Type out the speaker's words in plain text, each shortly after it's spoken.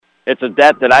It's a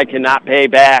debt that I cannot pay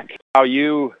back. How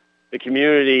you, the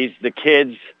communities, the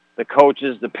kids, the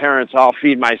coaches, the parents all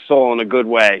feed my soul in a good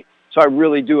way. So I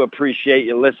really do appreciate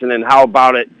you listening. How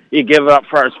about it? You give it up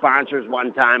for our sponsors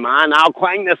one time, huh? Now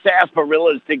clang the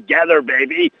sarsaparillas together,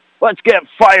 baby. Let's get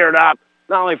fired up,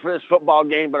 not only for this football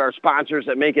game, but our sponsors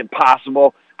that make it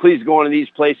possible. Please go into these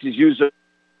places, use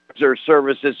their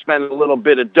services, spend a little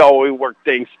bit of dough. We work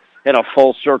things in a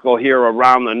full circle here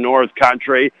around the North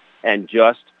Country. And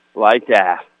just like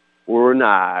that,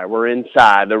 we're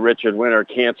inside the Richard Winter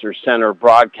Cancer Center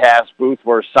broadcast booth.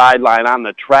 We're sideline on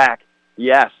the track.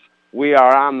 Yes, we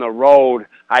are on the road.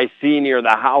 I see near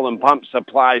the Howland Pump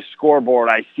Supply scoreboard,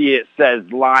 I see it says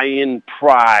Lion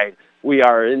Pride. We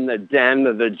are in the den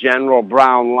of the General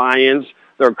Brown Lions.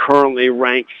 They're currently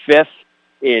ranked 5th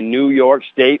in New York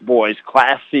State boys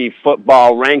Class C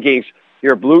football rankings.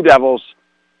 Your Blue Devils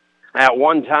at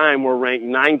one time were ranked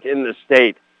 9th in the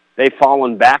state. They've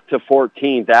fallen back to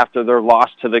 14th after their loss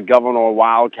to the Governor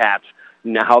Wildcats.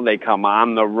 Now they come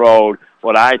on the road.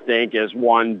 What I think is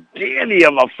one dandy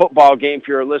of a football game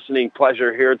for your listening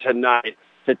pleasure here tonight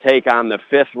to take on the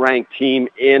 5th-ranked team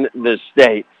in the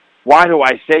state. Why do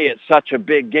I say it's such a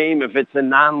big game if it's a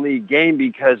non-league game?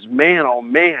 Because, man, oh,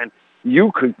 man,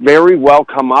 you could very well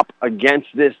come up against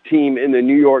this team in the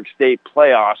New York State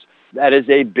playoffs. That is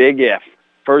a big if.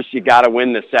 First, you got to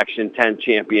win the Section 10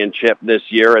 championship this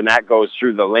year, and that goes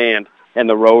through the land and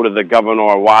the road of the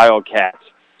Governor Wildcats.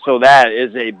 So that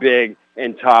is a big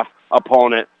and tough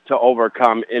opponent to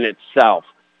overcome in itself.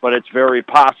 But it's very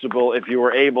possible if you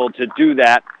were able to do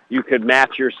that, you could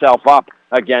match yourself up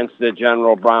against the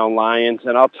General Brown Lions.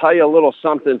 And I'll tell you a little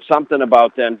something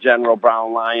about them General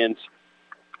Brown Lions.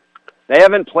 They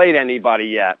haven't played anybody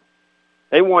yet.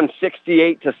 They won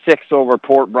 68-6 over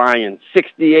Port Bryan,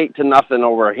 68-0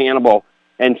 over Hannibal,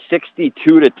 and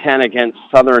 62-10 against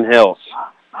Southern Hills.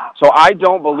 So I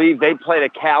don't believe they played a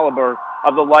caliber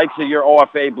of the likes of your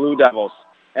OFA Blue Devils.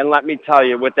 And let me tell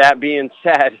you, with that being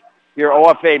said, your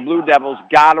OFA Blue Devils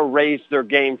got to raise their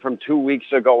game from 2 weeks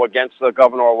ago against the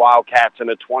Governor Wildcats in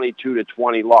a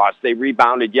 22-20 loss. They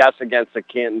rebounded, yes, against the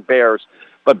Canton Bears.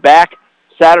 But back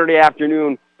Saturday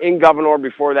afternoon in Governor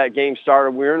before that game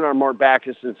started, we were in our Mort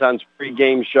Backus & Sons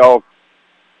pregame show.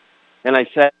 And I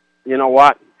said, you know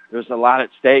what? There's a lot at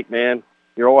stake, man.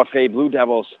 Your OFA Blue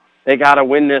Devils, they got to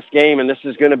win this game, and this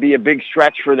is going to be a big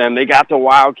stretch for them. They got the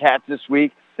Wildcats this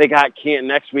week. They got Canton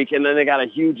next week, and then they got a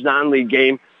huge non-league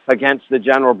game against the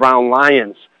General Brown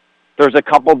Lions. There's a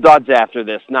couple duds after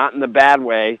this, not in the bad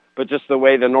way, but just the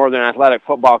way the Northern Athletic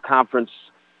Football Conference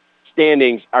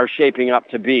standings are shaping up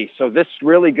to be. So this is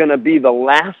really going to be the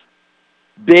last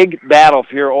big battle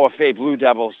for your OFA Blue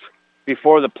Devils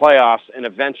before the playoffs and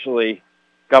eventually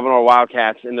Governor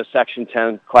Wildcats in the Section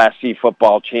 10 Class C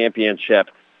football championship.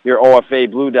 Your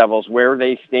OFA Blue Devils, where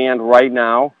they stand right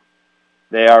now,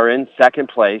 they are in second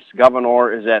place.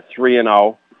 Governor is at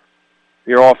 3-0.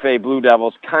 Your OFA Blue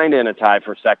Devils kind of in a tie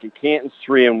for second. Canton's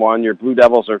 3-1. Your Blue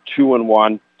Devils are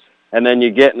 2-1. And then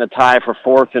you get in a tie for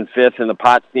fourth and fifth in the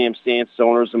Potsdam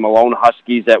Sandstoners and Malone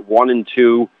Huskies at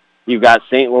 1-2. You've got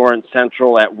St. Lawrence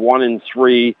Central at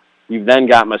 1-3. You've then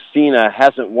got Messina,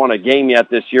 hasn't won a game yet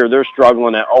this year. They're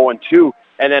struggling at 0-2.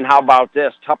 And then how about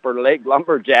this? Tupper Lake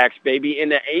Lumberjacks, baby, in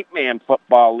the 8-man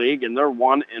football league, and they're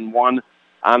 1-1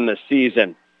 on the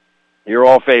season. Your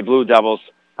OFA Blue Devils,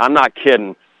 I'm not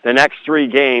kidding. The next 3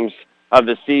 games of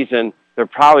the season, they're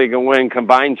probably going to win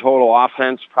combined total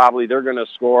offense. Probably they're going to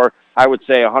score, I would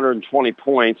say, 120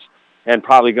 points and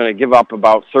probably going to give up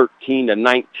about 13 to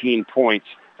 19 points.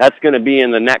 That's going to be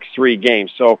in the next 3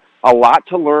 games. So a lot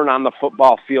to learn on the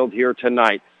football field here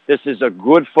tonight. This is a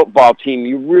good football team.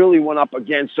 You really went up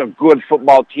against a good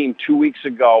football team 2 weeks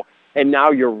ago, and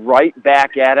now you're right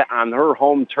back at it on her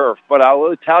home turf. But I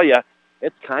will tell you,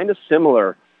 it's kind of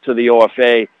similar to the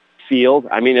OFA field.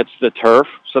 I mean, it's the turf,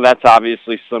 so that's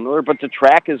obviously similar. But the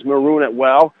track is maroon at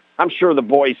well. I'm sure the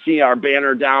boys see our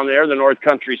banner down there, the North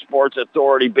Country Sports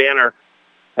Authority banner,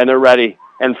 and they're ready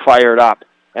and fired up.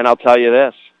 And I'll tell you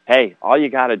this, hey, all you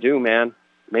got to do, man,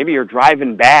 maybe you're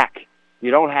driving back. You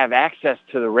don't have access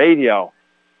to the radio.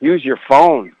 Use your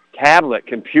phone, tablet,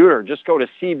 computer. Just go to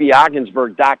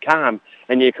cbogginsburg.com,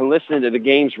 and you can listen to the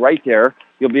games right there.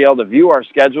 You'll be able to view our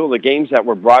schedule, the games that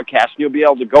we're broadcasting. You'll be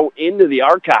able to go into the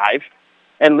archive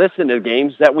and listen to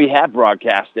games that we have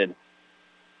broadcasted.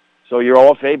 So your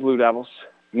OFA Blue Devils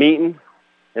meeting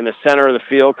in the center of the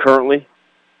field currently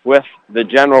with the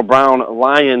General Brown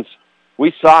Lions.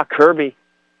 We saw Kirby.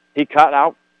 He cut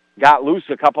out, got loose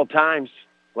a couple times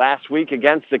last week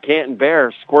against the Canton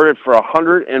Bears, squirted for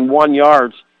 101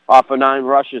 yards off of 9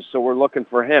 rushes, so we're looking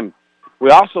for him We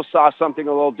also saw something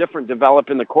a little different develop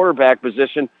in the quarterback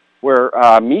position where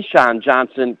Mishan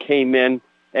Johnson came in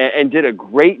and did a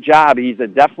great job. He's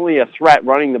definitely a threat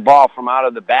running the ball from out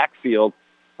of the backfield.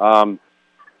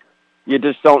 You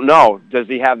just don't know. Does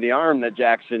he have the arm that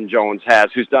Jackson Jones has,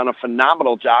 who's done a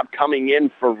phenomenal job coming in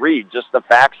for Reed? Just the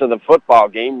facts of the football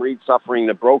game. Reed suffering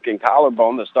the broken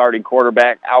collarbone, the starting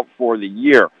quarterback out for the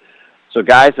year. So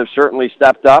guys have certainly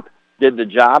stepped up, did the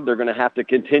job. They're going to have to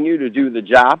continue to do the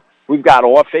job. We've got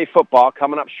OFA football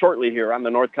coming up shortly here on the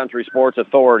North Country Sports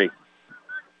Authority.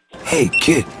 Hey,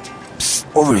 kid.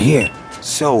 Psst, over here.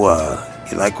 So,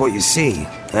 you like what you see,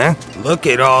 huh? Look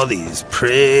at all these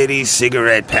pretty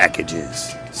cigarette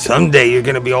packages. Someday you're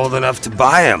gonna be old enough to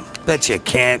buy them. Bet you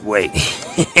can't wait.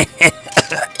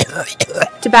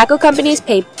 Tobacco companies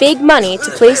pay big money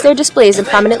to place their displays in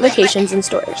prominent locations in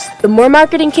stores. The more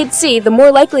marketing kids see, the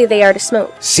more likely they are to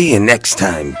smoke. See you next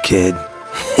time, kid.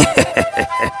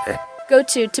 Go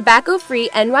to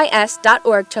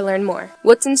tobaccofreenys.org to learn more.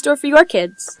 What's in store for your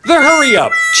kids? The Hurry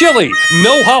Up! Chilly!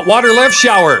 No hot water left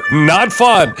shower! Not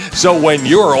fun! So when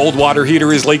your old water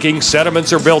heater is leaking,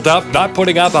 sediments are built up, not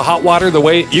putting out the hot water the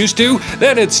way it used to,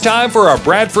 then it's time for a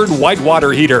Bradford white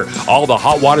water heater. All the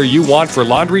hot water you want for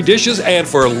laundry, dishes, and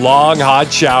for long hot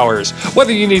showers.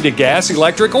 Whether you need a gas,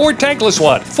 electric, or tankless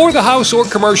one, for the house or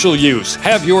commercial use,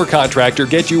 have your contractor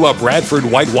get you a Bradford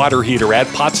white water heater at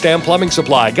Potsdam Plumbing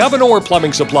Supply, Governor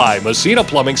Plumbing Supply, Messina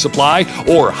Plumbing Supply,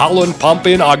 or Howland Pump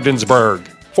in Ogdensburg.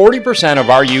 40% of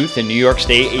our youth in New York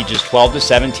State ages 12 to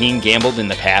 17 gambled in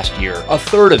the past year. A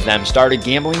third of them started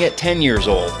gambling at 10 years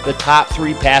old. The top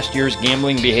 3 past years'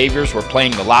 gambling behaviors were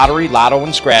playing the lottery, lotto,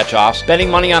 and scratch-offs, betting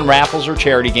money on raffles or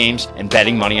charity games, and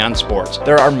betting money on sports.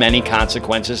 There are many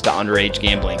consequences to underage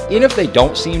gambling. Even if they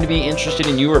don't seem to be interested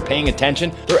in you or paying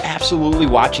attention, they're absolutely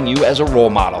watching you as a role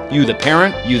model. You, the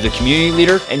parent, you, the community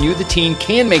leader, and you, the teen,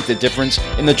 can make the difference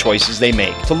in the choices they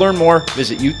make. To learn more,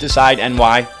 visit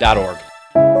youthdecideNY.org.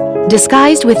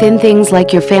 Disguised within things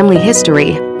like your family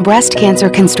history, breast cancer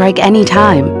can strike any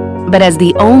time. But as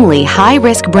the only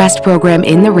high-risk breast program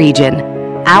in the region,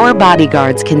 our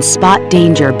bodyguards can spot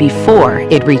danger before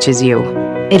it reaches you.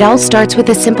 It all starts with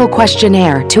a simple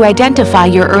questionnaire to identify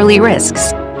your early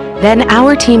risks. Then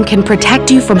our team can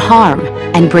protect you from harm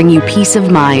and bring you peace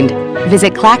of mind.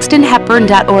 Visit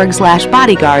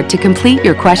claxtonhepburn.org/bodyguard to complete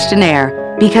your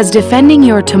questionnaire, because defending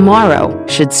your tomorrow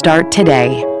should start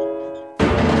today.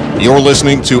 You're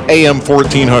listening to AM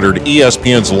 1400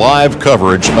 ESPN's live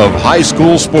coverage of high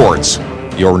school sports.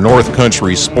 Your North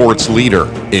Country sports leader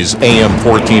is AM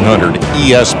 1400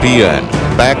 ESPN.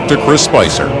 Back to Chris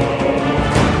Spicer.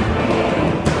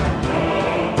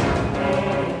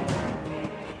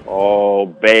 Oh,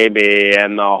 baby,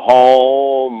 and the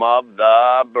home of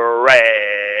the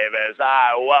brave, as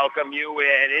I welcome you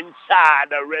inside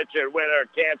the Richard Winter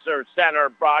Cancer Center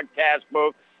broadcast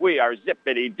booth. We are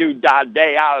zippity-doo-dah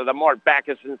day out of the Mort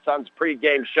Backus & Sons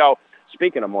pregame show.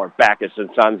 Speaking of Mort Backus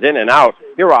 & Sons, in and out,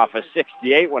 you're off of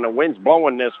 68 when the wind's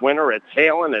blowing this winter. It's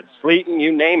hailing, it's sleeting,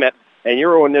 you name it. And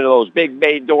you're into those big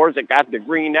bay doors that got the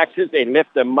green X's. They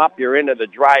lift them up. You're into the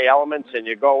dry elements, and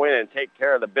you go in and take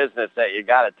care of the business that you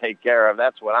got to take care of.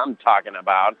 That's what I'm talking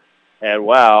about. And,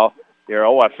 well, your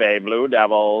OFA Blue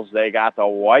Devils, they got the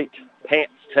white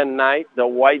pants tonight, the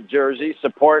white jersey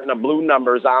supporting the blue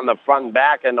numbers on the front and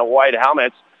back and the white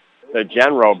helmets. The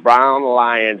General Brown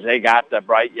Lions, they got the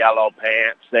bright yellow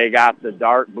pants. They got the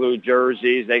dark blue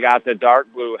jerseys. They got the dark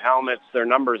blue helmets. Their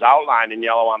numbers outlined in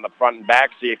yellow on the front and back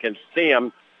so you can see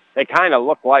them. They kind of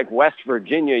look like West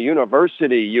Virginia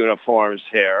University uniforms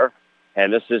here.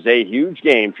 And this is a huge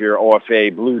game for your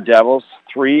OFA Blue Devils.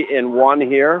 3-1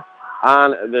 here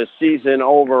on the season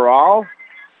overall.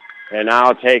 And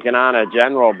now taking on a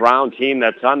General Brown team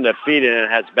that's undefeated and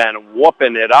has been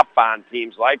whooping it up on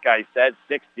teams, like I said,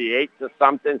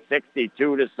 68-something,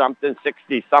 62-something,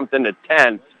 60-something to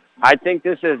 10. I think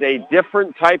this is a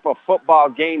different type of football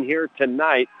game here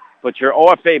tonight, but your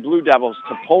OFA Blue Devils,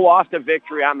 to pull off the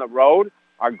victory on the road,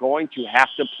 are going to have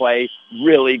to play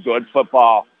really good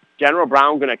football. General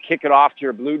Brown going to kick it off to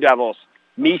your Blue Devils.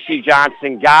 Mishi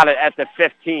Johnson got it at the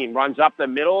 15, runs up the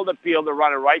middle of the field to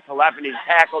run it right to left, and he's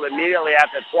tackled immediately at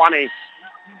the 20.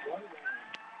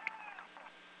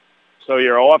 So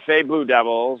your OFA Blue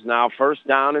Devils, now first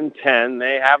down and 10.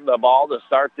 They have the ball to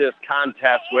start this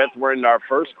contest with. We're in our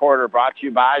first quarter, brought to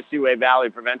you by Seaway Valley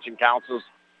Prevention Council's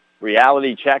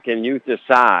Reality Check and Youth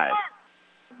Decide.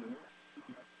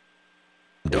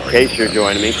 In case you're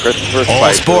joining me, Christopher All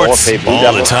Spicer, sports, OFA Blue all the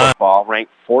Devils time. football,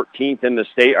 ranked 14th in the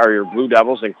state are your Blue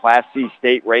Devils in Class C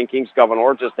state rankings.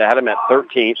 Governor just ahead of them at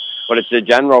 13th, but it's the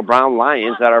General Brown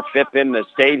Lions that are fifth in the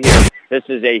state here. This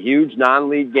is a huge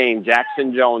non-league game.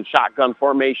 Jackson Jones, shotgun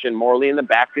formation, Morley in the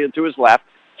backfield to his left,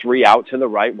 3 out to the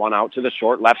right, 1 out to the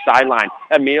short left sideline.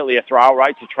 Immediately a throw out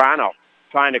right to Toronto,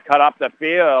 trying to cut up the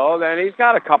field, and he's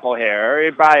got a couple here.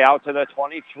 He'd probably out to the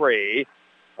 23.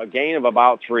 A gain of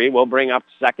about 3. We'll bring up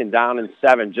 2nd down and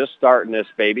 7. Just starting this,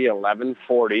 baby.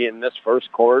 11:40 in this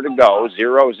first quarter to go.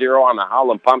 0-0 on the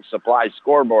Howland Pump Supply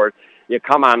scoreboard. You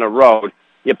come on the road.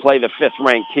 You play the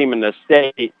 5th-ranked team in the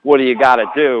state. What do you got to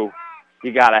do?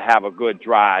 You got to have a good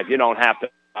drive. You don't have to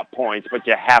have points, but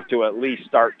you have to at least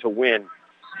start to win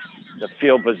the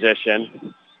field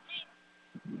position.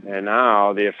 And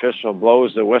now the official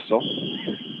blows the whistle.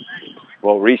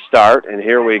 We'll restart, and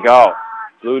here we go.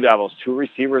 Blue Devils, 2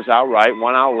 receivers out right,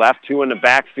 1 out left, 2 in the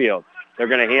backfield. They're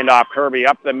going to hand off Kirby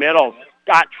up the middle.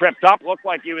 Got tripped up, looked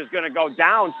like he was going to go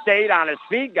down, stayed on his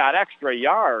feet, got extra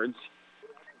yards,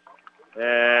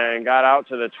 and got out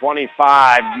to the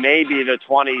 25, maybe the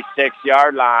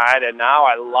 26-yard line. And now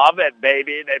I love it,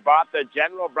 baby. They brought the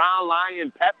General Brown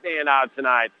Lion pep band out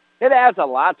tonight. It adds a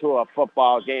lot to a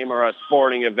football game or a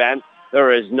sporting event.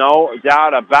 There is no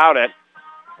doubt about it.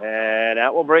 And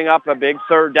that will bring up a big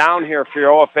 3rd down here for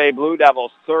your OFA Blue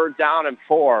Devils. 3rd down and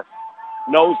 4.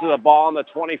 Nose of the ball on the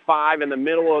 25 in the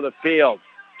middle of the field.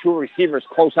 2 receivers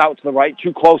close out to the right,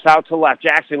 2 close out to the left.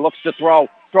 Jackson looks to throw,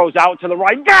 throws out to the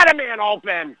right. Got a man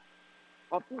open.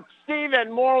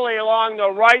 Stephen Morley along the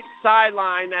right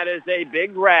sideline. That is a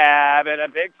big grab and a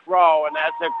big throw, and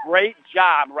that's a great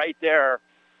job right there.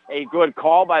 A good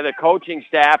call by the coaching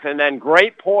staff, and then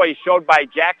great poise showed by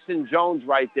Jackson Jones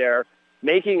right there,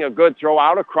 making a good throw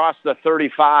out across the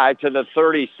 35 to the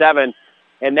 37.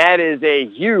 And that is a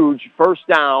huge first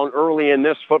down early in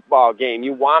this football game.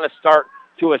 You want to start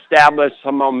to establish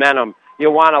some momentum.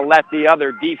 You want to let the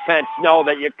other defense know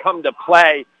that you come to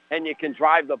play and you can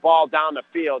drive the ball down the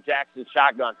field. Jackson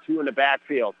shotgun, 2 in the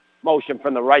backfield. Motion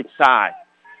from the right side.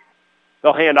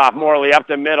 They'll hand off Morley up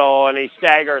the middle, and he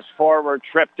staggers forward,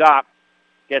 tripped up.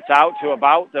 Gets out to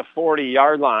about the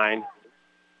 40-yard line.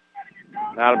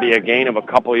 That'll be a gain of a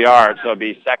couple yards, so it'll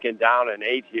be 2nd down and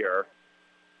 8 here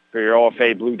for your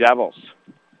OFA Blue Devils.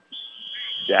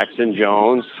 Jackson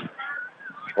Jones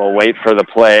will wait for the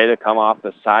play to come off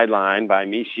the sideline by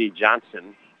Mishi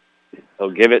Johnson.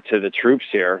 He'll give it to the troops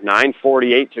here.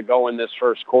 9:48 to go in this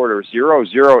first quarter.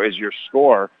 0-0 is your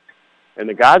score. And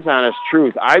the God's honest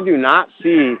truth, I do not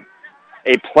see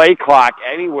a play clock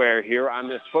anywhere here on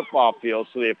this football field,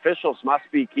 so the officials must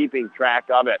be keeping track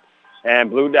of it.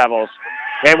 And Blue Devils,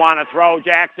 they want to throw.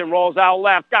 Jackson rolls out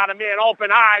left. Got him in.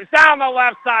 Open eyes. Down the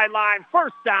left sideline.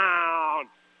 1st down.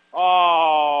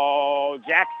 Oh,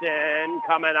 Jackson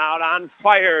coming out on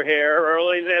fire here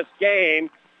early in this game.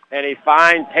 And he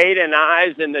finds Hayden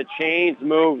Eyes, and the chains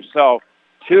move. So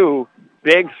 2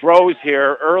 big throws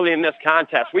here early in this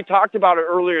contest. We talked about it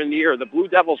earlier in the year. The Blue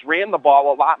Devils ran the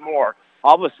ball a lot more.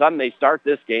 All of a sudden, they start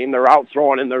this game. They're out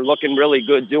throwing, and they're looking really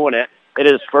good doing it. It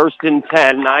is 1st and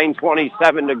 10,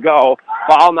 9:27 to go.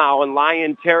 Ball now in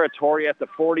Lion territory at the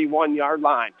 41-yard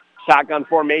line. Shotgun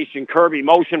formation. Kirby,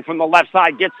 motion from the left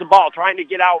side, gets the ball, trying to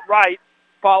get out right,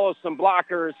 follows some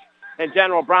blockers, and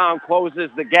General Brown closes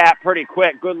the gap pretty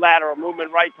quick. Good lateral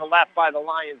movement right to left by the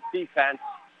Lions defense.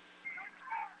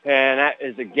 And that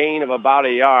is a gain of about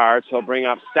a yard, so bring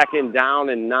up 2nd down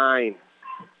and 9.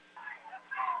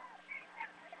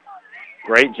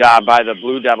 Great job by the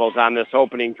Blue Devils on this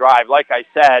opening drive. Like I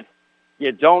said,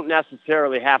 you don't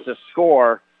necessarily have to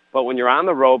score, but when you're on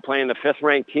the road playing the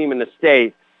 5th-ranked team in the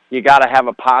state, you got to have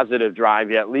a positive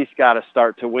drive. You at least got to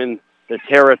start to win the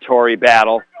territory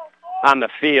battle on the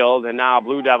field. And now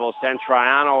Blue Devils send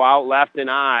Triano out left and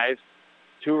Ives.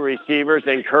 2 receivers,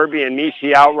 and Kirby and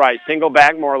Mishi outright. Single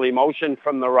back, Morley, motion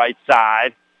from the right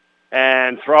side.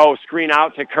 And throw, screen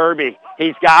out to Kirby.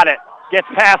 He's got it. Gets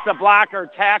past the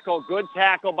blocker, tackle. Good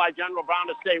tackle by General Brown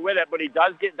to stay with it, but he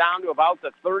does get down to about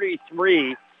the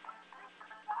 33.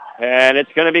 And it's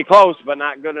going to be close, but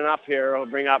not good enough here. It'll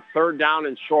bring up 3rd down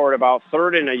and short, about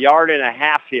 3rd and a yard and a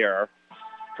half here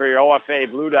for your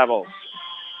OFA Blue Devils.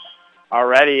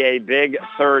 Already a big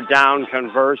 3rd down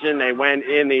conversion. They went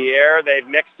in the air. They've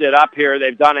mixed it up here.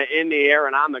 They've done it in the air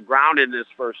and on the ground in this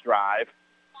first drive.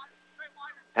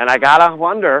 And I got to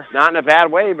wonder, not in a bad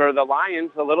way, but the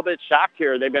Lions a little bit shocked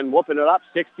here. They've been whooping it up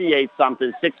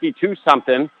 68-something,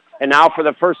 62-something, and now for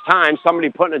the first time, somebody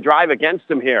putting a drive against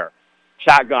them here.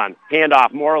 Shotgun,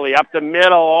 handoff, Morley up the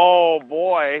middle. Oh,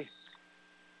 boy.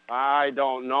 I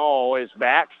don't know. His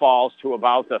back falls to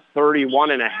about the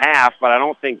 31.5, but I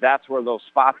don't think that's where they'll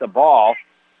spot the ball.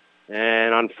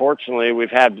 And unfortunately, we've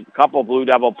had a couple Blue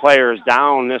Devil players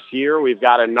down this year. We've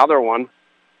got another one.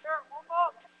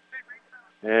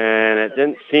 And it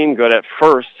didn't seem good at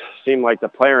first. Seemed like the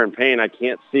player in pain, I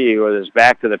can't see, with his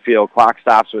back to the field. Clock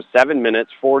stops with 7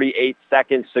 minutes, 48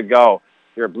 seconds to go.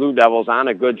 Your Blue Devils on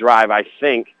a good drive, I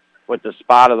think, with the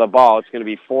spot of the ball. It's going to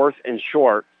be 4th and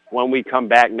short when we come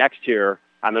back next year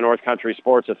on the North Country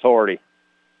Sports Authority.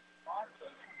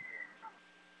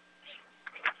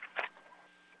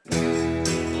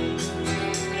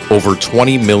 Over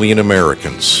 20 million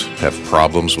Americans have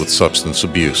problems with substance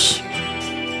abuse.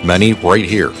 Many right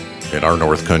here in our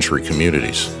North Country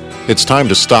communities. It's time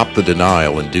to stop the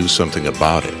denial and do something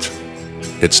about it.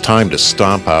 It's time to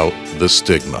stomp out the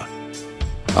stigma.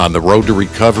 On the road to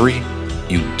recovery,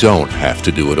 you don't have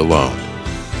to do it alone.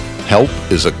 Help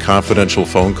is a confidential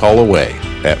phone call away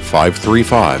at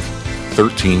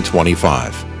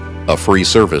 535-1325. A free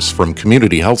service from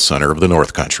Community Health Center of the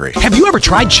North Country. Have you ever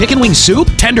tried chicken wing soup?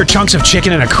 Tender chunks of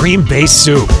chicken in a cream-based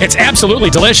soup. It's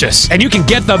absolutely delicious, and you can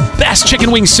get the best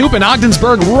chicken wing soup in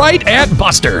Ogdensburg right at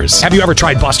Buster's. Have you ever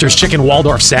tried Buster's chicken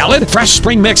Waldorf salad? Fresh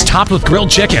spring mix topped with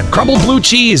grilled chicken, crumbled blue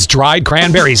cheese, dried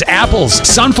cranberries, apples,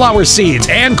 sunflower seeds,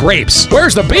 and grapes.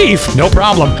 Where's the beef? No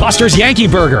problem. Buster's Yankee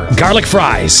Burger, garlic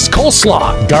fries,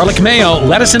 coleslaw, garlic mayo,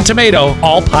 lettuce and tomato,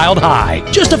 all piled high.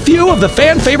 Just a few of the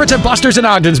fan favorites at Buster's in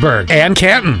Ogdensburg and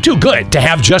Canton. Too good to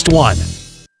have just one.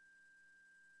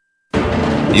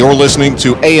 You're listening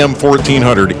to AM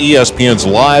 1400 ESPN's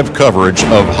live coverage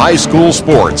of high school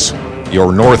sports.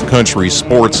 Your North Country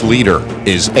sports leader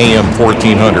is AM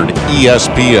 1400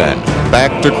 ESPN.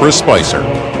 Back to Chris Spicer.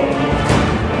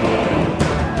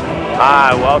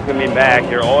 Hi, welcome you back.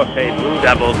 Your OFA Blue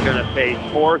Devils going to face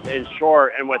 4th and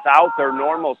short, and without their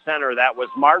normal center, that was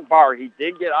Mark Barr. He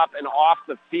did get up and off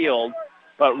the field.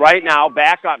 But right now,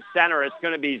 backup center, it's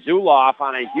going to be Zuloff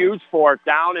on a huge 4th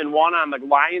down and 1 on the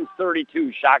Lions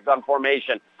 32, shotgun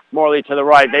formation. Morley to the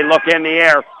right. They look in the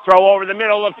air, throw over the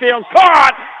middle of the field.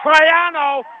 Caught!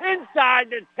 Triano inside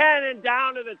the 10 and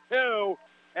down to the 2.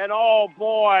 And oh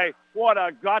boy, what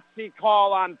a gutsy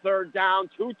call on 3rd down.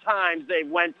 2 times they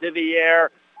went to the air.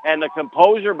 And the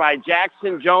composure by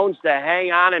Jackson Jones to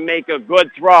hang on and make a good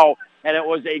throw. And it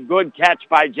was a good catch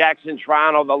by Jackson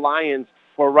Triano. The Lions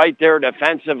were right there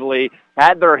defensively,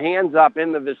 had their hands up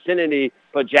in the vicinity,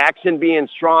 but Jackson being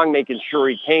strong, making sure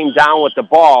he came down with the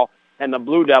ball, and the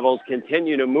Blue Devils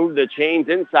continue to move the chains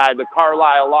inside the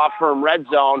Carlisle Law Firm red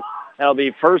zone. It'll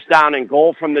be 1st down and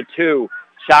goal from the 2.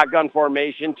 Shotgun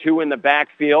formation, 2 in the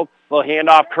backfield. They'll hand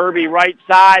off Kirby right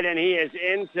side, and he is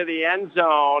into the end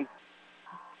zone.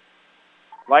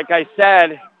 Like I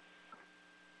said,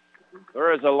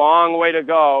 there is a long way to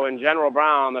go in General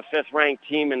Brown, the 5th-ranked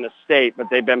team in the state, but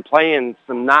they've been playing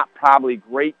some not probably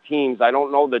great teams. I don't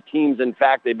know the teams, in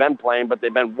fact, they've been playing, but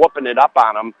they've been whooping it up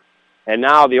on them. And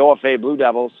now the OFA Blue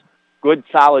Devils, good,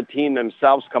 solid team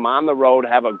themselves, come on the road,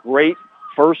 have a great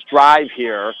first drive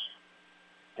here.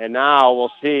 And now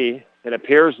we'll see. It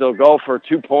appears they'll go for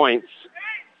 2 points.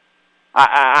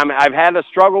 I've had a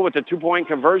struggle with the 2-point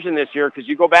conversion this year because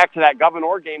you go back to that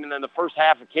Gouverneur game and then the first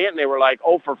half of Canton, they were like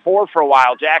 0 for 4 for a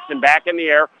while. Jackson back in the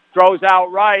air, throws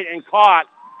out right and caught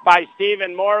by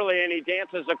Stephen Morley, and he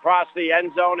dances across the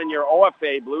end zone, and your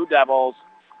OFA Blue Devils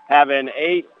have an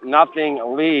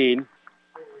 8-0 lead.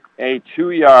 A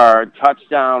 2-yard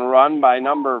touchdown run by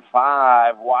number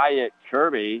 5, Wyatt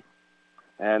Kirby.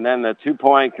 And then the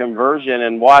 2-point conversion,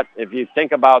 and what, if you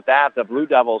think about that, the Blue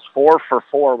Devils 4 for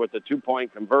 4 with the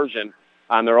 2-point conversion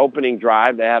on their opening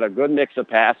drive. They had a good mix of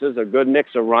passes, a good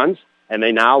mix of runs, and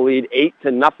they now lead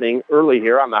 8-0 early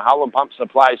here on the Howland Pump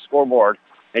Supply scoreboard.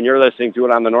 And you're listening to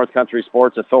it on the North Country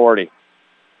Sports Authority.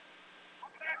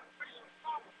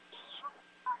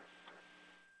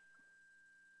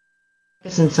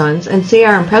 Sons and see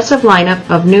our impressive lineup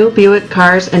of new Buick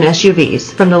cars and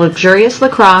SUVs. From the luxurious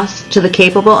LaCrosse to the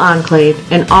capable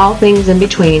Enclave and all things in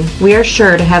between, we are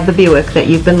sure to have the Buick that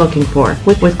you've been looking for.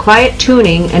 With quiet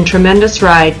tuning and tremendous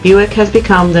ride, Buick has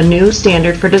become the new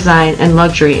standard for design and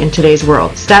luxury in today's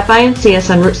world. Stop by and see us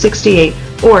on Route 68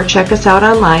 or check us out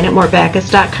online at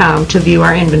mortbackus.com to view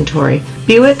our inventory.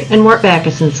 Buick and Mort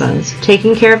Backus & Sons,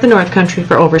 taking care of the North Country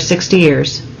for over 60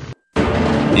 years.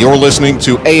 You're listening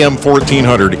to AM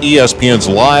 1400 ESPN's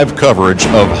live coverage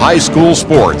of high school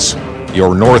sports.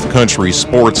 Your North Country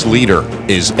sports leader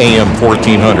is AM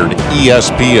 1400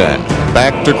 ESPN.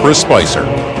 Back to Chris Spicer.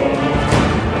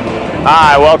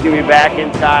 Hi, welcome you back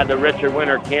inside the Richard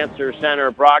Winter Cancer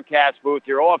Center broadcast booth.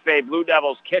 Your OFA Blue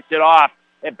Devils kicked it off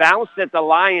It bounced at the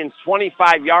Lions'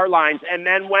 25-yard lines and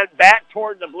then went back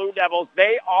toward the Blue Devils.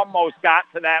 They almost got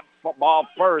to that ball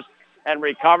first and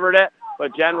recovered it.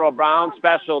 But General Brown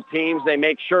special teams, they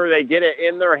make sure they get it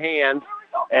in their hands.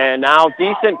 And now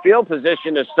decent field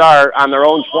position to start on their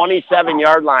own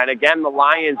 27-yard line. Again, the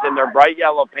Lions in their bright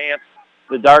yellow pants,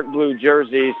 the dark blue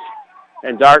jerseys,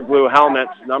 and dark blue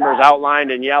helmets, numbers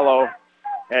outlined in yellow.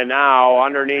 And now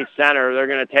underneath center, they're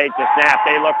going to take the snap.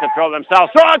 They look to throw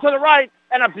themselves. Throw it to the right,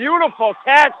 and a beautiful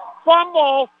catch.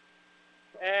 Fumble.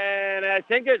 And I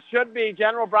think it should be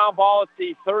General Brown ball at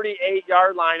the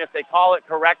 38-yard line if they call it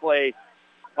correctly.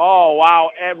 Oh,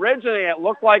 wow. Originally, it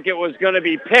looked like it was going to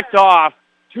be picked off.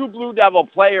 Two Blue Devil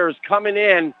players coming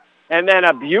in, and then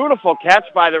a beautiful catch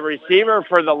by the receiver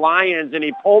for the Lions, and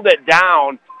he pulled it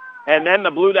down. And then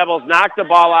the Blue Devils knocked the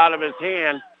ball out of his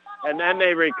hand, and then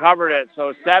they recovered it.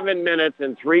 So 7 minutes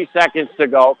and 3 seconds to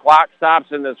go. Clock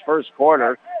stops in this first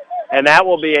quarter, and that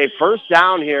will be a first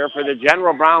down here for the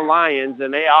General Brown Lions,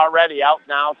 and they are already out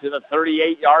now to the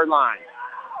 38-yard line.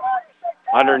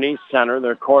 Underneath center,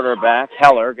 their quarterback,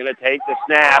 Heller, going to take the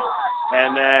snap,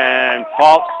 and then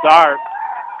false start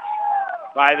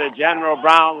by the General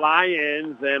Brown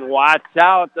Lions. And watch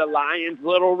out, the Lions a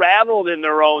little rattled in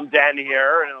their own den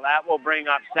here, and that will bring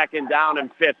up second down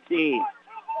and 15.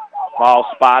 Ball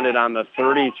spotted on the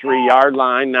 33-yard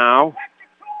line now.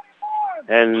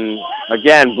 And,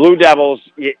 again, Blue Devils,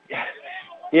 you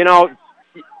know,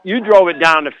 you drove it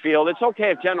down the field. It's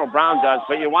okay if General Brown does,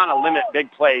 but you want to limit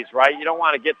big plays, right? You don't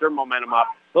want to get their momentum up.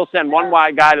 They'll send one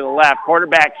wide guy to the left.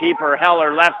 Quarterback keeper,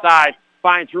 Heller, left side,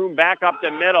 finds room back up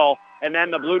the middle, and then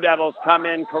the Blue Devils come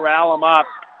in, corral them up.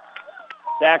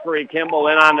 Zachary Kimball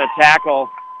in on the tackle.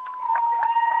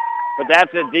 But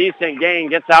that's a decent gain.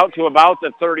 Gets out to about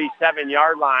the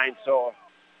 37-yard line. So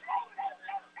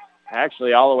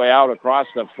actually all the way out across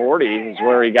the 40 is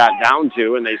where he got down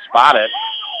to, and they spot it.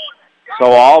 So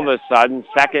all of a sudden,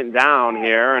 second down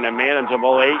here, and a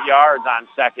manageable 8 yards on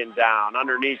second down.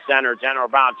 Underneath center, General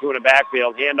Brown, two in the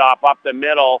backfield, handoff up the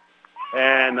middle,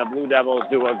 and the Blue Devils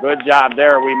do a good job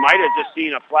there. We might have just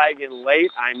seen a flag in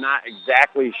late. I'm not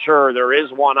exactly sure. There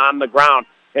is one on the ground.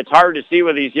 It's hard to see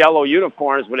with these yellow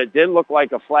uniforms, but it did look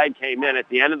like a flag came in at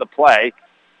the end of the play,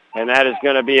 and that is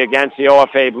going to be against the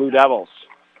OFA Blue Devils.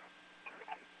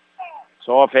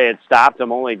 So OFA had stopped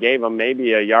them, only gave them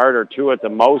maybe a yard or two at the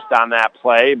most on that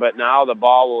play, but now the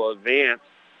ball will advance,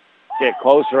 get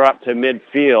closer up to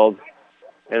midfield,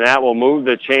 and that will move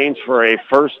the chains for a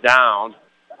first down.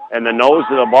 And the nose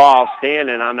of the ball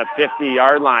standing on the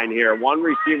 50-yard line here. One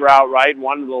receiver out right,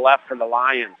 one to the left for the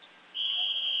Lions.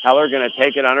 Heller going to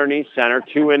take it underneath center,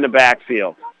 two in the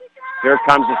backfield. Here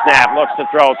comes the snap, looks to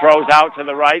throw, throws out to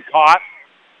the right, caught,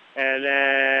 and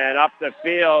then up the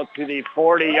field to the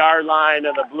 40-yard line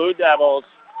of the Blue Devils.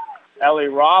 Ellie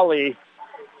Raleigh,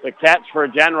 the catch for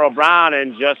General Brown,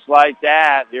 and just like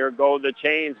that, there go the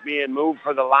chains being moved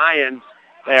for the Lions.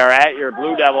 They are at your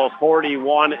Blue Devil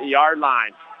 41-yard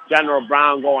line. General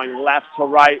Brown going left to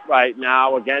right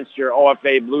now against your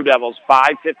OFA Blue Devils.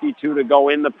 5:52 to go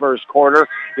in the first quarter.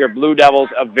 Your Blue Devils,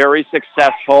 a very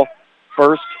successful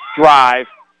first drive.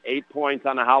 8 points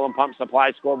on the Howland Pump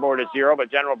Supply scoreboard at 0,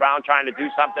 but General Brown trying to do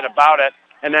something about it.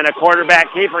 And then a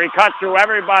quarterback keeper. He cuts through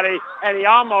everybody, and he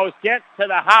almost gets to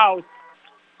the house.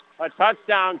 A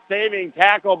touchdown saving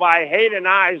tackle by Hayden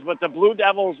Ives, but the Blue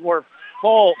Devils were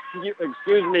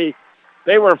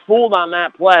they were fooled on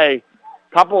that play.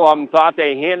 A couple of them thought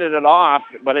they handed it off,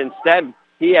 but instead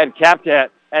he had kept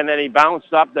it, and then he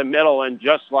bounced up the middle, and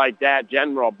just like that,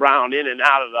 General Brown in and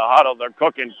out of the huddle. They're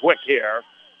cooking quick here.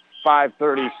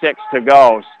 5:36 to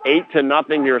go.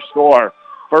 8-0 your score.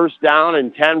 First down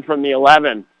and 10 from the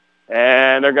 11.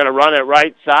 And they're going to run it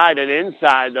right side and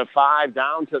inside the 5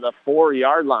 down to the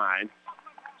 4-yard line.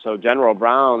 So General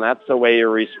Brown, that's the way you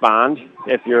respond.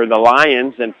 If you're the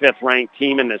Lions and 5th-ranked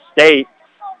team in the state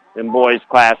in boys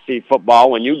Class C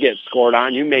football, when you get scored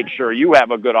on, you make sure you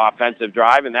have a good offensive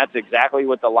drive, and that's exactly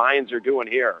what the Lions are doing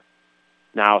here.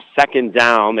 Now, second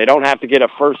down. They don't have to get a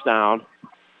first down.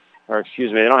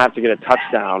 They don't have to get a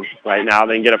touchdown right now.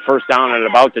 They can get a first down at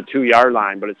about the 2-yard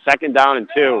line, but it's second down and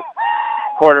 2.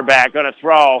 Quarterback going to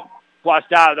throw,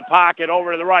 flushed out of the pocket,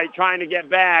 over to the right, trying to get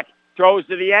back. Throws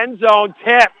to the end zone,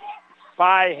 tipped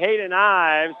by Hayden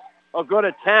Ives. A good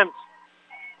attempt.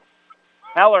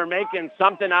 Heller making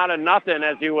something out of nothing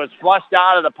as he was flushed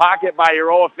out of the pocket by your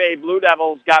OFA Blue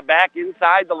Devils, got back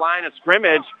inside the line of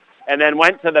scrimmage, and then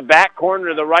went to the back corner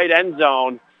of the right end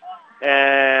zone.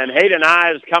 And Hayden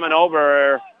Ives coming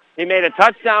over. He made a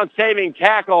touchdown-saving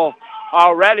tackle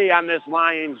already on this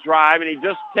Lions drive, and he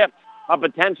just tipped a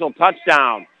potential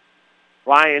touchdown.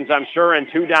 Lions, I'm sure, in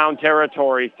 2-down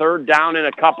territory. 3rd down and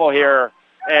a couple here.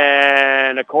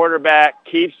 And the quarterback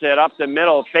keeps it up the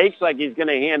middle, fakes like he's going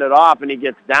to hand it off, and he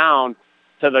gets down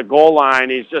to the goal line.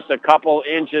 He's just a couple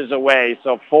inches away.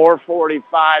 So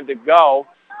 4:45 to go.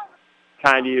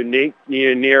 Kind of unique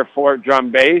near Fort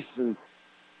Drum Base. And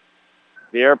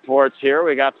the airport's here.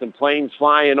 We got some planes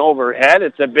flying overhead.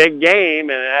 It's a big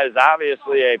game, and that is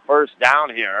obviously a first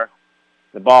down here.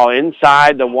 The ball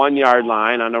inside the 1-yard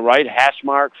line on the right hash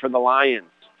mark for the Lions.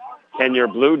 Can your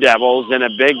Blue Devils in a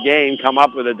big game come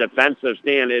up with a defensive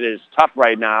stand? It is tough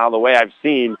right now, the way I've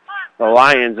seen the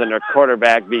Lions and their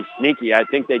quarterback be sneaky. I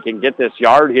think they can get this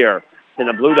yard here. Can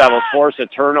the Blue Devils force a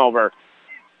turnover?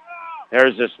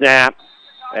 There's the snap,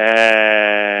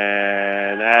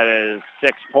 and that is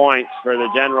 6 points for the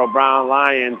General Brown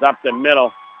Lions up the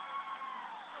middle.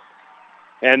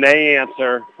 And they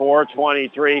answer.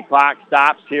 4:23, clock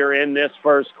stops here in this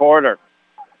first quarter.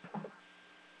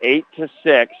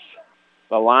 8-6.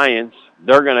 The Lions,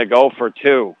 they're going to go for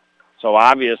 2. So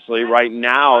obviously right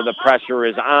now the pressure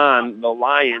is on the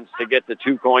Lions to get the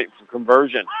 2-point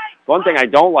conversion. One thing I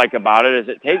don't like about it is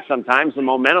it takes sometimes the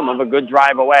momentum of a good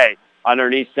drive away.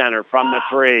 Underneath center from the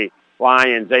 3.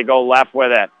 Lions, they go left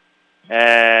with it.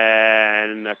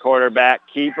 And the quarterback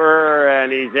keeper,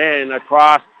 and he's in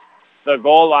across the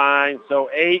goal line. So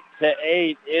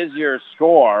 8-8 is your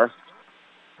score.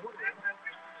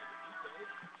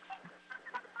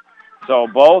 So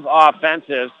both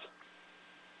offensives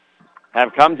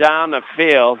have come down the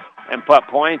field and put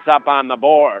points up on the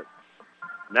board.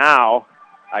 Now,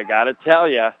 I got to tell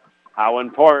you, how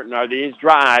important are these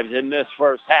drives in this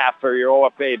first half for your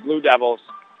OFA Blue Devils,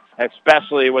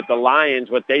 especially with the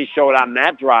Lions, what they showed on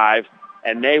that drive,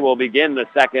 and they will begin the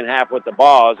second half with the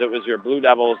ball, as it was your Blue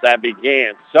Devils that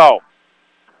began. So,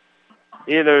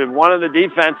 either one of the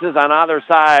defenses on either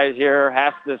side here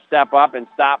has to step up and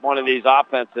stop one of these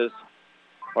offenses,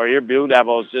 or your Blue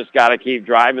Devils just got to keep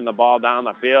driving the ball down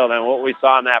the field. And what we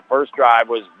saw in that first drive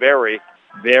was very,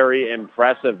 very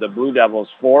impressive. The Blue Devils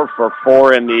 4 for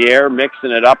 4 in the air,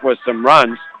 mixing it up with some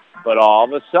runs. But all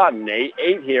of a sudden,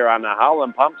 8-8 here on the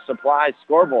Howland Pump Supply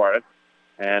scoreboard.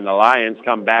 And the Lions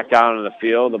come back out on the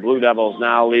field. The Blue Devils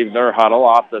now leave their huddle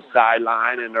off the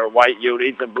sideline in their white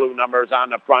unis and blue numbers on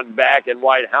the front and back and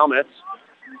white helmets.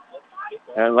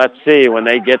 And let's see, when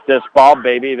they get this ball,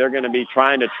 baby, they're going to be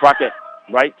trying to truck it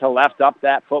right to left up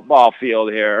that football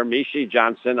field here. Mishi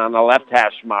Johnson on the left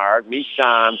hash mark.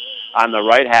 Mishan on the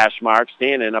right hash mark,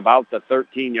 standing about the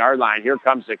 13-yard line. Here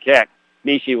comes the kick.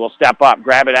 Mishi will step up,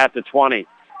 grab it at the 20.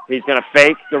 He's going to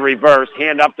fake the reverse,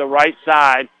 hand up the right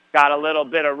side. Got a little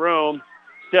bit of room.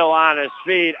 Still on his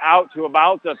feet, out to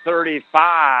about the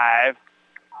 35.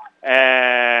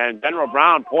 And General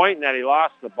Brown pointing that he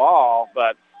lost the ball,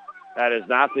 but that is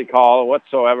not the call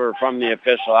whatsoever from the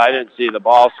official. I didn't see the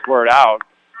ball squirt out.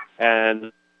 And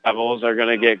the Devils are going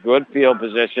to get good field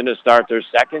position to start their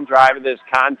second drive of this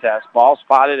contest. Ball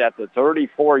spotted at the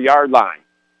 34-yard line.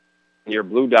 Your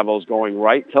Blue Devils going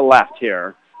right to left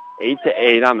here.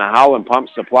 8-8 on the Howland Pump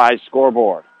Supply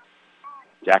scoreboard.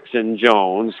 Jackson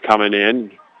Jones coming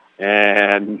in.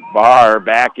 And Barr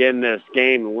back in this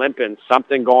game limping.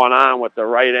 Something going on with the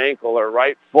right ankle or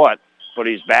right foot. But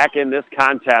he's back in this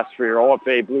contest for your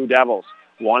OFA Blue Devils.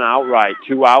 1 out right,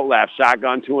 2 out left.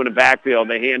 Shotgun, 2 in the backfield.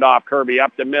 They hand off Kirby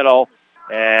up the middle.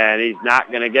 And he's not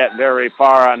going to get very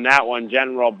far on that one.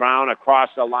 General Brown across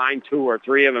the line, 2 or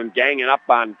 3 of them ganging up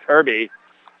on Kirby.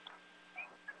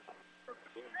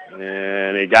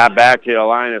 And he got back to the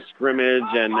line of scrimmage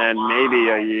and then maybe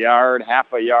a yard,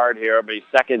 half a yard here. But he's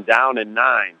second down and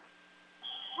 9.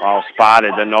 Ball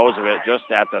spotted the nose of it just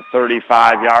at the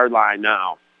 35-yard line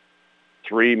now.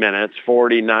 3 minutes,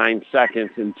 49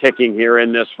 seconds and ticking here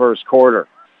in this first quarter.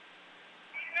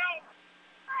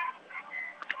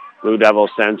 Blue Devils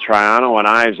send Triano and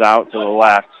Ives out to the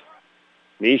left.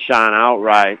 Nishan out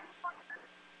right.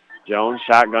 Jones,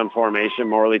 shotgun formation.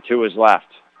 Morley to his left.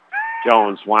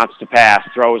 Jones wants to pass,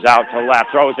 throws out to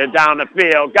left, throws it down the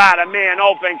field. Got a man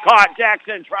open, caught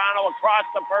Jackson Triano across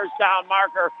the first down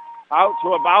marker out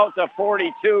to about the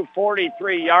 42,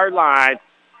 43-yard line.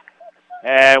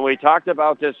 And we talked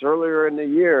about this earlier in the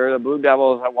year. The Blue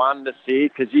Devils wanted to see,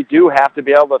 because you do have to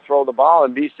be able to throw the ball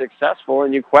and be successful,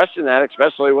 and you question that,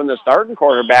 especially when the starting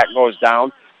quarterback goes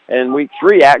down in week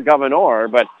 3 at Governor.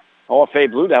 But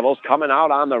OFA Blue Devils coming out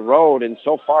on the road, and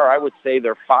so far I would say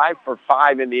they're 5 for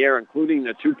 5 in the air, including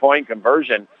the 2-point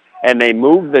conversion, and they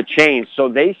move the chains. So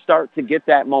they start to get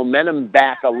that momentum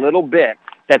back a little bit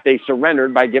that they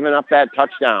surrendered by giving up that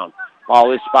touchdown.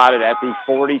 Ball is spotted at the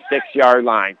 46-yard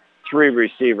line. 3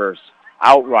 receivers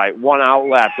outright, 1 out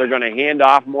left. They're going to hand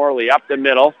off Morley up the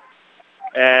middle.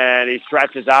 And he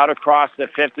stretches out across the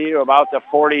 50 to about the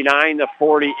 49, the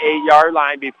 48-yard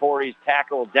line before he's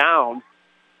tackled down.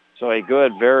 So a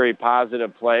good, very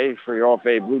positive play for your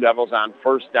OFA Blue Devils on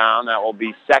first down. That will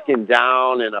be second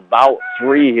down and about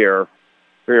 3 here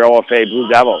for your OFA Blue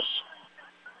Devils.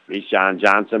 Deshaun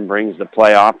Johnson brings the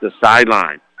play off the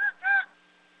sideline.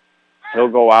 He'll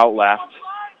go out left.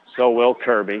 So will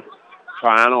Kirby.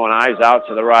 Triano and Ives out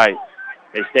to the right.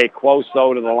 They stay close,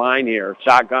 though, to the line here.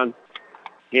 Shotgun.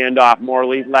 Handoff,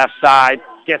 Morley, left side.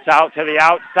 Gets out to the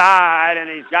outside, and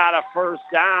he's got a first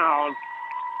down.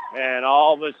 And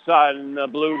all of a sudden, the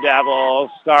Blue Devils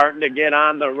starting to get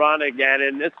on the run again.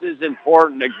 And this is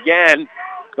important. Again,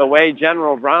 the way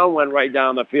General Brown went right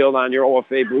down the field on your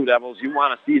OFA Blue Devils, you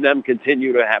want to see them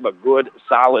continue to have a good,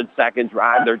 solid second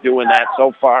drive. They're doing that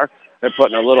so far. They're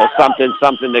putting a little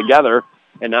something together.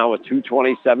 And now with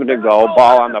 2:27 to go,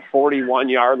 ball on the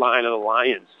 41-yard line of the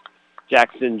Lions.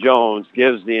 Jackson Jones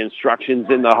gives the instructions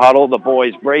in the huddle. The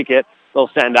boys break it. They'll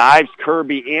send Ives,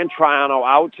 Kirby, and Triano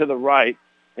out to the right.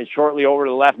 And shortly over to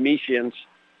the left, Mishians.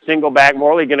 Single back,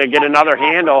 Morley going to get another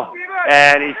handle.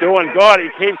 And he's doing good. He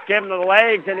keeps giving the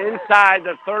legs and inside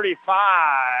the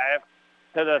 35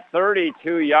 to the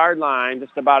 32-yard line.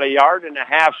 Just about a yard and a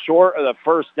half short of the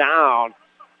first down.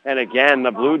 And again,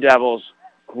 the Blue Devils,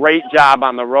 great job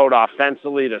on the road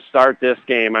offensively to start this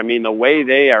game. I mean, the way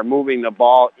they are moving the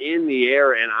ball in the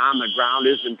air and on the ground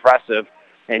is impressive.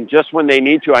 And just when they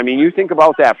need to, I mean, you think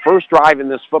about that first drive in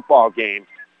this football game.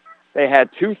 They had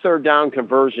 2 third-down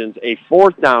conversions, a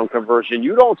 4th down conversion.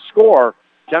 You don't score.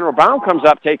 General Brown comes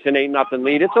up, takes an 8-0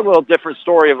 lead. It's a little different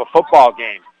story of a football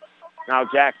game. Now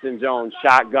Jackson Jones,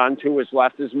 shotgun to his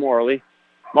left is Morley.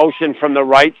 Motion from the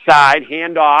right side,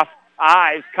 handoff.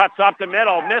 Ives cuts up the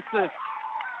middle, misses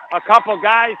a couple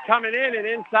guys coming in and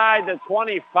inside the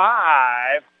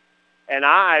 25. And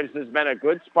Ives has been a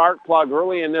good spark plug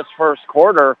early in this first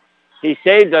quarter. He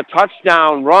saved a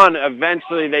touchdown run.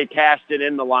 Eventually they cashed it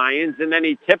in, the Lions, and then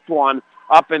he tipped one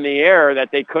up in the air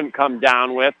that they couldn't come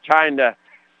down with, trying to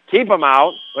keep them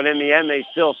out. But in the end, they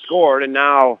still scored, and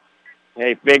now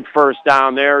a big first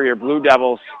down there. Your Blue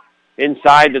Devils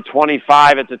inside the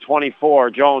 25 at the 24.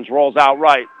 Jones rolls out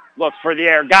right, looks for the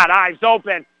air, got Ives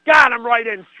open, got him right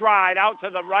in stride, out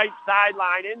to the right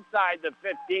sideline, inside the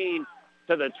 15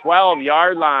 to the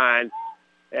 12-yard line.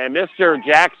 And Mr.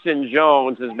 Jackson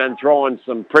Jones has been throwing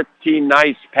some pretty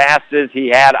nice passes. He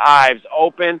had Ives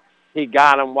open. He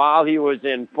got him while he was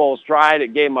in full stride.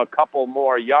 It gave him a couple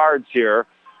more yards here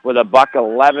with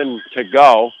 $1:11 to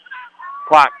go.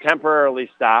 Clock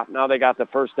temporarily stopped. Now they got the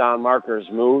first down markers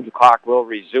moved. The clock will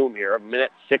resume here.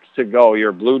 1:06 to go.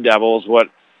 Your Blue Devils, what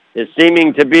is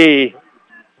seeming to be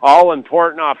all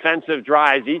important offensive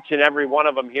drives, each and every one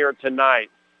of them here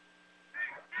tonight.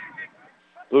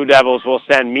 Blue Devils will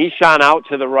send Mishon out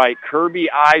to the right.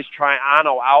 Kirby, Ives,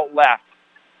 Triano out left.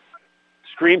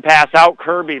 Screen pass out,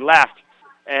 Kirby left.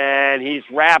 And he's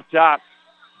wrapped up.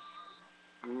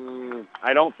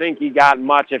 I don't think he got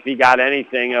much, if he got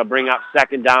anything. He'll bring up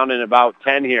second down and about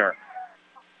 10 here.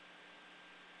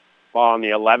 Ball on the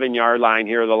 11-yard line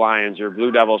here, the Lions. Your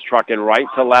Blue Devils trucking right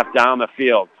to left down the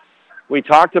field. We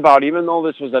talked about, even though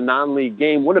this was a non-league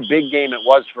game, what a big game it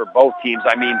was for both teams.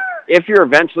 I mean, if you're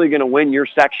eventually going to win your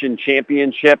section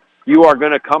championship, you are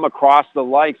going to come across the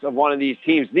likes of one of these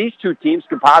teams. These two teams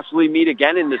could possibly meet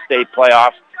again in the state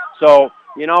playoffs. So,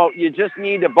 you know, you just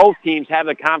need to both teams have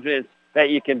the confidence that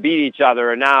you can beat each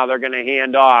other. And now they're going to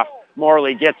hand off.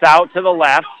 Morley gets out to the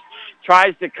left,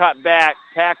 tries to cut back,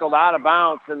 tackled out of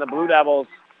bounds, and the Blue Devils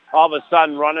all of a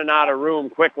sudden running out of room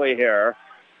quickly here.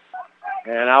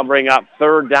 And I'll bring up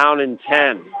third down and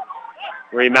 10.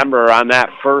 Remember, on that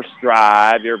first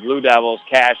drive, your Blue Devils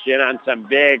cashed in on some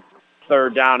big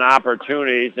third down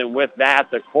opportunities. And with that,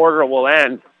 the quarter will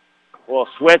end. We'll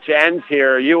switch ends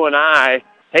here. You and I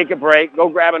take a break, go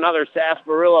grab another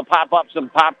sarsaparilla, pop up some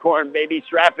popcorn, baby,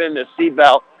 strap in the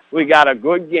seatbelt. We got a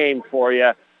good game for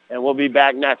you, and we'll be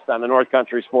back next on the North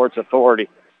Country Sports Authority.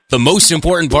 The most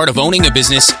important part of owning a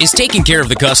business is taking care of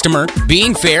the customer,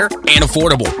 being fair, and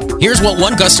affordable. Here's what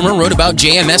one customer wrote about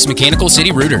JMS Mechanical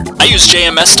City Rooter. I used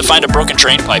JMS to find a broken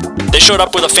drain pipe. They showed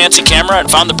up with a fancy camera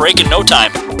and found the break in no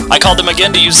time. I called them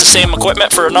again to use the same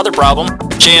equipment for another problem.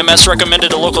 JMS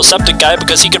recommended a local septic guy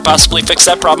because he could possibly fix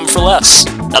that problem for less.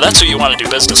 Now that's who you want to do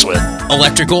business with.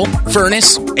 Electrical,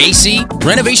 furnace, AC,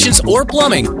 renovations, or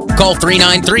plumbing. Call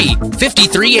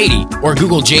 393-5380 or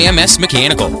Google JMS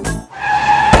Mechanical.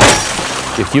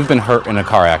 If you've been hurt in a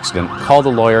car accident, call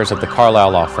the lawyers at the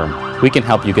Carlisle Law Firm. We can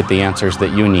help you get the answers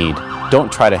that you need.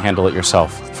 Don't try to handle it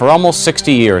yourself. For almost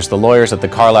 60 years, the lawyers at the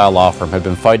Carlisle Law Firm have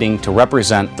been fighting to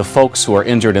represent the folks who are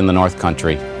injured in the North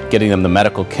Country. getting them the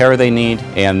medical care they need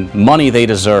and money they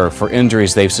deserve for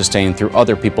injuries they've sustained through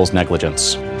other people's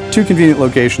negligence. 2 convenient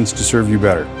locations to serve you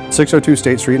better: 602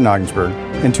 State Street in Ogdensburg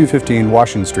and 215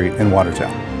 Washington Street in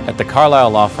Watertown. At the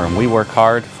Carlisle Law Firm, we work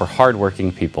hard for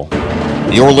hardworking people.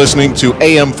 You're listening to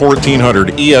AM 1400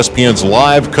 ESPN's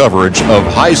live coverage of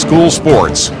high school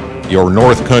sports. Your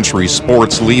North Country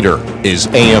sports leader is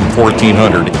AM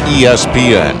 1400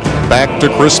 ESPN. Back to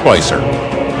Chris Spicer.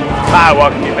 Hi,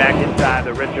 welcome you back inside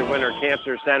the Richard Winter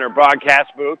Cancer Center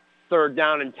broadcast booth. 3rd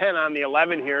down and 10 on the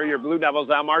 11 here. Your Blue Devils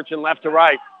out marching left to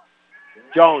right.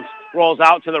 Jones rolls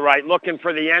out to the right, looking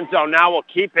for the end zone. Now we'll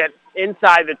keep it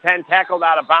inside the 10, tackled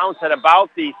out of bounds at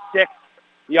about the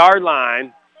 6-yard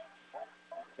line.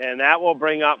 And that will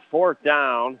bring up 4th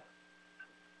down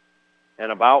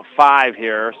and about 5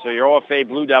 here. So your OFA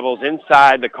Blue Devils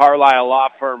inside the Carlisle Law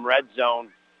Firm red zone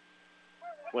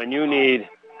when you need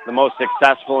the most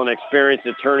successful and experienced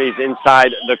attorneys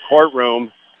inside the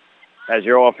courtroom, as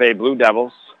your OFA Blue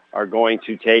Devils are going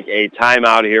to take a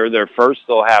timeout here. Their first,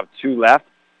 they'll have 2 left.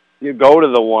 You go to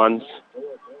the ones,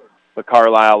 the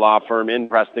Carlisle Law Firm in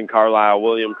Preston, Carlisle,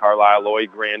 William Carlisle,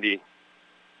 Lloyd Grandy,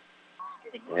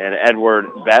 and Edward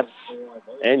Betts,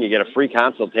 and you get a free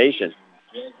consultation.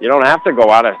 You don't have to go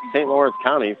out of St. Lawrence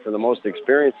County for the most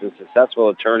experienced and successful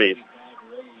attorneys.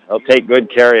 They'll take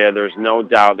good care of you. There's no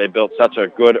doubt. They built such a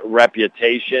good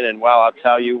reputation. And, well, I'll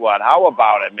tell you what, how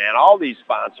about it, man? All these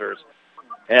sponsors,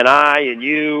 and I and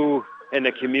you and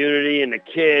the community and the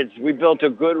kids, we built a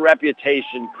good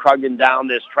reputation crugging down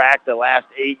this track the last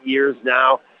 8 years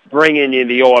now, bringing in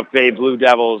the OFA Blue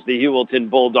Devils, the Hewelton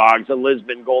Bulldogs, the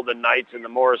Lisbon Golden Knights, and the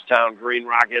Morristown Green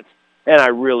Rockets. And I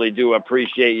really do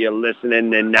appreciate you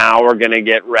listening. And now we're going to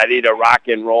get ready to rock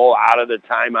and roll out of the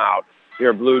timeout.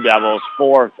 Your Blue Devils,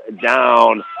 4th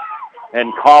down,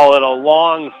 and call it a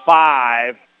long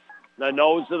 5. The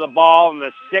nose of the ball on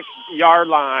the 6-yard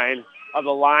line of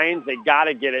the Lions. They got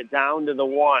to get it down to the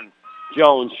 1.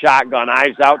 Jones, shotgun,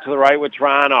 eyes out to the right with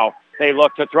Toronto. They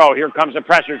look to throw. Here comes the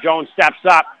pressure. Jones steps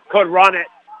up, could run it,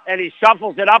 and he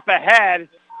shuffles it up ahead,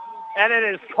 and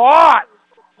it is caught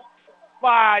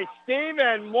by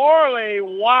Stephen Morley.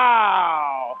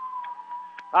 Wow.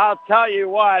 I'll tell you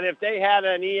what, if they had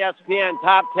an ESPN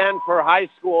top 10 for high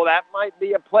school, that might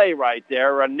be a play right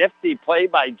there. A nifty play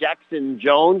by Jackson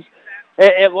Jones.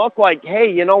 It looked like,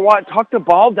 hey, you know what, tuck the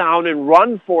ball down and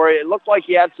run for it. It looked like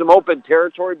he had some open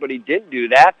territory, but he didn't do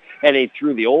that, and he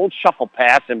threw the old shuffle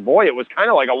pass, and boy, it was kind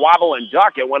of like a wobble and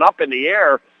duck. It went up in the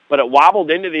air, but it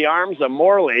wobbled into the arms of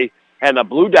Morley, and the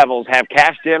Blue Devils have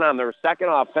cashed in on their second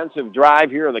offensive drive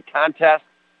here in the contest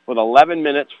with 11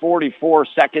 minutes, 44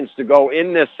 seconds to go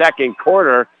in this second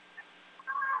quarter.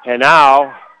 And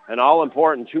now an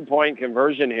all-important 2-point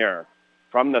conversion here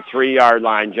from the 3-yard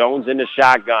line. Jones in the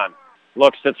shotgun,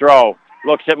 looks to throw,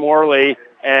 looks at Morley,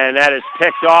 and that is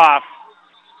picked off.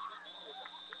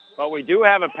 But we do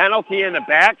have a penalty in the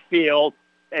backfield,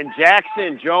 and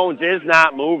Jackson Jones is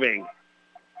not moving.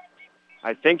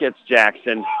 I think it's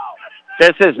Jackson.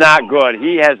 This is not good.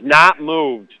 He has not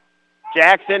moved.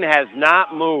 Jackson has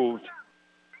not moved.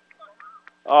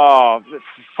 Oh,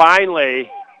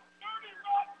 finally,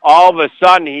 all of a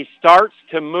sudden, he starts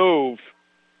to move.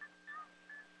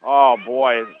 Oh,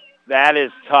 boy, that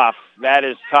is tough. That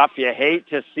is tough. You hate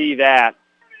to see that.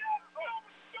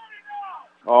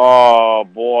 Oh,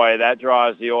 boy, that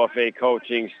draws the OFA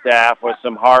coaching staff with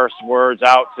some harsh words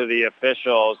out to the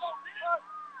officials.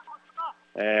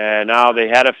 And now the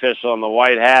head official in the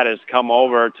white hat has come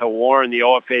over to warn the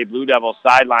OFA Blue Devils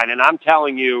sideline. And I'm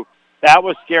telling you, that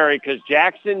was scary because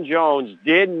Jackson Jones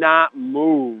did not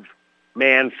move,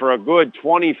 man, for a good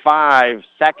 25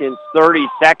 seconds, 30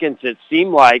 seconds it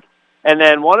seemed like. And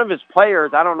then one of his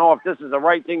players, I don't know if this is the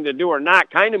right thing to do or not,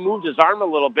 kind of moved his arm a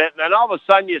little bit. And then all of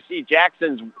a sudden you see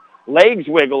Jackson's legs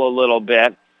wiggle a little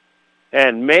bit.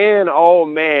 And man, oh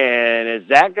man, is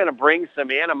that going to bring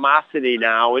some animosity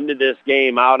now into this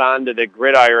game out onto the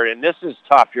gridiron? And this is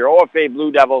tough. Your OFA Blue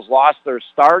Devils lost their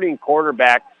starting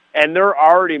quarterback, and they're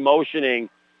already motioning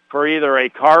for either a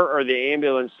cart or the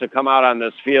ambulance to come out on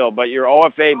this field. But your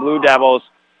OFA Blue Devils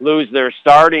lose their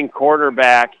starting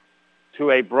quarterback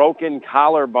to a broken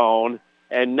collarbone.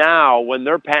 And now when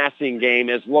their passing game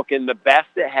is looking the best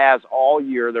it has all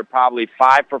year, they're probably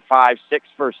 5 for 5, 6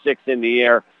 for 6 in the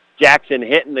air. Jackson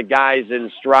hitting the guys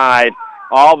in stride.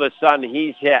 All of a sudden,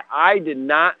 he's hit. I did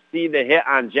not see the hit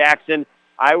on Jackson.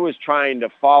 I was trying to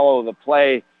follow the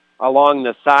play along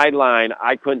the sideline.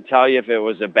 I couldn't tell you if it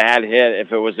was a bad hit,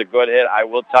 if it was a good hit. I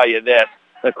will tell you this.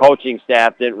 The coaching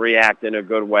staff didn't react in a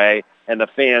good way, and the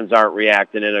fans aren't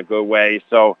reacting in a good way.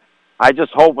 So I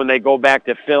just hope when they go back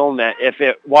to film that if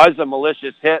it was a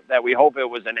malicious hit, that we hope it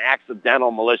was an accidental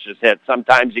malicious hit.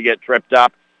 Sometimes you get tripped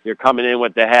up, you're coming in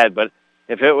with the head. But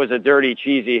if it was a dirty,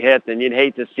 cheesy hit, then you'd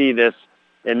hate to see this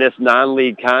in this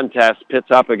non-league contest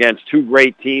pits up against two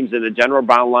great teams. And the General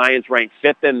Brown Lions ranked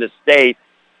 5th in the state,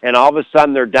 and all of a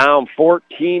sudden they're down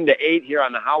 14-8 here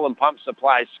on the Howland Pump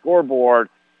Supply scoreboard.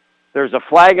 There's a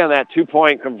flag on that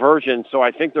 2-point conversion, so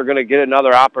I think they're going to get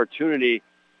another opportunity.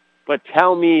 But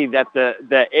tell me that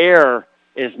the air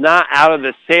is not out of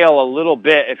the sail a little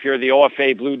bit if you're the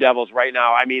OFA Blue Devils right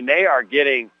now. I mean, they are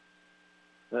getting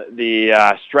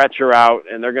the stretcher out,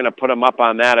 and they're going to put him up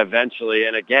on that eventually.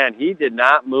 And again, he did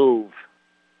not move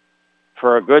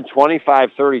for a good 25,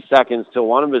 30 seconds till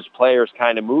one of his players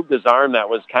kind of moved his arm that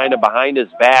was kind of behind his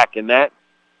back, and that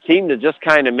seemed to just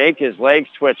kind of make his legs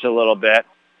twitch a little bit.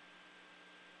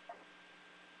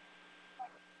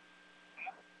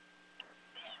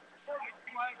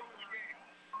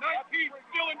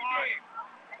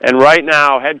 And right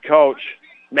now, head coach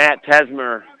Matt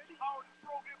Tesmer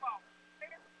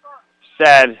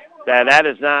said that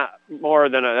is more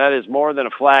than a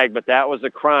flag, but that was a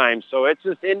crime. So it's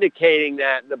just indicating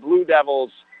that the Blue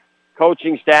Devils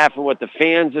coaching staff and what the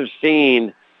fans have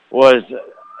seen was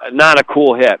not a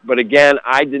cool hit. But again,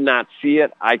 I did not see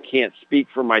it. I can't speak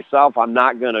for myself. I'm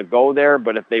not going to go there.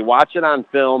 But if they watch it on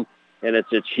film and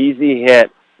it's a cheesy hit,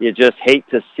 you just hate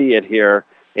to see it here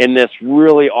in this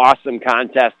really awesome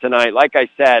contest tonight. Like I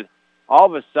said, all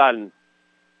of a sudden,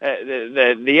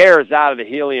 the air is out of the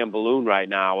helium balloon right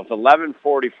now. With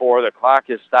 11:44, the clock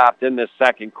has stopped in this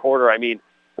second quarter. I mean,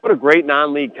 what a great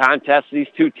non-league contest. These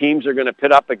two teams are going to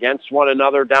pit up against one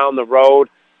another down the road,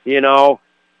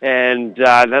 and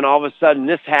then all of a sudden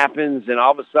this happens, and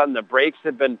all of a sudden the brakes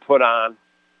have been put on.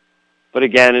 But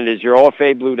again, it is your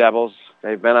OFA Blue Devils.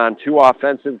 They've been on 2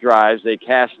 offensive drives. They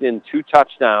cashed in 2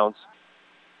 touchdowns.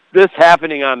 This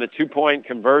happening on the 2-point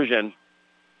conversion.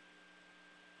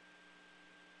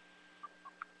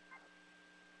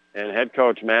 And head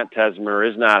coach Matt Tesmer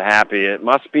is not happy. It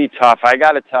must be tough. I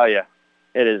got to tell you,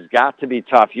 it has got to be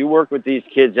tough. You work with these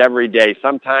kids every day.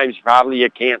 Sometimes probably you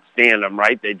can't stand them,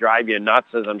 right? They drive you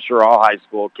nuts, as I'm sure all high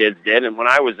school kids did, and when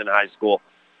I was in high school.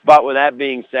 But with that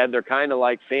being said, they're kind of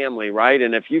like family, right?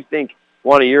 And if you think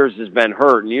one of yours has been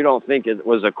hurt and you don't think it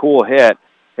was a cool hit,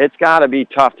 it's got to be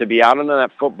tough to be out on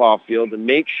that football field and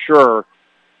make sure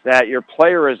that your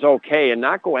player is okay and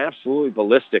not go absolutely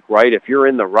ballistic, right, if you're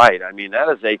in the right. I mean, that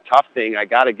is a tough thing. I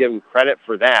got to give them credit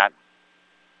for that.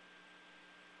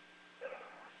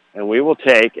 And we will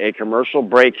take a commercial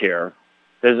break here,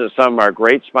 visit some of our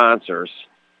great sponsors.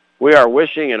 We are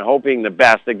wishing and hoping the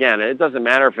best. Again, it doesn't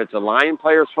matter if it's a Lion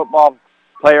player's football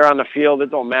player on the field.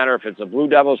 It don't matter if it's a Blue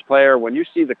Devils player. When you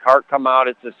see the cart come out,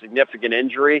 it's a significant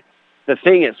injury. The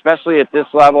thing, especially at this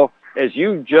level, is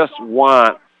you just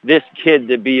want this kid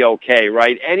to be okay,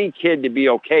 right? Any kid to be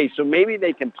okay, so maybe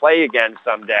they can play again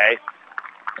someday.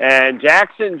 And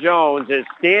Jackson Jones is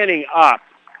standing up,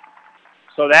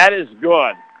 so that is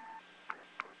good.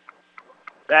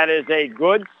 That is a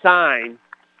good sign.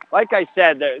 Like I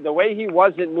said, the way he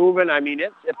wasn't moving, I mean,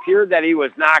 it appeared that he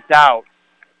was knocked out.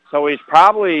 So he's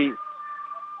probably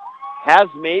has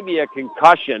maybe a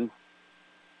concussion.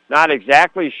 Not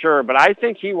exactly sure, but I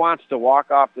think he wants to walk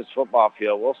off this football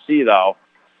field. We'll see, though.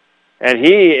 And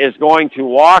he is going to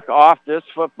walk off this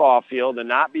football field and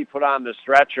not be put on the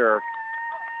stretcher.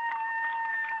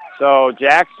 So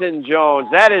Jackson Jones,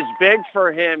 that is big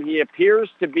for him. He appears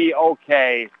to be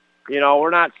okay. We're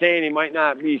not saying he might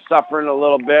not be suffering a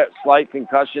little bit, slight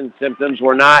concussion symptoms.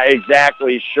 We're not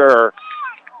exactly sure.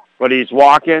 But he's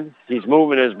walking. He's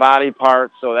moving his body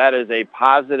parts, so that is a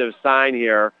positive sign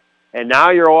here. And now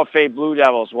you're OFA Blue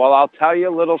Devils. Well, I'll tell you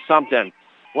a little something.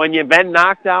 When you've been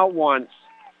knocked out once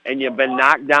and you've been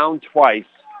knocked down twice,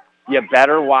 you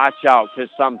better watch out because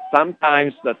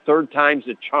sometimes the third time's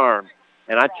a charm.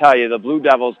 And I tell you, the Blue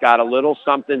Devils got a little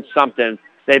something.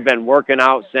 They've been working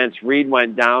out since Reed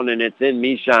went down, and it's in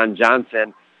Mishan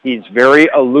Johnson. He's very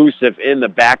elusive in the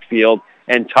backfield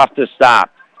and tough to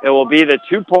stop. It will be the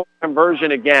 2-point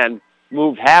conversion again,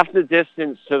 move half the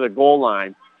distance to the goal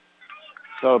line.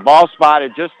 So ball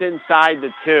spotted just inside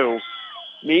the 2.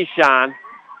 Mishan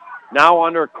now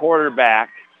under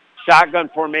quarterback. Shotgun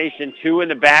formation, 2 in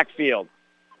the backfield.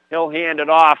 He'll hand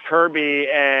it off, Kirby,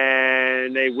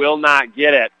 and they will not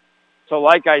get it. So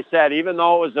like I said, even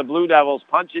though it was the Blue Devils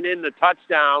punching in the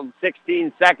touchdown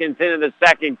 16 seconds into the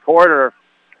second quarter,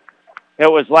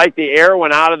 it was like the air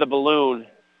went out of the balloon,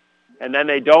 and then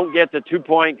they don't get the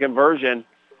 2-point conversion.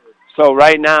 So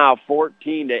right now,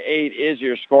 14-8 is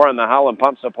your score on the Howland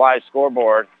Pump Supply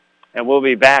scoreboard. and we'll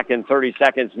be back in 30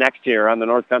 seconds next here on the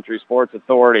North Country Sports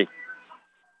Authority.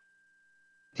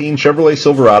 Chevrolet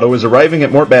Silverado is arriving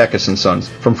at Mort Backus & Sons.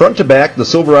 From front to back, the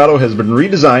Silverado has been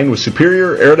redesigned with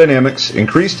superior aerodynamics,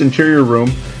 increased interior room,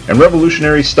 and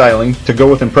revolutionary styling to go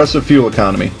with impressive fuel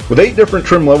economy. With 8 different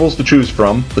trim levels to choose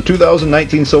from, the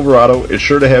 2019 Silverado is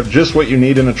sure to have just what you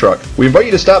need in a truck. We invite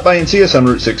you to stop by and see us on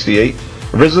Route 68,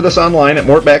 or visit us online at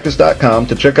mortbackus.com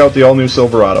to check out the all-new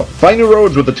Silverado. Find new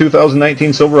roads with the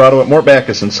 2019 Silverado at Mort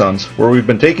Backus & Sons, where we've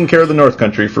been taking care of the North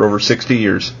Country for over 60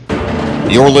 years.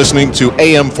 You're listening to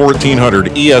AM 1400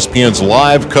 ESPN's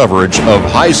live coverage of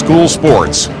high school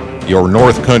sports. Your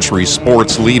North Country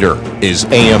sports leader is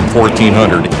AM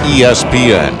 1400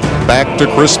 ESPN. Back to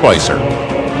Chris Spicer.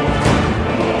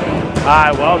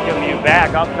 I welcome you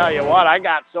back. I'll tell you what, I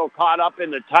got so caught up in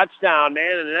the touchdown,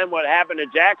 man, and then what happened to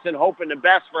Jackson, hoping the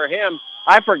best for him.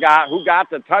 I forgot who got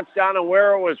the touchdown and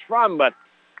where it was from, but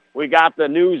we got the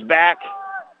news back.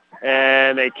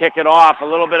 And they kick it off, a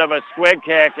little bit of a squib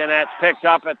kick, and that's picked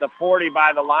up at the 40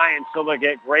 by the Lions, so they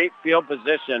get great field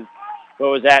position. It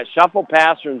was that shuffle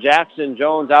pass from Jackson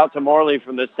Jones out to Morley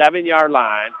from the 7-yard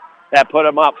line that put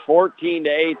them up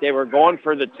 14-8. They were going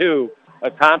for the 2.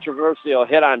 A controversial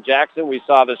hit on Jackson. We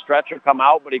saw the stretcher come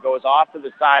out, but he goes off to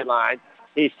the sideline.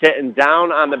 He's sitting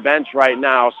down on the bench right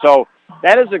now. So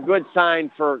that is a good sign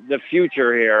for the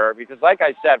future here because, like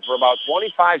I said, for about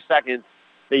 25 seconds,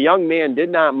 the young man did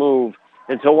not move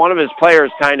until one of his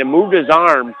players kind of moved his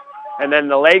arm, and then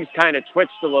the legs kind of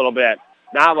twitched a little bit.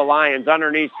 Now the Lions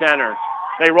underneath center.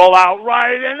 They roll out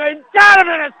right, and they got him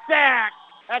in a sack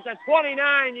at the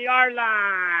 29-yard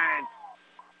line.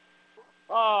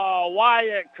 Oh,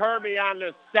 Wyatt Kirby on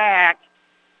the sack,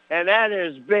 and that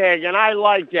is big, and I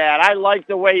like that. I like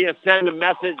the way you send a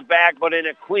message back, but in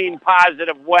a clean,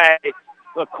 positive way.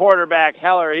 The quarterback,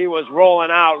 Heller, he was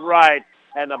rolling out right.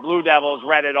 And the Blue Devils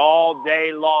read it all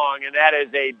day long, and that is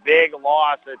a big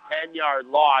loss, a 10-yard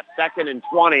loss, 2nd and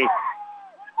 20.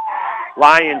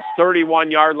 Lions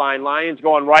 31-yard line. Lions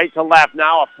going right to left.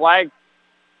 Now a flag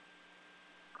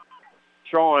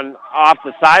thrown off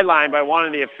the sideline by one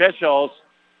of the officials.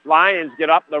 Lions get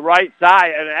up the right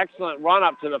side, an excellent run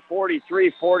up to the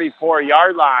 43,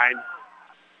 44-yard line.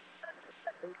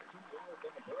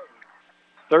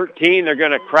 13 they're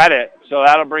going to credit, so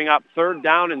that'll bring up 3rd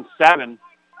down and 7.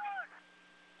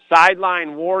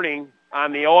 Sideline warning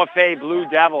on the OFA Blue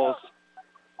Devils,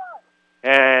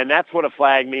 and that's what a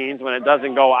flag means when it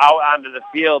doesn't go out onto the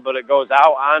field, but it goes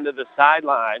out onto the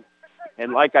sideline.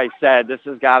 And like I said, this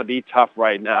has got to be tough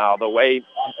right now. The way,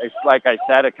 it's like I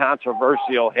said, a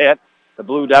controversial hit. The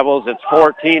Blue Devils, it's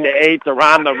 14-8. They're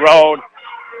on the road.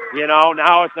 You know,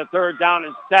 now it's a 3rd down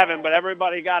and 7, but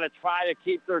everybody got to try to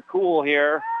keep their cool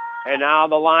here. And now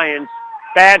the Lions,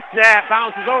 bad snap,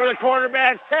 bounces over the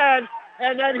quarterback's head,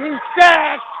 and then he's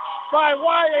sacked by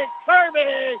Wyatt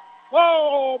Kirby.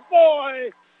 Oh,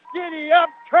 boy, giddy up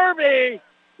Kirby.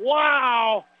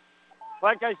 Wow.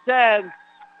 Like I said,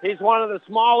 he's one of the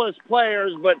smallest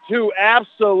players, but 2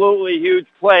 absolutely huge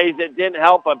plays. It didn't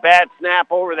help a bad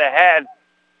snap over the head,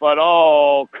 but,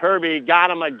 oh, Kirby got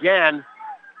him again.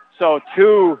 So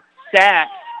 2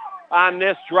 sacks on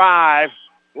this drive.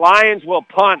 Lions will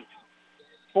punt.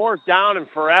 4th down and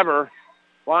forever.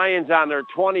 Lions on their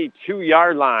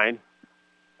 22-yard line.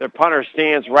 Their punter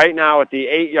stands right now at the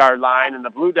 8-yard line, and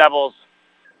the Blue Devils,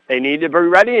 they need to be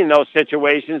ready in those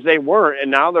situations. They weren't,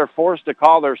 and now they're forced to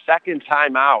call their 2nd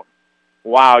timeout.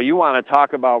 Wow, you want to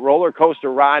talk about roller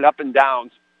coaster ride up and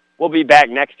downs. We'll be back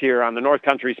next here on the North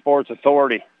Country Sports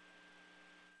Authority.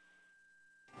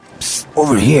 Psst,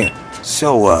 over here.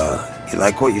 So, you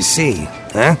like what you see,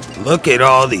 huh? Look at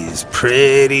all these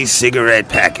pretty cigarette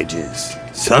packages.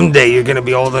 Someday you're gonna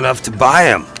be old enough to buy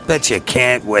them. Bet you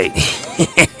can't wait.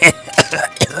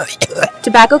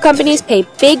 Tobacco companies pay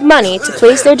big money to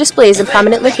place their displays in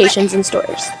prominent locations in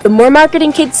stores. The more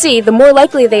marketing kids see, the more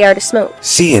likely they are to smoke.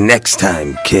 See you next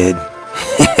time, kid.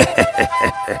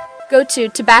 Go to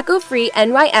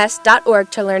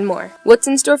tobaccofreenys.org to learn more. What's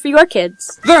in store for your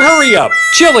kids? The Hurry Up!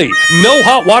 Chilly! No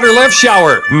hot water left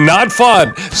shower. Not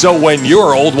fun. So when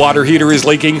your old water heater is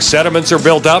leaking, sediments are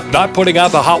built up, not putting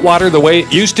out the hot water the way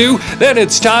it used to, then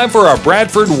it's time for a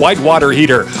Bradford white water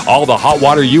heater. All the hot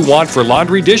water you want for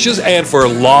laundry, dishes, and for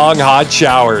long hot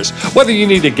showers. Whether you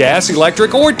need a gas,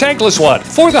 electric, or tankless one,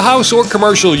 for the house or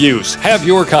commercial use, have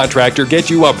your contractor get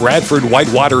you a Bradford white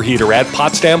water heater at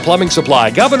Potsdam Plumbing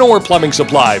Supply, Governor Plumbing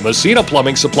Supply, Messina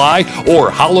Plumbing Supply, or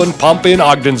Howland Pump in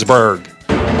Ogdensburg.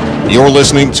 You're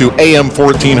listening to AM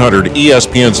 1400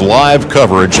 ESPN's live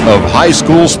coverage of high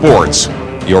school sports.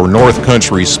 Your North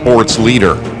Country sports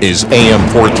leader is AM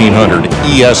 1400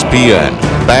 ESPN.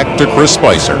 Back to Chris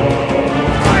Spicer.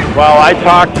 Well, I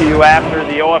talked to you after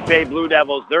the OFA Blue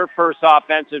Devils, their first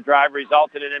offensive drive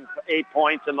resulted in 8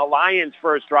 points, and the Lions'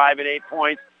 first drive in 8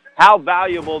 points, how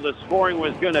valuable the scoring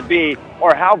was going to be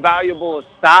or how valuable a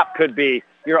stop could be.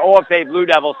 Your OFA Blue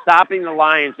Devils stopping the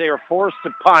Lions. They were forced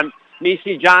to punt.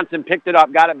 Misi Johnson picked it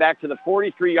up, got it back to the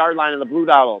 43-yard line of the Blue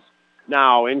Devils.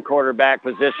 Now in quarterback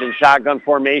position, shotgun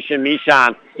formation,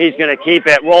 Michon. He's going to keep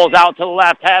it, rolls out to the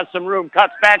left, has some room,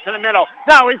 cuts back to the middle.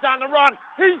 Now he's on the run.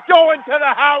 He's going to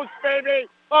the house, baby.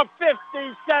 A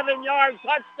 57-yard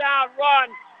touchdown run.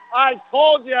 I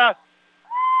told you,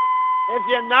 if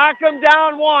you knock him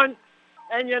down once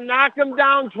and you knock him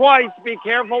down twice, be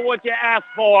careful what you ask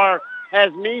for.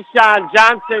 As Michon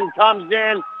Johnson comes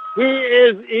in, he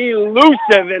is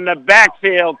elusive in the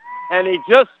backfield, and he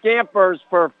just scampers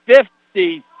for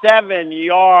 57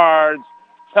 yards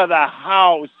to the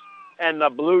house, and the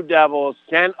Blue Devils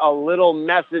sent a little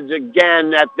message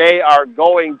again that they are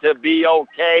going to be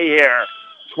okay here.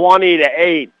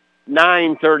 20-8,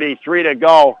 9:33 to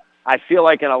go. I feel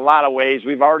like in a lot of ways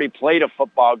we've already played a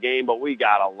football game, but we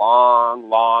got a long,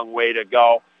 long way to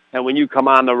go. And when you come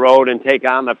on the road and take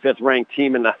on the 5th-ranked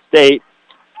team in the state,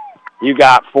 you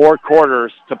got 4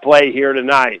 quarters to play here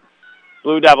tonight.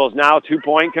 Blue Devils now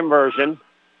 2-point conversion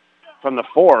from the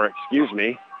 4,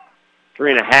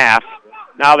 3.5.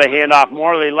 Now they hand off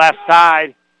Morley left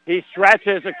side. He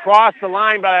stretches across the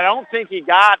line, but I don't think he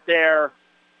got there.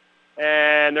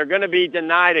 And they're going to be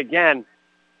denied again.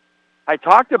 I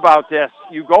talked about this.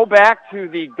 You go back to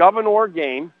the Governor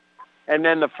game, and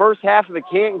then the first half of the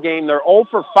Canton game, they're 0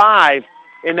 for 5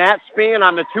 in that span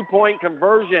on the 2-point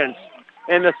conversions.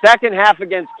 In the second half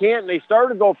against Canton, they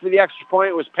started to go for the extra point.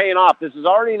 It was paying off. This is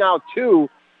already now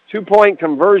 2-point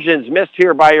conversions missed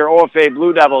here by your OFA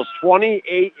Blue Devils.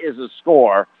 28 is the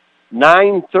score.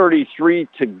 9:33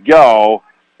 to go.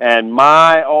 And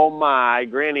my, oh my,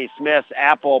 Granny Smith's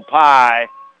apple pie.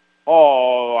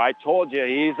 Oh, I told you,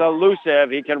 he's elusive.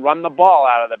 He can run the ball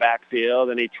out of the backfield,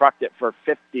 and he trucked it for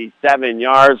 57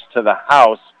 yards to the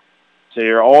house. So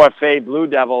your OFA Blue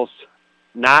Devils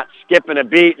not skipping a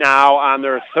beat now on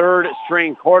their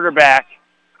 3rd-string quarterback,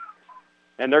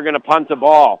 and they're going to punt the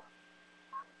ball.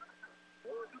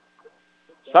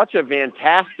 Such a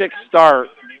fantastic start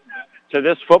to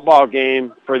this football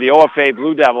game for the OFA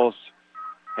Blue Devils,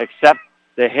 except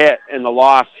the hit and the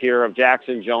loss here of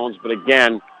Jackson Jones. But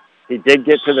again, he did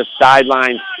get to the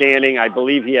sideline standing. I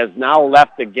believe he has now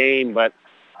left the game, but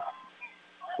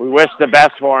we wish the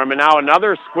best for him. And now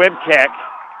another squib kick.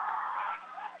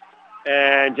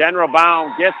 And General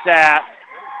Baum gets that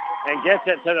and gets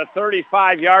it to the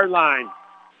 35-yard line.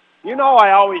 You know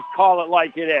I always call it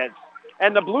like it is.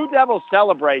 And the Blue Devils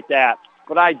celebrate that.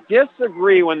 But I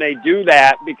disagree when they do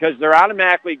that because they're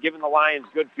automatically giving the Lions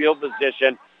good field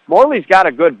position. Morley's got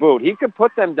a good boot. He could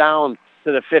put them down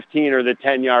to the 15 or the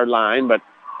 10-yard line. But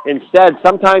instead,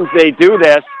 sometimes they do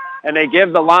this, and they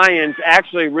give the Lions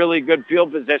actually really good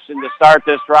field position to start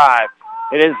this drive.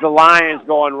 It is the Lions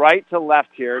going right to left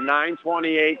here,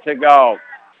 9:28 to go.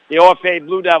 The OFA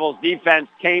Blue Devils defense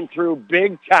came through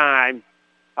big time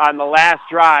on the last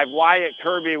drive. Wyatt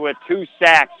Kirby with 2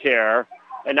 sacks here.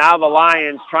 And now the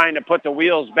Lions trying to put the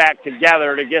wheels back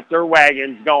together to get their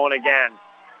wagons going again.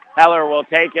 Heller will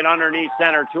take it underneath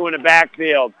center, 2 in the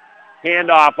backfield.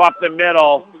 Handoff up the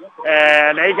middle,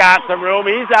 and they got some room.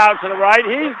 He's out to the right.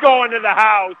 He's going to the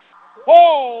house.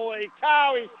 Holy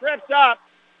cow, he tripped up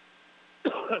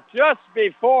just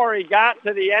before he got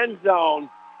to the end zone.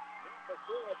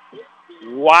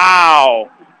 Wow.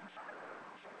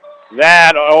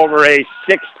 That over a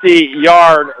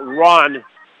 60-yard run.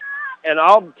 And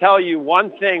I'll tell you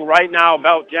one thing right now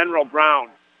about General Brown.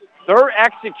 Their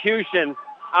execution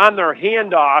on their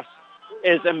handoffs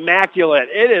is immaculate.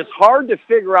 It is hard to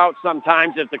figure out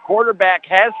sometimes if the quarterback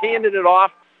has handed it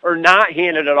off or not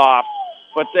handed it off.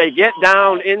 But they get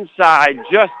down inside,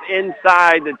 just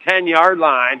inside the 10-yard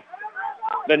line.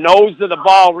 The nose of the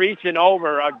ball reaching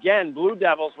over. Again, Blue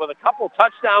Devils with a couple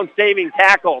touchdown-saving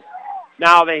tackles.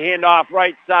 Now they hand off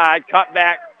right side, cut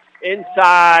back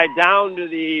inside, down to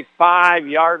the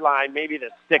 5-yard line, maybe the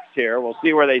 6 here. We'll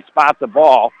see where they spot the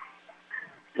ball.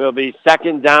 It'll be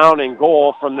 2nd down and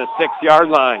goal from the 6-yard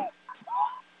line.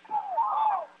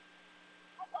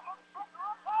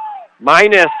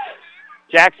 Minus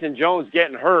Jackson Jones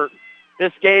getting hurt,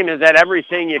 this game has had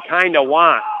everything you kind of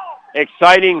want.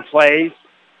 Exciting plays,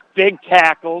 big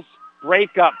tackles,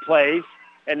 break-up plays,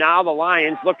 and now the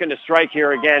Lions looking to strike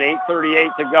here again.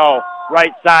 8:38 to go.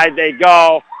 Right side they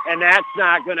go, and that's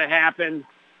not going to happen.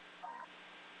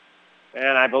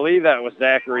 And I believe that was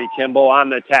Zachary Kimball on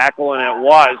the tackle, and it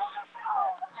was.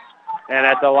 And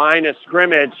at the line of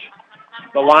scrimmage,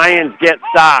 The Lions get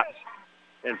stopped.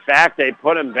 In fact, they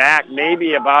put him back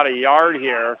maybe about a yard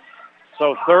here.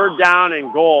 So 3rd down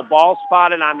and goal. Ball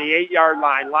spotted on the 8-yard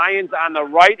line. Lions on the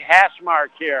right hash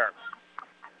mark here.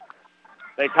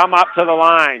 They come up to the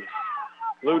line.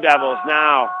 Blue Devils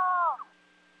now.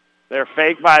 They're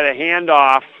faked by the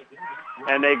handoff.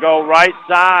 And they go right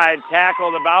side,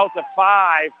 tackled about the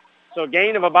 5. So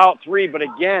gain of about 3. But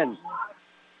again,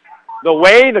 the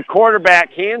way the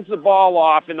quarterback hands the ball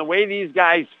off and the way these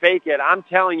guys fake it, I'm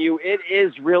telling you, it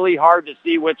is really hard to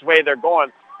see which way they're going.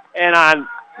 And on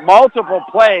multiple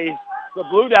plays, the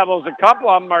Blue Devils, a couple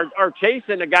of them are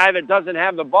chasing a guy that doesn't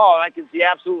have the ball, and I can see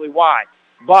absolutely why.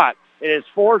 But it is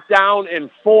 4th down and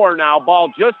 4 now.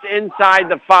 Ball just inside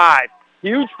the 5.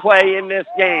 Huge play in this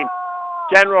game.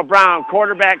 General Brown,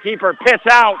 quarterback keeper, pitch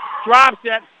out, drops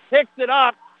it, picks it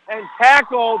up, and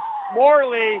tackles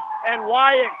Morley and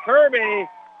Wyatt Kirby.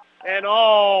 And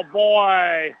oh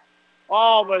boy,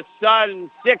 all of a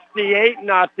sudden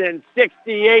 68-0,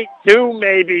 68-2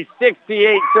 maybe,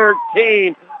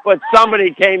 68-13. But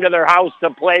somebody came to their house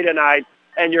to play tonight,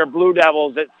 and your Blue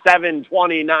Devils at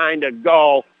 7:29 to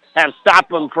go have stopped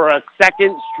them for a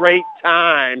second straight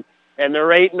time. And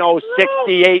there ain't no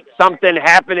 68-something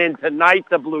happening tonight,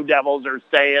 the Blue Devils are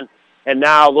saying. And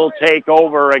now they'll take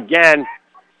over again.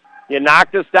 You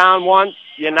knocked us down once,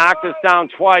 you knocked us down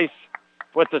twice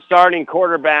with the starting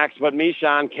quarterbacks, but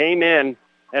Michon came in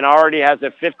and already has a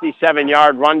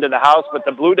 57-yard run to the house. But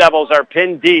the Blue Devils are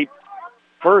pinned deep.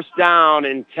 1st down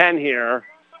and 10 here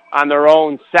on their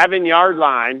own 7-yard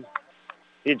line.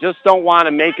 You just don't want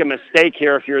to make a mistake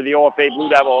here if you're the OFA Blue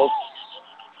Devils.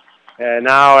 And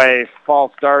now a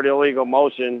false start, illegal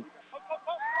motion,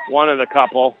 one of the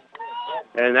couple.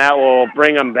 And that will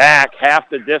bring them back half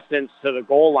the distance to the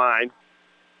goal line.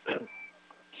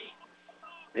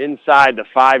 Inside the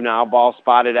 5 now, ball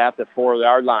spotted at the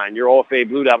 4-yard line. Your OFA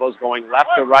Blue Devils going left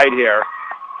to right here.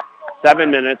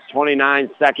 7 minutes, 29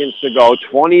 seconds to go.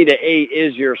 20-8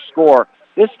 is your score.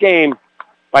 This game,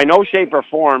 by no shape or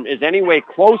form, is anyway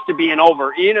close to being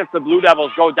over, even if the Blue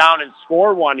Devils go down and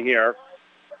score one here.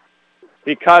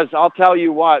 Because I'll tell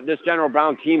you what, this General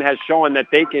Brown team has shown that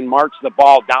they can march the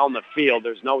ball down the field.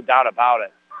 There's no doubt about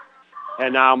it.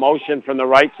 And now motion from the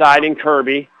right side in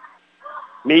Kirby.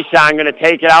 Michon going to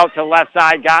take it out to left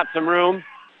side, got some room.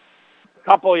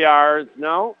 Couple yards.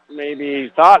 No, maybe he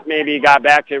thought maybe he got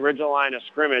back to the original line of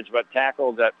scrimmage, but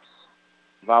tackled at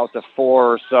about the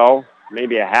 4 or so.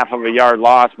 Maybe a half of a yard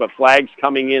loss, but flags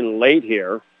coming in late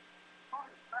here.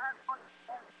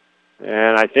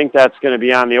 And I think that's going to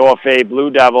be on the OFA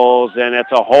Blue Devils, and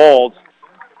it's a hold.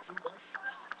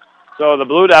 So the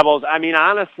Blue Devils, I mean,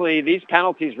 honestly, these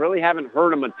penalties really haven't hurt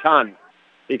them a ton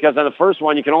because on the first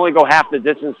one, you can only go half the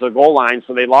distance to the goal line,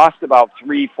 so they lost about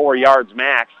 3-4 yards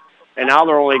max, and now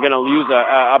they're only going to lose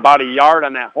about a yard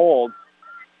on that hold.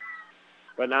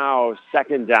 But now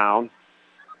 2nd down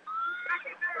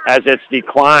as it's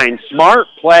declined. Smart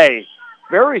play.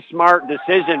 Very smart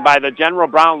decision by the General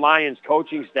Brown Lions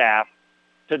coaching staff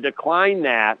to decline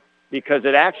that because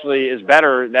it actually is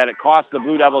better that it costs the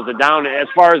Blue Devils a down as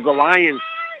far as the Lions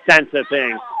sense of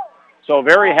things. So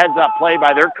very heads-up play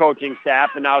by their coaching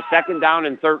staff, and now 2nd down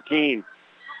and 13.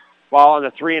 Ball on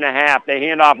the 3.5. They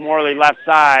hand off Morley left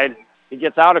side. He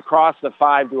gets out across the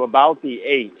 5 to about the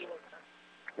 8.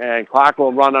 And clock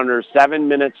will run under 7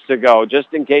 minutes to go.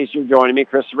 Just in case you're joining me,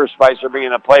 Christopher Spicer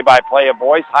bringing a play-by-play of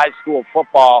boys high school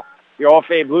football. Your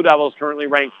OFA Blue Devils currently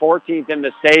ranked 14th in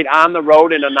the state on the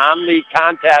road in a non-league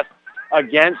contest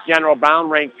against General Brown,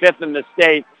 ranked 5th in the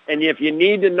state. And if you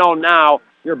need to know now,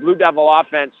 your Blue Devil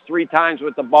offense 3 times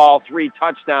with the ball, 3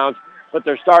 touchdowns. But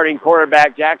their starting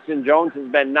quarterback, Jackson Jones, has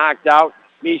been knocked out.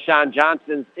 Michon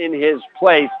Johnson's in his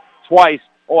place twice.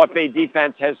 OFA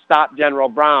defense has stopped General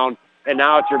Brown. And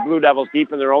now it's your Blue Devils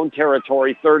deep in their own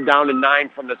territory, 3rd down and 9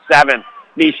 from the 7.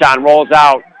 Michon rolls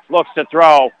out, looks to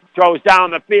throw, throws down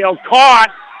the field,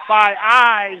 caught by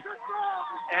Eyes.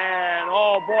 And,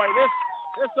 oh, boy,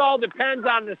 this all depends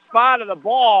on the spot of the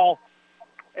ball.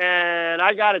 And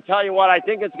I got to tell you what, I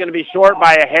think it's going to be short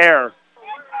by a hair.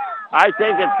 I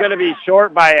think it's going to be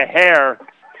short by a hair.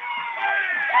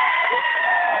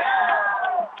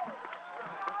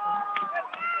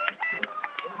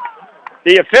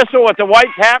 The official with the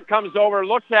white cap comes over,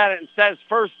 looks at it, and says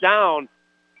 1st down.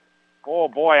 Oh,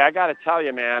 boy, I got to tell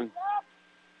you, man,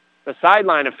 the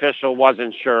sideline official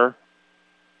wasn't sure.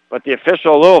 But the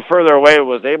official a little further away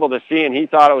was able to see, and he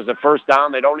thought it was a 1st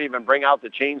down. They don't even bring out the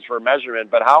chains for measurement.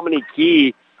 But how many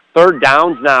key 3rd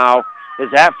downs now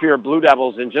is that for your Blue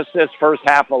Devils in just this first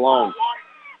half alone?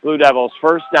 Blue Devils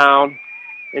 1st down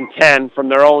and 10 from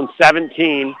their own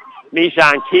 17.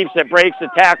 Mishon keeps it, breaks the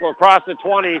tackle across the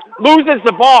 20, loses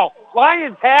the ball.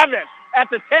 Lions have it at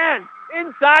the 10,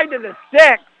 inside to the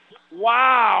 6.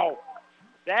 Wow.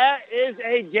 That is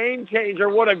a game changer.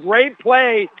 What a great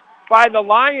play by the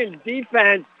Lions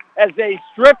defense as they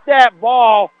stripped that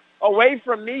ball away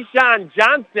from Mishon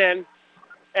Johnson.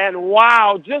 And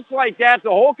wow, just like that, the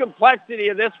whole complexity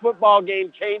of this football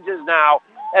game changes now.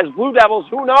 As Blue Devils,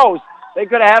 who knows, they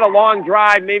could have had a long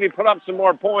drive, maybe put up some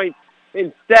more points.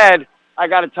 Instead, I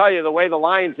got to tell you, the way the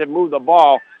Lions have moved the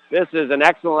ball, this is an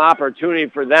excellent opportunity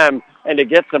for them and to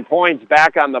get some points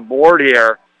back on the board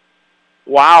here.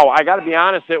 Wow, I got to be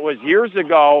honest, it was years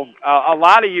ago, a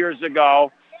lot of years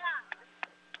ago.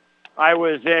 I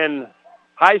was in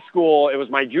high school. It was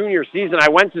my junior season. I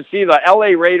went to see the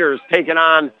L.A. Raiders taking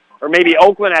on, or maybe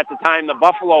Oakland at the time, the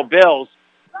Buffalo Bills.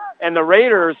 And the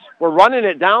Raiders were running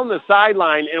it down the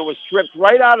sideline, and it was stripped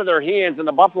right out of their hands, and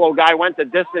the Buffalo guy went the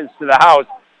distance to the house.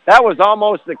 That was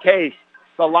almost the case.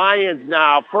 The Lions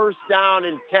now, first down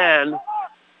and 10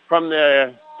 from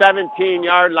the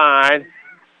 17-yard line.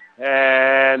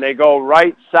 And they go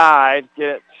right side,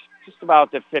 get just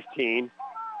about to 15.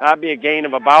 That'd be a gain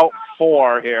of about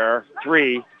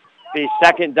 3. Be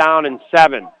second down and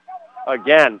 7.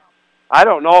 Again, I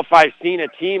don't know if I've seen a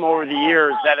team over the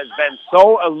years that has been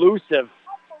so elusive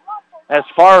as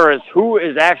far as who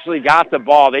has actually got the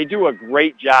ball. They do a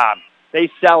great job. They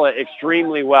sell it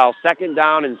extremely well. Second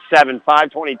down and 7,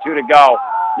 5:22 to go.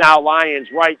 Now Lions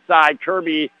right side.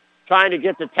 Kirby trying to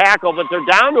get the tackle, but they're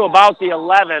down to about the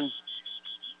 11.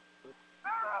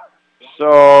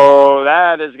 So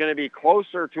that is going to be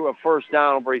closer to a first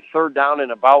down. It'll be third down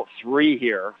and about 3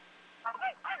 here.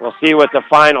 We'll see what the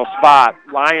final spot.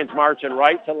 Lions marching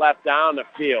right to left down the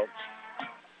field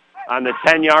on the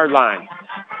 10-yard line.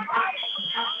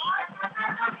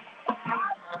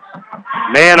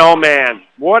 Man, oh man,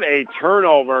 what a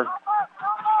turnover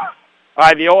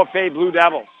by the OFA Blue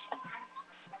Devils.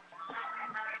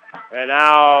 And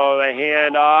now the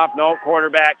handoff. No,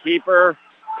 quarterback keeper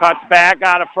cuts back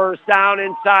out of first down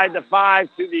inside the 5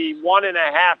 to the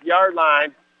 1.5-yard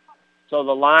line. So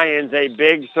the Lions, a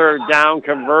big third down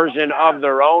conversion of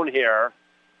their own here.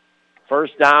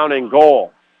 First down and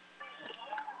goal.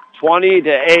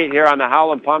 20-8 here on the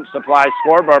Howland Pump Supply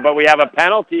scoreboard, but we have a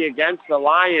penalty against the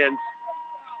Lions.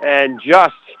 And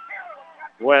just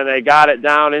when they got it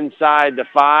down inside the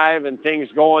 5 and things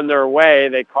going their way,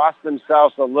 they cost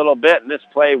themselves a little bit, and this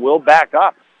play will back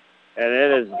up. And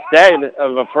it is, instead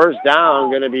of a first down,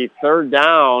 going to be third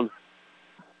down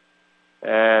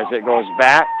as it goes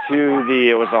back to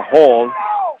it was a hold,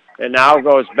 and now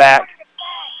goes back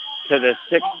to the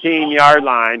 16-yard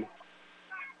line.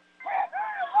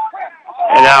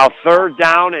 And now third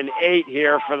down and 8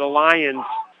 here for the Lions.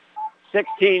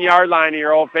 16-yard line of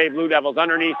your OFA Blue Devils.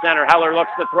 Underneath center, Heller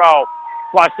looks to throw.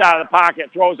 Flushed out of the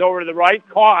pocket, throws over to the right,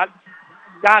 caught.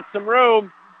 Got some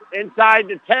room inside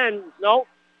the 10. Nope,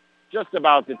 just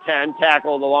about the 10.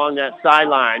 Tackled along that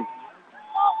sideline.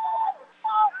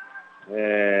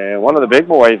 And one of the big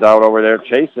boys out over there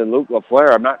chasing Luke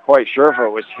LaFleur. I'm not quite sure if it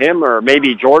was him or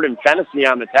maybe Jordan Fennessy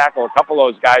on the tackle. A couple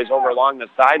of those guys over along the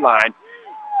sideline.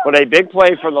 But a big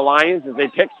play for the Lions as they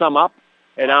pick some up.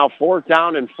 And now fourth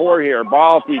down and 4 here.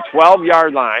 Ball at the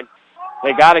 12-yard line.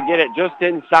 They got to get it just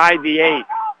inside the 8.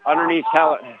 Underneath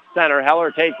center.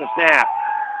 Heller takes a snap.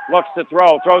 Looks to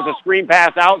throw. Throws a screen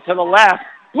pass out to the left.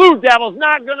 Blue Devils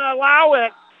not going to allow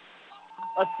it.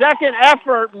 A second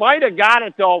effort might have got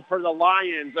it, though, for the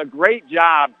Lions. A great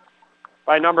job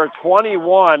by number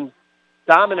 21,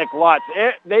 Dominic Lutz.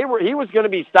 He was going to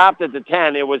be stopped at the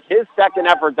 10. It was his second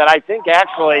effort that I think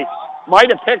actually might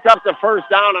have picked up the first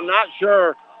down. I'm not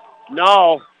sure.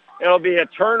 No, it'll be a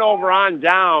turnover on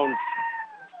down.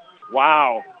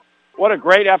 Wow. What a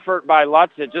great effort by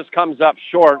Lutz. It just comes up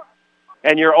short.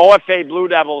 And your OFA Blue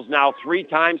Devils now 3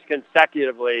 times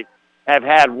consecutively have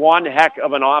had one heck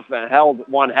of an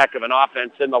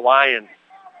offense in the Lions.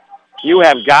 You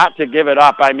have got to give it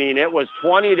up. I mean, it was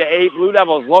 20-8. Blue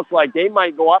Devils looked like they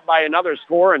might go up by another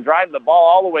score and drive the ball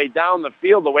all the way down the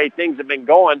field the way things have been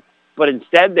going. But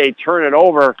instead they turn it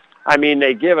over. I mean,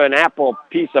 they give an apple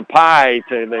piece of pie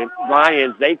to the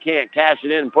Lions. They can't cash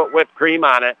it in and put whipped cream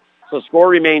on it. So score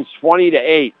remains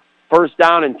 20-8. First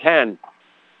down and 10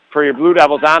 for your Blue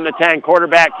Devils on the 10.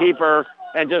 Quarterback keeper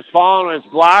and just following his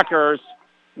blockers.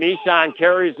 Mishon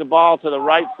carries the ball to the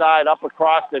right side up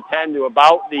across the 10 to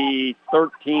about the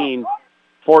 13,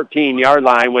 14-yard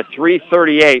line with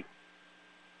 3:38.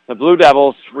 The Blue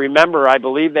Devils, remember, I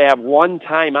believe they have one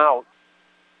timeout.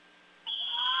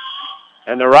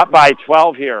 And they're up by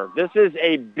 12 here. This is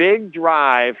a big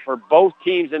drive for both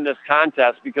teams in this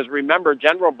contest because, remember,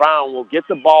 General Brown will get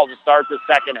the ball to start the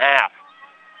second half.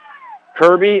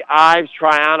 Kirby, Ives,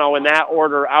 Triano in that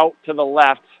order out to the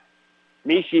left.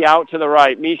 Mishi out to the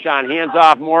right. Mishon hands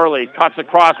off Morley. Cuts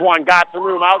across one. Got some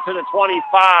room out to the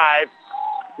 25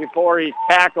 before he's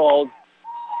tackled.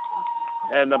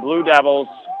 And the Blue Devils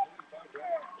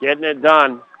getting it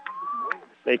done.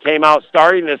 They came out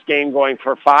starting this game going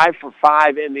for 5 for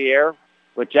 5 in the air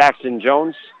with Jackson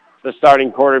Jones, the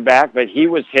starting quarterback, but he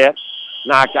was hit,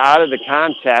 knocked out of the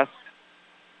contest.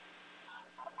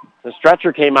 The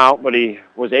stretcher came out, but he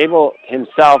was able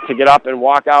himself to get up and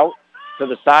walk out to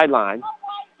the sideline.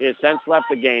 He has since left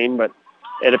the game, but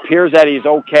it appears that he's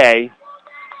okay,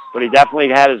 but he definitely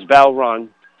had his bell rung.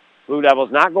 Blue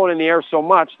Devils not going in the air so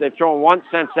much. They've thrown once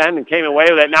since then and came away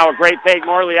with it. Now a great fake,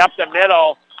 Morley up the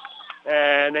middle,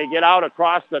 and they get out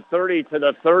across the 30 to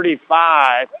the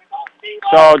 35.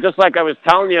 So just like I was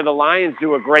telling you, the Lions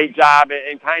do a great job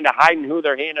in kind of hiding who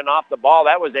they're handing off the ball.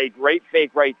 That was a great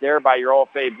fake right there by your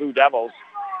OFA Blue Devils.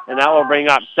 And that will bring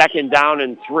up 2nd down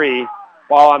and 3.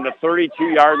 Ball on the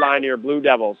 32-yard line of your Blue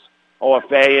Devils.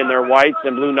 OFA in their whites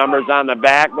and blue numbers on the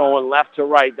back, going left to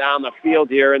right down the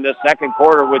field here in the second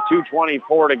quarter with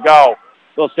 2:24 to go.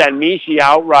 They'll send Mishi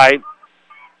out right.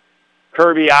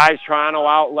 Kirby Ives, Toronto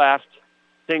out left.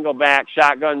 Single back,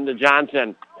 shotgun to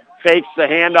Johnson. Fakes the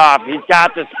handoff. He's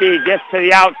got the speed, gets to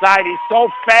the outside. He's so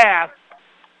fast,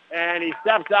 and he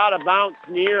steps out of bounds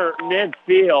near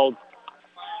midfield.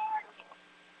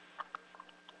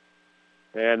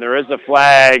 And there is a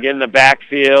flag in the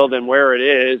backfield, and where it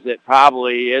is, it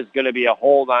probably is going to be a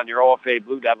hold on your OFA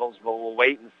Blue Devils, but we'll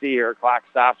wait and see here. Clock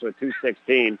stops with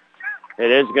 2:16.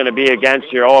 It is going to be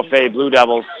against your OFA Blue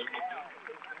Devils.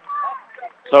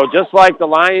 So just like the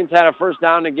Lions had a first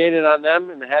down negated on them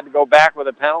and had to go back with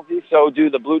a penalty, so do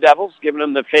the Blue Devils, giving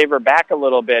them the favor back a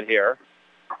little bit here.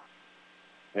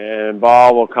 And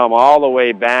ball will come all the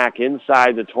way back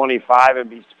inside the 25 and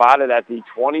be spotted at the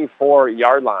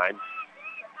 24-yard line.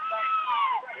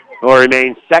 It will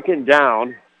remain 2nd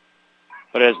down,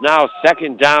 but it's now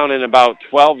 2nd down and about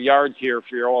 12 yards here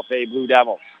for your OFA Blue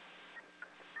Devils.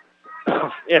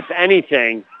 If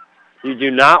anything, you do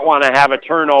not want to have a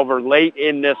turnover late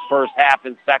in this first half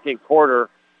and second quarter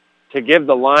to give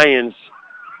the Lions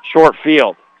short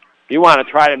field. You want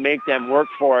to try to make them work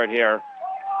for it here,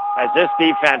 as this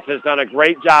defense has done a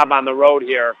great job on the road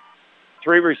here.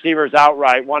 3 receivers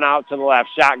outright, 1 out to the left,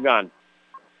 shotgun.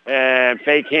 And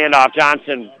fake handoff,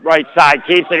 Johnson, right side,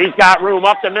 keeps it. He's got room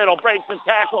up the middle, breaks the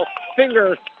tackle,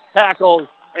 finger tackles,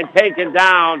 and taken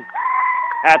down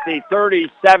at the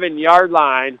 37-yard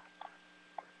line.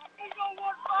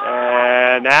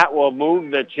 And that will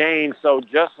move the chain. So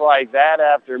just like that,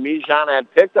 after Mijan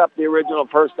had picked up the original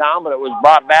first down, but it was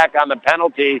brought back on the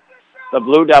penalty, the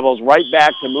Blue Devils right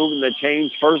back to moving the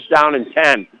chains, 1st down and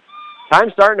 10.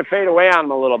 Time's starting to fade away on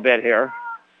them a little bit here.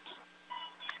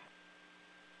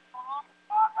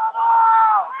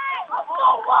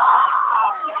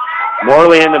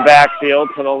 Morley in the backfield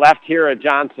to the left here of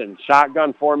Johnson.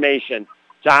 Shotgun formation.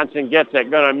 Johnson gets it.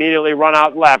 Going to immediately run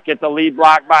out left. Get the lead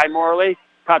blocked by Morley.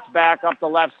 Cuts back up the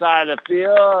left side of the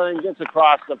field and gets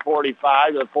across the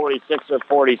 45 to the 46 or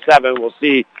 47. We'll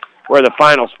see where the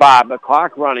final spot. The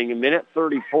clock running,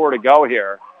 1:34 to go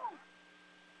here.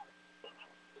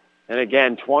 And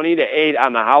again, 20-8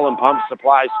 on the Howland Pump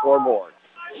Supply scoreboard.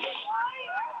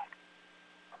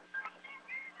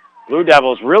 Blue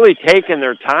Devils really taking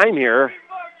their time here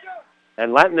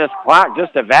and letting this clock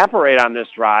just evaporate on this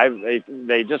drive.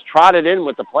 They just trotted in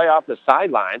with the play off the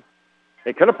sideline.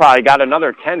 They could have probably got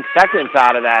another 10 seconds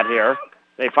out of that here.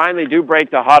 They finally do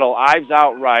break the huddle. Ives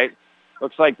out right.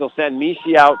 Looks like they'll send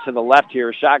Mishi out to the left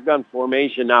here. Shotgun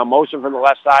formation now. Motion from the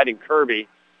left side and Kirby.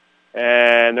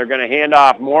 And they're going to hand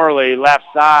off Morley left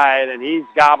side, and he's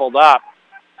gobbled up.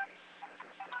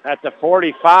 At the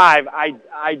 45,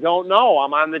 I don't know.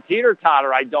 I'm on the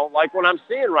teeter-totter. I don't like what I'm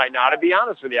seeing right now, to be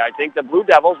honest with you. I think the Blue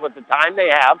Devils, with the time they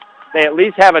have, they at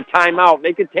least have a timeout.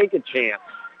 They could take a chance.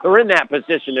 They're in that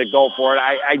position to go for it.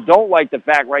 I don't like the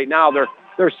fact right now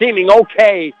they're seeming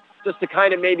okay just to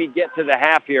kind of maybe get to the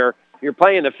half here. You're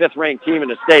playing the 5th-ranked team in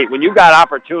the state. When you got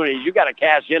opportunities, you got to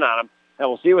cash in on them. And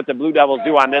we'll see what the Blue Devils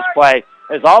do on this play.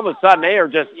 As all of a sudden they are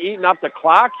just eating up the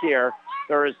clock here.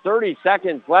 There is 30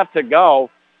 seconds left to go.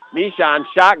 Mishon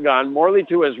shotgun, Morley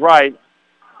to his right.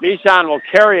 Mishon will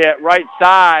carry it right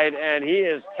side, and he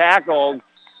is tackled.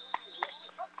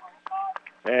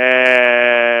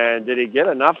 And did he get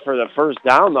enough for the first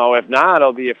down, though? If not,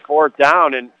 it'll be a 4th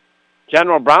down. And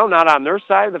General Brown not on their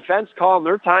side of the fence calling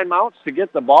their timeouts to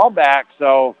get the ball back.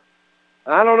 So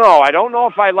I don't know. I don't know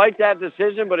if I like that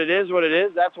decision, but it is what it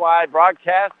is. That's why I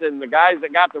broadcast, and the guys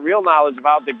that got the real knowledge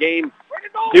about the game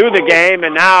do the game.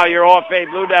 And now your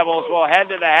OFA Blue Devils will head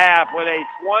to the half with a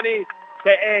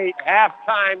 20-8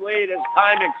 halftime lead as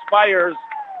time expires.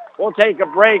 We'll take a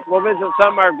break. We'll visit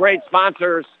some of our great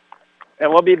sponsors,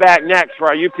 and we'll be back next for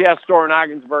our UPS store in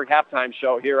Ogdensburg halftime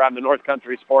show here on the North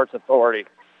Country Sports Authority.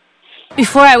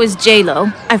 Before I was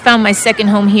J-Lo, I found my second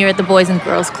home here at the Boys and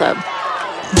Girls Club.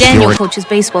 Daniel coaches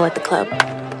baseball at the club.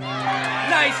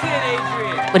 Nice hit,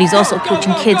 Adrian. But he's also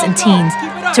coaching kids and teens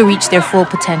to reach their full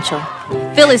potential.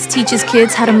 Phyllis teaches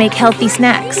kids how to make healthy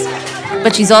snacks,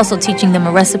 but she's also teaching them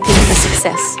a recipe for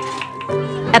success.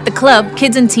 At the club,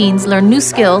 kids and teens learn new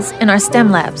skills in our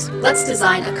STEM labs. Let's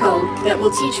design a code that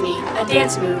will teach me a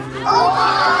dance move.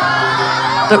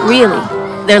 But really,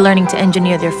 they're learning to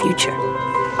engineer their future.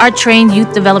 Our trained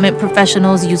youth development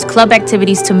professionals use club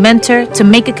activities to mentor, to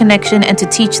make a connection, and to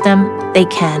teach them they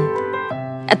can.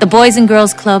 At the Boys and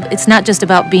Girls Club, it's not just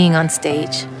about being on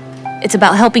stage. It's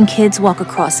about helping kids walk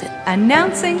across it.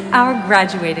 Announcing our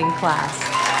graduating class.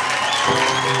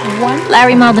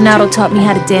 Larry Maldonado taught me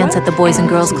how to dance at the Boys and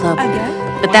Girls Club.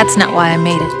 But that's not why I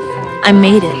made it. I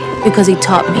made it because he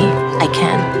taught me I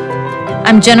can.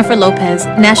 I'm Jennifer Lopez,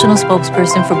 National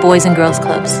Spokesperson for Boys and Girls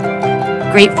Clubs.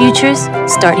 Great futures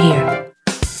start here.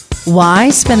 Why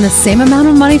spend the same amount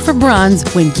of money for bronze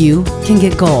when you can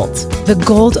get gold? The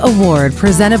Gold Award,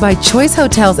 presented by Choice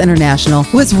Hotels International,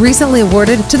 was recently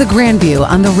awarded to the Grandview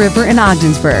on the river in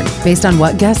Ogdensburg, based on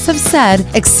what guests have said,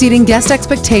 exceeding guest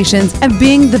expectations, and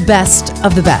being the best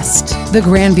of the best. The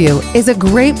Grandview is a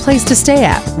great place to stay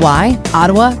at. Why?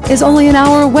 Ottawa is only an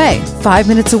hour away, 5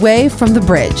 minutes away from the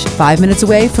bridge, 5 minutes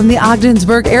away from the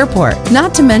Ogdensburg Airport.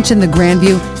 Not to mention the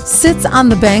Grandview sits on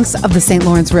the banks of the St.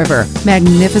 Lawrence River.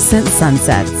 Magnificent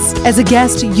sunsets. As a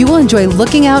guest, you will enjoy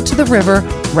looking out to the river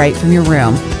right from your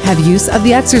room. Have use of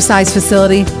the exercise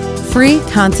facility, free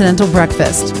continental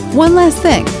breakfast. One last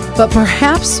thing, but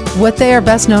perhaps what they are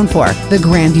best known for, the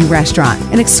Grandview Restaurant,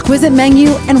 an exquisite menu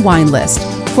and wine list.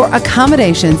 For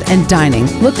accommodations and dining,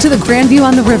 look to the Grandview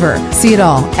on the river. See it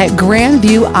all at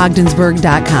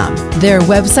grandviewogdensburg.com. Their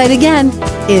website again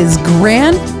is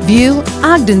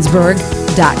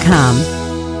grandviewogdensburg.com.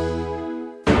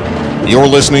 You're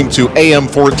listening to AM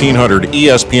 1400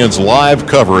 ESPN's live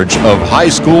coverage of high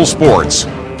school sports.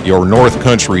 Your North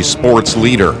Country sports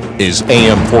leader is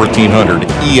AM 1400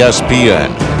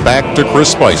 ESPN. Back to Chris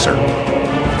Spicer.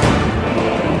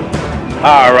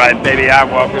 All right, baby, I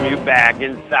welcome you back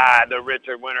inside the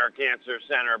Richard Winter Cancer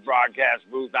Center broadcast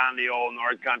booth on the old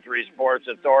North Country Sports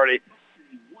Authority.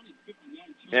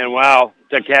 And, well,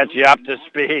 to catch you up to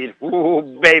speed,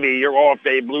 ooh, baby, your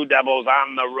OFA Blue Devils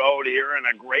on the road here in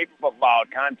a great football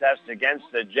contest against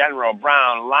the General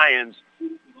Brown Lions.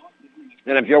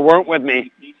 And if you weren't with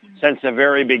me since the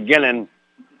very beginning,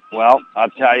 well, I'll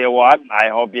tell you what, I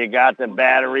hope you got the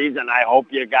batteries, and I hope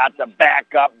you got the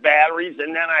backup batteries,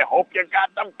 and then I hope you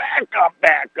got the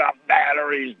backup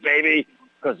batteries, baby,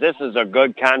 because this is a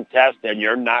good contest, and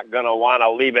you're not going to want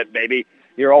to leave it, baby.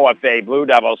 Your OFA Blue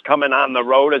Devils coming on the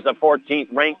road as the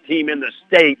 14th ranked team in the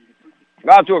state.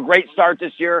 Got to a great start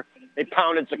this year. They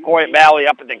pounded Sequoia Valley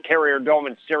up at the Carrier Dome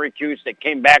in Syracuse. They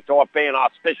came back to OFA an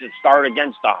auspicious start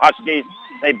against the Huskies.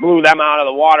 They blew them out of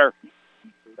the water.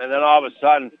 And then all of a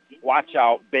sudden, watch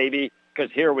out, baby,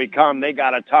 because here we come. They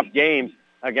got a tough game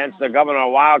against the Governor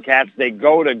Wildcats. They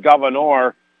go to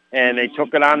Governor, and they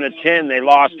took it on the chin. They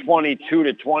lost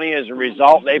 22-20 as a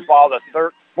result. They fall to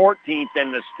 14th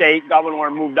in the state. Governor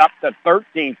moved up to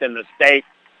 13th in the state.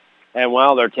 And,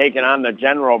 well, they're taking on the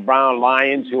General Brown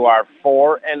Lions, who are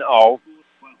 4-0,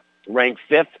 ranked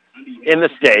 5th in the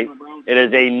state. It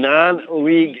is a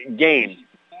non-league game,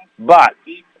 but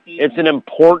it's an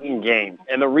important game.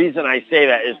 And the reason I say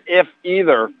that is if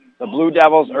either the Blue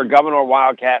Devils or Governor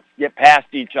Wildcats get past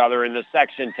each other in the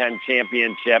Section 10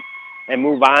 championship and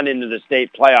move on into the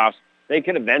state playoffs, they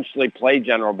could eventually play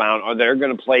General Brown, or they're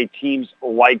going to play teams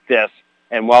like this.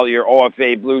 And while your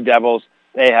OFA Blue Devils,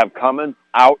 they have coming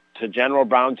out to General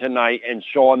Brown tonight and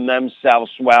showing themselves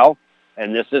well.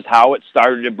 And this is how it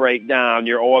started to break down.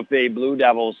 Your OFA Blue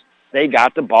Devils, they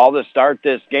got the ball to start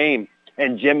this game.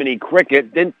 And Jiminy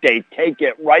Cricket, didn't they take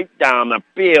it right down the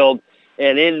field?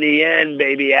 And in the end,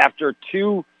 baby, after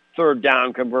 2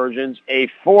 third-down conversions, a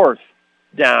 4th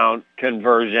down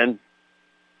conversion,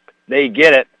 they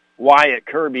get it. Wyatt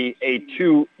Kirby, a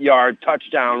 2-yard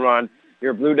touchdown run.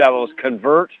 Your Blue Devils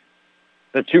convert.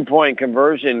 The 2-point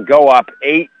conversion, go up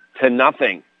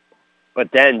 8-0.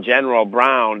 But then General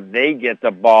Brown, they get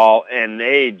the ball, and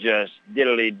they just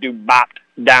diddly-do-bopped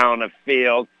down the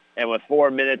field. And with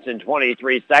 4 minutes and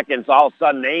 23 seconds, all of a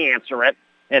sudden they answer it,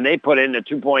 and they put in the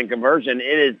two-point conversion.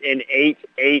 It is an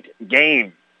 8-8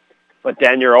 game. But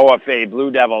then your OFA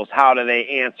Blue Devils, how do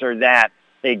they answer that?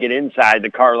 They get inside the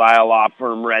Carlisle Law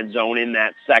Firm red zone in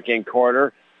that second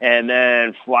quarter, and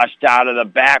then flushed out of the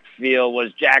backfield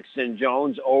was Jackson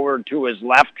Jones over to his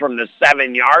left from the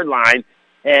 7-yard line,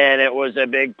 and it was a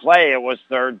big play. It was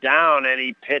third down, and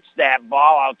he pitched that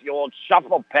ball out, the old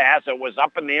shuffle pass. It was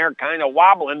up in the air, kind of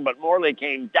wobbling, but Morley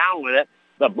came down with it.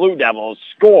 The Blue Devils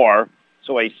score.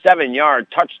 So a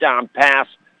 7-yard touchdown pass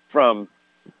from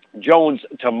Jones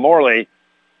to Morley,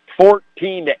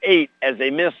 14-8 as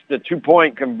they missed the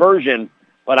two-point conversion.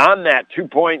 But on that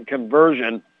two-point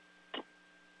conversion,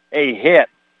 a hit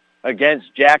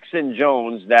against Jackson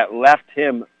Jones that left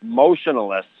him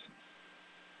motionless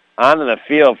onto the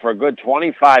field for a good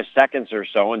 25 seconds or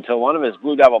so until one of his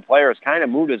Blue Devil players kind of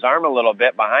moved his arm a little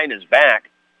bit behind his back,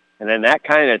 and then that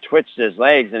kind of twitched his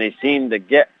legs, and he seemed to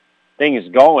get things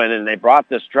going, and they brought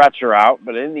the stretcher out,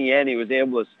 but in the end he was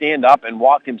able to stand up and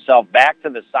walk himself back to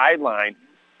the sideline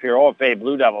for your OFA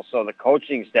Blue Devils. So the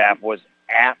coaching staff was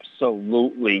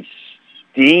absolutely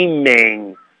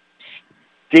steaming,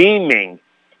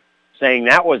 saying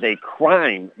that was a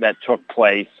crime that took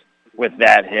place with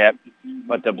that hit.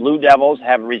 But the Blue Devils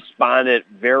have responded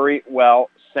very well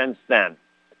since then.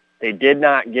 They did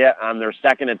not get on their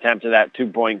second attempt of that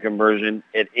two-point conversion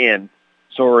it in,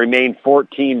 so it remained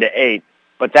 14-8.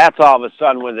 But that's all of a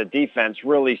sudden when the defense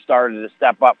really started to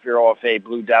step up for your OFA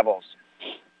Blue Devils.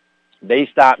 They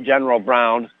stopped General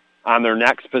Brown on their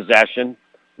next possession.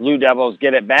 Blue Devils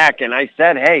get it back, and I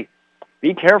said, hey,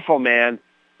 be careful, man.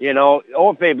 You know,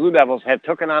 OFA Blue Devils have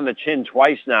taken on the chin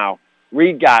twice now.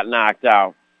 Reed got knocked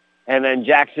out, and then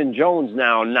Jackson Jones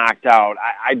now knocked out.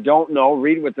 I don't know.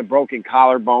 Reed with the broken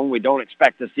collarbone. We don't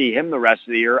expect to see him the rest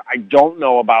of the year. I don't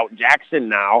know about Jackson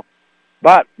now.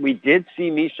 But we did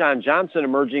see Meshawn Johnson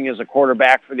emerging as a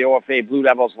quarterback for the OFA Blue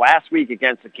Devils last week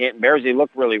against the Canton Bears. He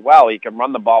looked really well. He can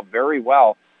run the ball very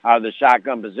well out of the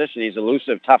shotgun position. He's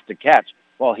elusive, tough to catch.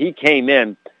 Well, he came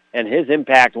in, and his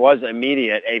impact was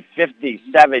immediate. A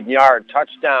 57-yard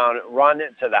touchdown run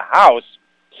to the house.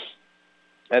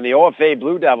 And the OFA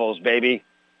Blue Devils, baby,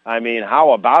 I mean,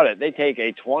 how about it? They take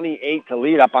a 28 to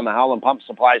lead up on the Howland Pump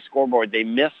Supply scoreboard. They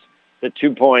miss the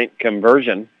two-point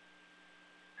conversion.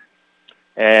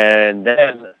 And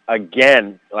then,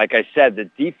 again, like I said, the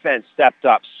defense stepped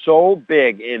up so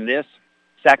big in this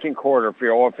second quarter for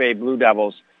your OFA Blue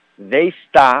Devils. They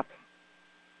stop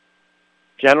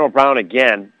General Brown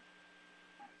again,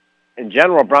 and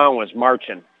General Brown was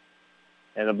marching.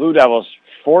 And the Blue Devils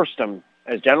forced him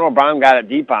as General Brown got it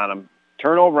deep on him,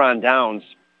 turnover on downs.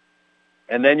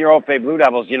 And then your OFA Blue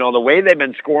Devils, you know, the way they've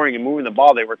been scoring and moving the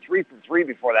ball, they were 3 for 3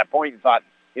 before that point. You thought,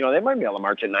 you know, they might be able to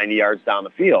march it 90 yards down the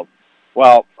field.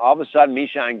 Well, all of a sudden,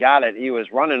 Meshawn got it. He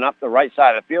was running up the right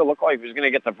side of the field. Looked like he was going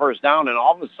to get the first down, and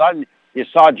all of a sudden, you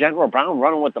saw General Brown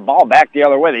running with the ball back the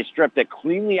other way. They stripped it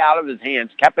cleanly out of his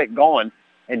hands, kept it going,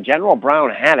 and General Brown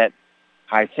had it,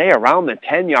 I'd say, around the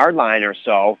 10-yard line or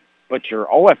so. But your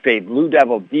OFA Blue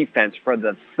Devil defense, for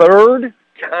the third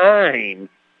time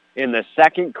in the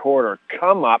second quarter,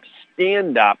 come up,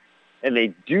 stand up, and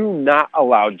they do not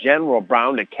allow General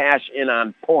Brown to cash in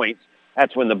on points.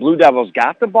 That's when the Blue Devils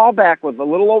got the ball back with a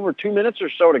little over 2 minutes or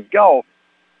so to go.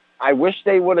 I wish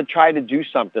they would have tried to do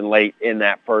something late in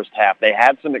that first half. They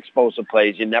had some explosive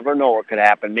plays. You never know what could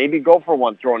happen. Maybe go for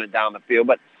one throwing it down the field,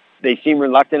 but they seem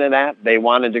reluctant in that. They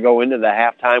wanted to go into the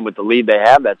halftime with the lead they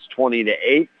have. That's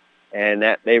 20-8, and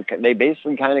that they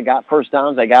basically kind of got first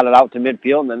downs. They got it out to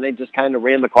midfield, and then they just kind of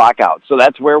ran the clock out. So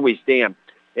that's where we stand.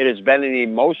 It has been an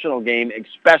emotional game,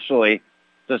 especially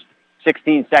just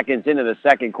 16 seconds into the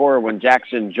second quarter when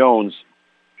Jackson Jones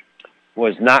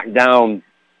was knocked down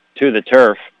to the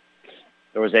turf.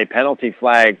 There was a penalty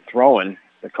flag thrown.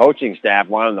 The coaching staff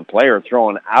wanted the player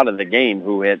thrown out of the game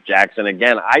who hit Jackson.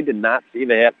 Again, I did not see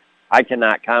the hit. I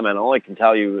cannot comment. All I can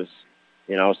tell you is,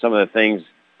 you know, some of the things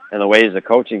and the ways the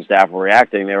coaching staff were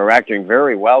reacting. They were reacting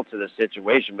very well to the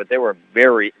situation, but they were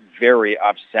very, very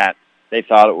upset. They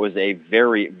thought it was a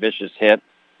very vicious hit.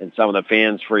 And some of the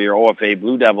fans for your OFA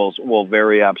Blue Devils will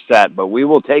very upset. But we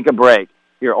will take a break.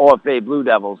 Your OFA Blue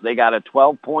Devils, they got a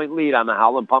 12-point lead on the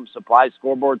Howland Pump Supply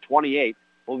scoreboard, 28.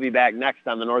 We'll be back next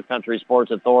on the North Country Sports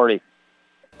Authority.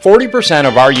 40%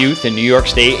 of our youth in New York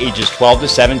State ages 12 to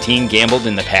 17 gambled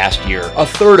in the past year. A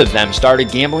third of them started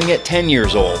gambling at 10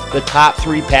 years old. The top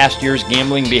 3 past years'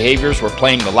 gambling behaviors were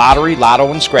playing the lottery,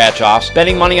 lotto, and scratch-offs,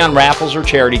 betting money on raffles or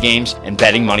charity games, and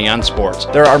betting money on sports.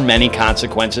 There are many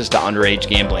consequences to underage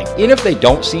gambling. Even if they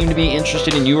don't seem to be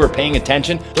interested in you or paying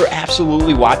attention, they're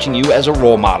absolutely watching you as a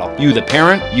role model. You, the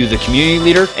parent, you, the community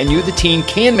leader, and you, the teen,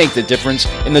 can make the difference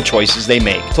in the choices they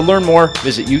make. To learn more,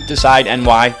 visit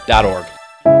youthdecideNY.org.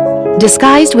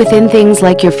 Disguised within things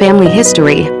like your family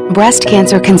history, breast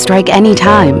cancer can strike any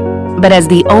time. But as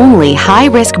the only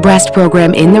high-risk breast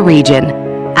program in the region,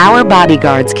 our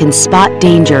bodyguards can spot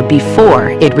danger before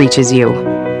it reaches you.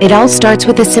 It all starts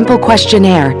with a simple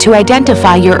questionnaire to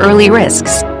identify your early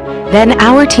risks. Then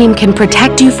our team can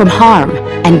protect you from harm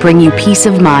and bring you peace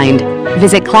of mind.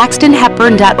 Visit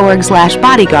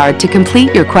claxtonhepburn.org/bodyguard to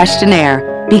complete your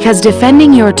questionnaire, because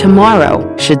defending your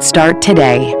tomorrow should start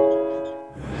today.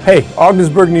 Hey,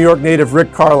 Ogdensburg, New York native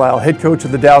Rick Carlisle, head coach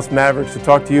of the Dallas Mavericks, to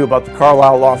talk to you about the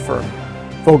Carlisle Law Firm,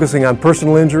 focusing on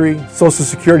personal injury, Social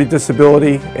Security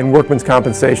disability, and workman's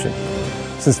compensation.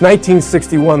 Since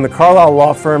 1961, the Carlisle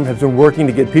Law Firm has been working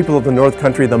to get people of the North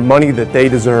Country the money that they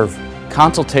deserve.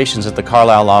 Consultations at the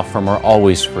Carlisle Law Firm are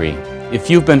always free. If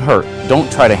you've been hurt,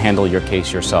 don't try to handle your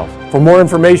case yourself. For more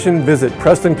information, visit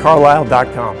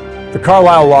PrestonCarlisle.com. The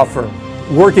Carlisle Law Firm,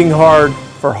 working hard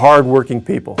for hard-working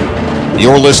people.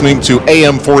 You're listening to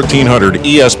AM 1400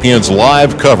 ESPN's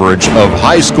live coverage of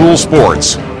high school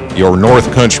sports. Your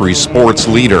North Country sports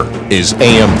leader is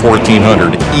AM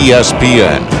 1400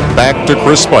 ESPN. Back to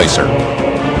Chris Spicer.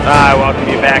 I welcome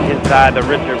you back inside the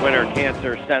Richard Winter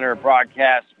Cancer Center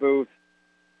broadcast booth.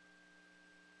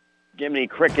 Jiminy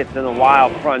Crickets in the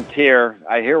Wild Frontier.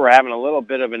 I hear we're having a little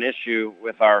bit of an issue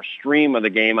with our stream of the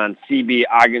game on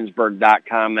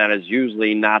cbogginsburg.com. That is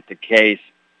usually not the case.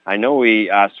 I know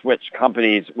we switched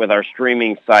companies with our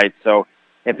streaming site, so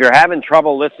if you're having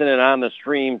trouble listening on the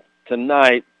stream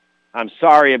tonight, I'm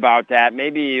sorry about that.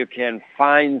 Maybe you can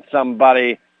find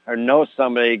somebody or know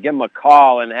somebody, give them a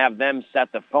call and have them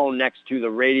set the phone next to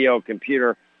the radio,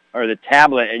 computer, or the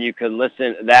tablet, and you can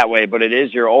listen that way. But it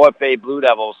is your OFA Blue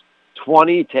Devils,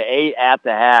 20-8 at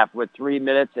the half with 3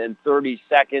 minutes and 30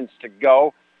 seconds to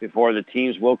go before the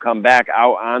teams will come back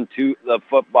out onto the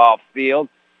football field.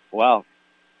 Well,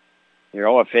 your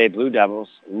OFA Blue Devils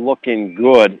looking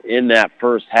good in that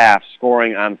first half,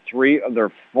 scoring on 3 of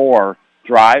their 4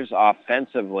 drives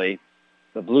offensively.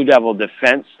 The Blue Devil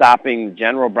defense stopping the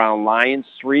General Brown Lions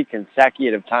 3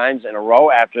 consecutive times in a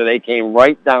row after they came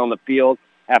right down the field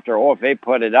after OFA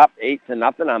put it up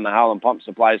 8-0 on the Howland Pump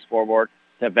Supply scoreboard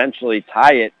to eventually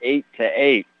tie it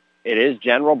 8-8. It is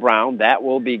General Brown that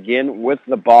will begin with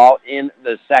the ball in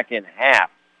the second half.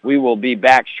 We will be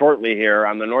back shortly here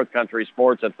on the North Country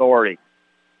Sports Authority.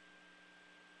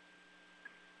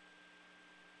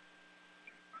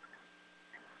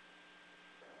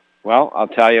 Well, I'll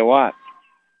tell you what.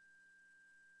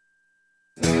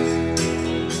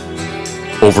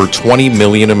 Over 20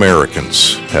 million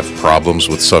Americans have problems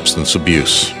with substance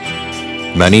abuse.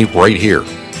 Many right here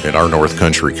in our North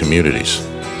Country communities.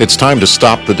 It's time to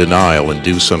stop the denial and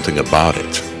do something about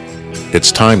it.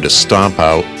 It's time to stomp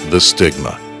out the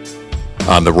stigma.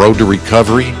 On the road to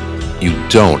recovery, you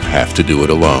don't have to do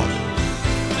it alone.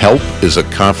 Help is a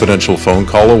confidential phone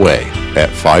call away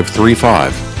at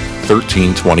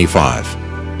 535-1325.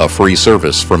 A free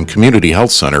service from Community Health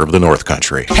Center of the North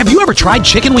Country. Have you ever tried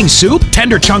chicken wing soup?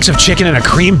 Tender chunks of chicken in a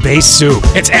cream-based soup.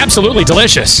 It's absolutely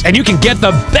delicious, and you can get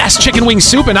the best chicken wing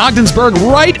soup in Ogdensburg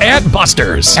right at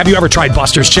Buster's. Have you ever tried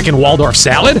Buster's chicken Waldorf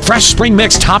salad? Fresh spring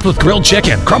mix topped with grilled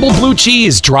chicken, crumbled blue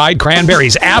cheese, dried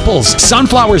cranberries, apples,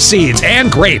 sunflower seeds,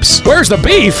 and grapes. Where's the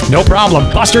beef? No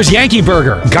problem. Buster's Yankee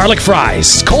Burger, garlic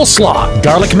fries, coleslaw,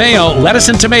 garlic mayo, lettuce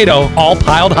and tomato, all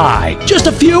piled high. Just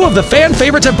a few of the fan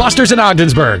favorites at Buster's in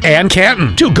Ogdensburg and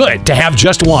Canton. Too good to have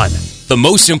just one. The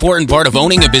most important part of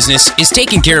owning a business is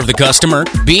taking care of the customer,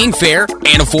 being fair,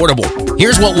 and affordable.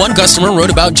 Here's what one customer wrote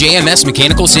about JMS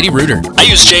Mechanical City Rooter. I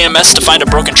used JMS to find a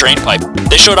broken drain pipe.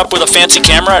 They showed up with a fancy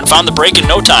camera and found the break in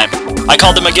no time. I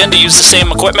called them again to use the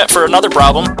same equipment for another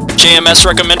problem. JMS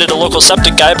recommended a local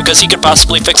septic guy because he could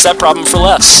possibly fix that problem for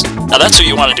less. Now that's who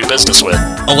you want to do business with.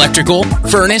 Electrical,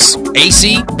 furnace,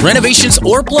 AC, renovations,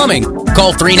 or plumbing.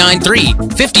 Call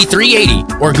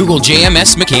 393-5380 or Google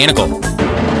JMS Mechanical.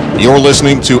 You're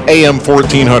listening to AM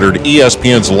 1400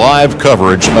 ESPN's live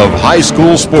coverage of high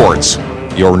school sports.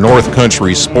 Your North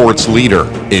Country sports leader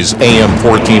is AM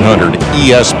 1400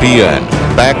 ESPN.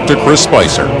 Back to Chris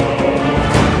Spicer.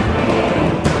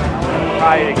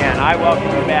 Try it again. I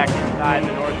welcome you back inside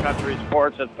the North Country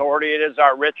Sports Authority. It is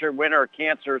our Richard Winter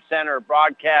Cancer Center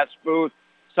broadcast booth.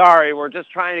 Sorry, we're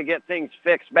just trying to get things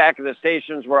fixed back at the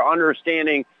stations. We're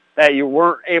understanding that you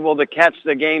weren't able to catch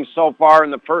the game so far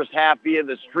in the first half via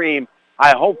the stream.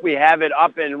 I hope we have it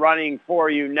up and running for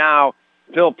you now.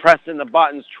 Phil pressing the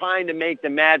buttons, trying to make the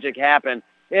magic happen.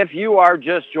 If you are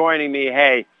just joining me,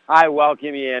 hey, I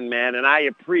welcome you in, man, and I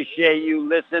appreciate you.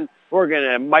 Listen, we're going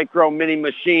to mini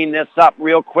machine this up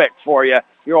real quick for you.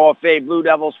 Your OFA Blue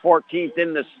Devils 14th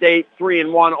in the state,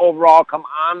 3-1 overall, come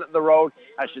on the road.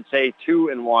 I should say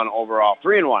 2-1 overall,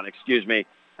 3-1, excuse me.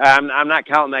 I'm not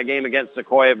counting that game against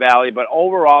Sequoia Valley, but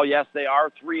overall, yes, they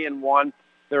are 3-1.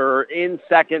 They're in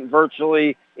second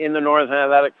virtually in the Northern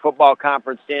Athletic Football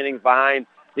Conference standings behind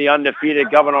the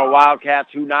undefeated Governor Wildcats,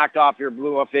 who knocked off your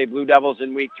OFA Blue Devils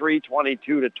in week 3,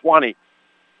 22-20.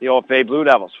 The OFA Blue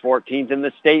Devils, 14th in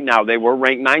the state now. They were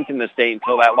ranked 9th in the state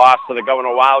until that loss to the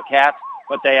Governor Wildcats,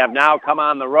 but they have now come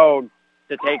on the road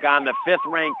to take on the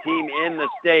 5th-ranked team in the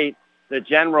state, the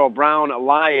General Brown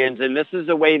Lions, and this is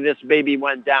the way this baby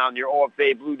went down. Your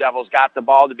OFA Blue Devils got the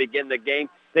ball to begin the game.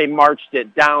 They marched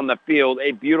it down the field,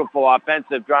 a beautiful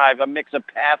offensive drive, a mix of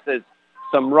passes,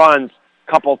 some runs,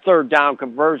 couple third-down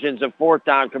conversions, a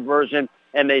fourth-down conversion,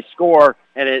 and they score,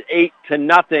 and at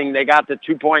 8-0, they got the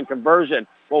 2-point conversion.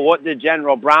 Well, what did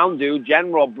General Brown do?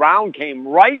 General Brown came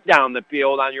right down the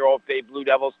field on your OFA Blue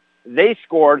Devils. They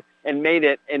scored and made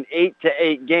it an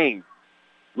 8-8 game.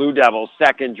 Blue Devils'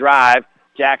 second drive,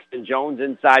 Jackson Jones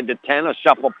inside the 10, a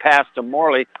shuffle pass to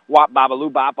Morley, wop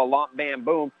babaloo bop, a lump bam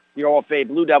boom. Your OFA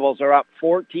Blue Devils are up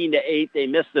 14-8. They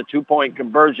missed the 2-point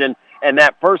conversion, and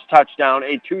that first touchdown,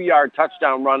 a 2-yard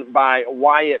touchdown run by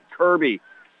Wyatt Kirby.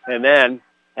 And then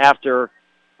after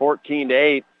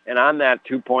 14-8, and on that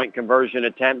 2-point conversion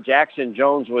attempt, Jackson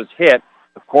Jones was hit.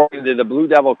 According to the Blue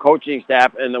Devil coaching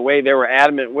staff and the way they were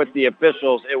adamant with the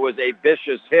officials, it was a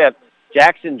vicious hit.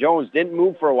 Jackson Jones didn't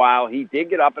move for a while. He did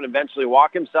get up and eventually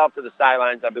walk himself to the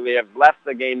sidelines. I believe have left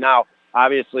the game now.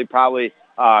 Obviously, probably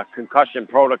concussion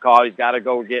protocol. He's got to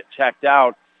go get checked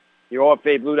out. The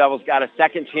OFA Blue Devils got a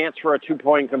second chance for a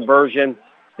 2-point conversion.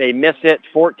 They miss it,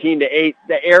 14-8.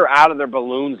 The air out of their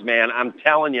balloons, man. I'm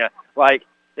telling you, like,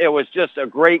 it was just a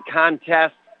great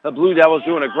contest. The Blue Devils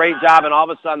doing a great job, and all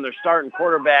of a sudden their starting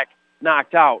quarterback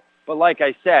knocked out. But like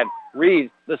I said,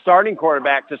 Reed, the starting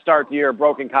quarterback to start the year,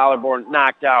 broken collarbone,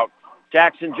 knocked out.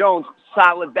 Jackson Jones,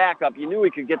 solid backup. You knew he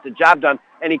could get the job done,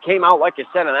 and he came out, like I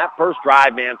said, on that first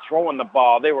drive, man, throwing the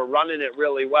ball. They were running it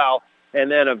really well, and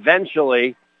then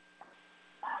eventually,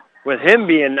 with him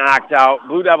being knocked out,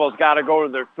 Blue Devils got to go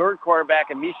to their third quarterback,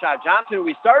 and Misha Johnson, who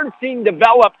we started seeing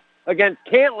develop against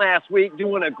Kent last week,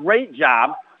 doing a great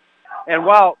job. And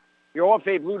while your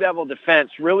OFA Blue Devil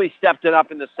defense really stepped it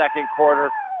up in the second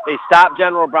quarter, they stopped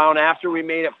General Brown after we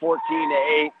made it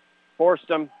 14-8, forced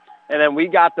them, and then we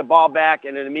got the ball back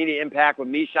and an immediate impact with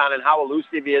Mishan and how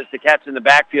elusive he is to catch in the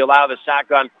backfield out of the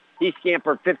shotgun. He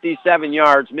scampered 57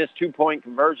 yards, missed 2-point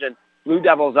conversion. Blue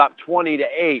Devils up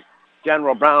 20-8.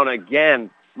 General Brown again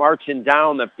marching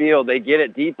down the field. They get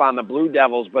it deep on the Blue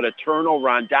Devils, but a turnover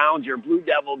on downs. Your Blue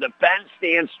Devil defense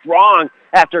stands strong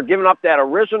after giving up that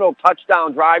original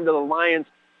touchdown drive to the Lions,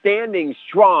 standing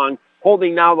strong,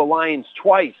 holding now the Lions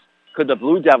twice. Could the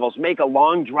Blue Devils make a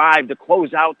long drive to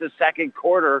close out the second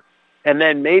quarter and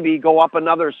then maybe go up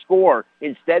another score?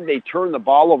 Instead, they turn the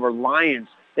ball over. Lions,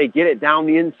 they get it down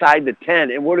the inside the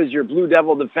 10. And what does your Blue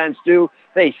Devil defense do?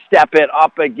 They step it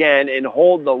up again and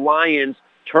hold the Lions.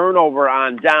 Turnover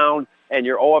on down, and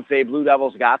your OFA Blue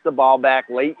Devils got the ball back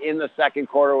late in the second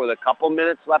quarter with a couple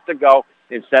minutes left to go.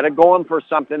 Instead of going for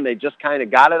something, they just kind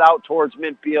of got it out towards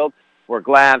midfield. We're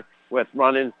glad with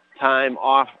running time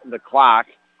off the clock.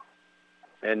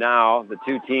 And now the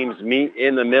two teams meet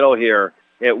in the middle here.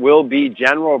 It will be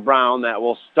General Brown that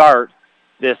will start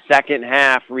this second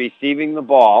half receiving the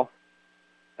ball.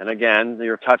 And again,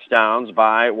 your touchdowns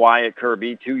by Wyatt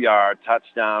Kirby, 2-yard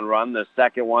touchdown run. The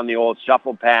second one, the old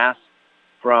shuffle pass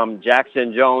from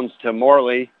Jackson Jones to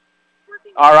Morley.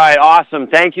 All right, awesome.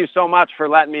 Thank you so much for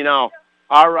letting me know.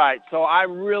 All right, so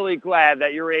I'm really glad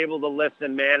that you're able to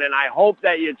listen, man, and I hope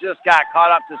that you just got caught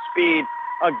up to speed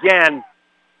again.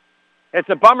 It's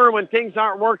a bummer when things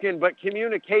aren't working, but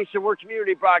communication, we're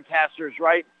community broadcasters,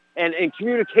 right? And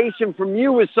communication from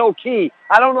you is so key.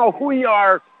 I don't know who you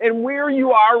are and where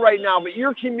you are right now, but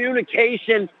your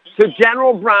communication to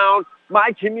General Brown,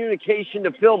 my communication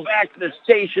to Phil back to the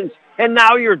stations, and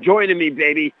now you're joining me,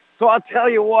 baby. So I'll tell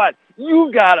you what,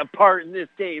 you got a part in this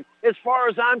game. As far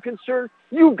as I'm concerned,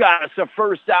 you got us a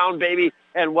first down, baby.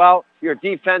 And, well, your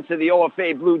defense of the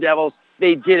OFA Blue Devils,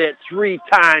 they did it 3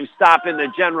 times, stopping the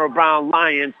General Brown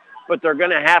Lions, but they're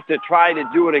going to have to try to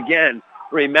do it again.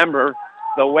 Remember,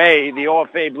 the way the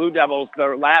OFA Blue Devils,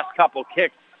 their last couple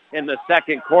kicks in the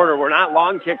second quarter were not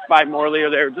long kicks by Morley, or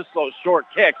they were just those short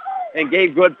kicks, and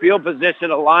gave good field position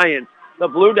to Lions. The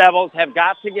Blue Devils have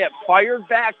got to get fired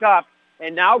back up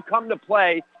and now come to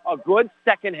play a good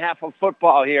second half of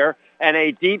football here, and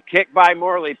a deep kick by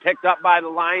Morley picked up by the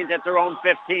Lions at their own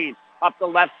 15, up the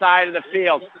left side of the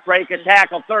field. Break a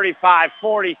tackle, 35,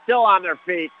 40, still on their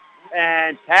feet,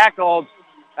 and tackled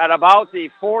at about the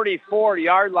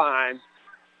 44-yard line.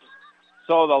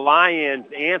 So the Lions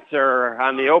answer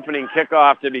on the opening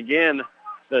kickoff to begin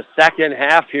the second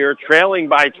half here, trailing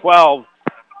by 12.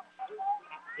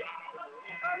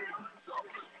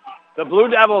 The Blue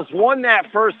Devils won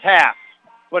that first half,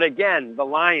 but again, the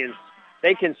Lions,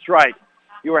 they can strike.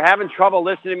 You were having trouble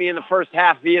listening to me in the first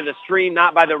half via the stream,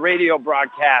 not by the radio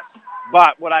broadcast.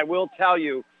 But what I will tell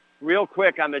you real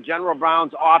quick on the General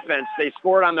Browns offense, they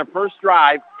scored on their first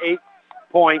drive 8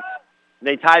 points.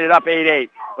 They tied it up 8-8.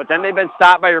 But then they've been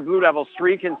stopped by your Blue Devils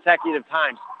 3 consecutive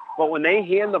times. But when they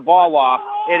hand the ball off,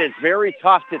 it is very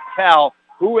tough to tell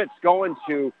who it's going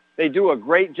to. They do a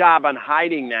great job on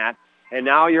hiding that. And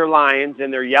now your Lions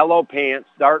in their yellow pants,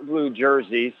 dark blue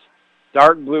jerseys,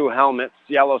 dark blue helmets,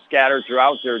 yellow scattered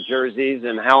throughout their jerseys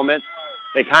and helmets.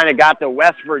 They kind of got the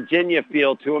West Virginia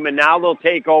feel to them, and now they'll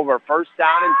take over. First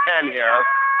down and 10 here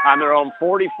on their own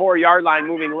 44-yard line,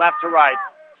 moving left to right.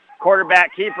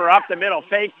 Quarterback keeper up the middle,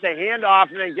 fakes the handoff,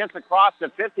 and then gets across the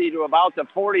 50 to about the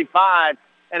 45.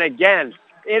 And again,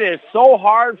 it is so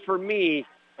hard for me,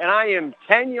 and I am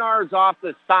 10 yards off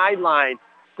the sideline,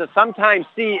 to sometimes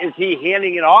see, is he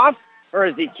handing it off or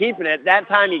is he keeping it? That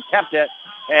time he kept it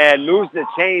and moves the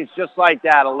chains just like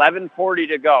that. 11:40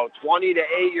 to go.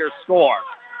 20-8 your score.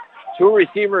 2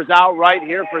 receivers out right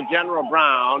here for General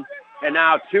Brown, and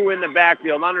now 2 in the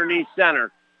backfield underneath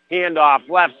center. Handoff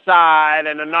left side,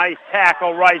 and a nice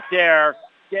tackle right there.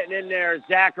 Getting in there,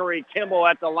 Zachary Kimball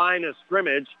at the line of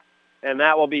scrimmage, and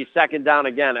that will be second down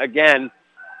again. Again,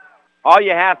 all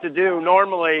you have to do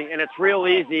normally, and it's real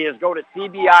easy, is go to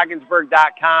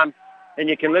cbogginsburg.com, and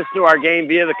you can listen to our game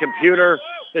via the computer,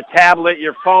 the tablet,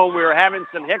 your phone. We were having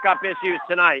some hiccup issues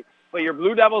tonight, but your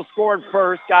Blue Devils scored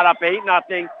first, got up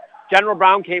 8-0. General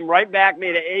Brown came right back,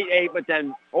 made it 8-8, but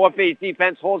then OFA's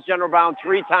defense holds General Brown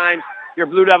 3 times. Your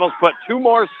Blue Devils put 2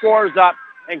 more scores up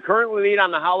and currently lead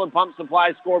on the Howland Pump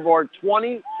Supply scoreboard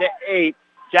 20-8.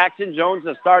 Jackson Jones,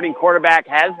 the starting quarterback,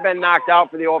 has been knocked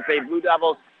out for the OFA Blue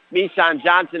Devils. Mishan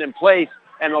Johnson in place,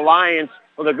 and the Lions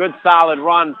with a good solid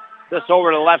run this over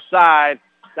to the left side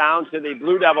down to the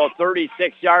Blue Devil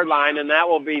 36-yard line, and that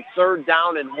will be third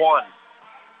down and 1.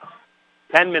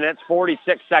 10 minutes,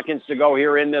 46 seconds to go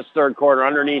here in this third quarter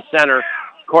underneath center.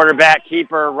 Quarterback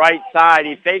keeper right side.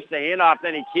 He fakes the handoff,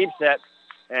 then he keeps it,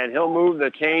 and he'll move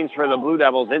the chains for the Blue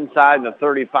Devils inside the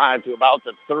 35 to about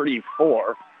the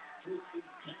 34.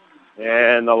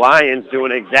 And the Lions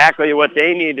doing exactly what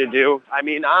they need to do. I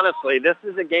mean, honestly, this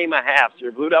is a game of halves.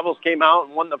 Your Blue Devils came out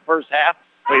and won the first half,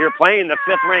 but you're playing the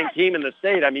 5th-ranked team in the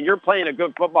state. I mean, you're playing a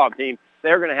good football team.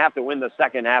 They're going to have to win the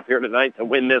second half here tonight to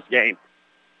win this game.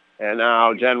 And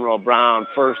now General Brown,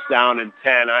 first down and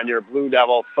 10 on your Blue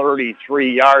Devil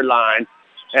 33-yard line.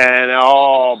 And,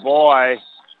 oh, boy,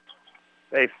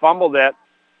 they fumbled it.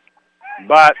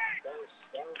 But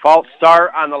false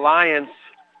start on the Lions.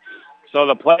 So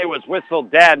the play was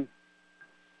whistled dead,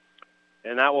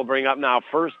 and that will bring up now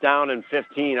first down and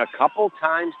 15. A couple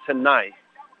times tonight,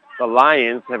 the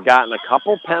Lions have gotten a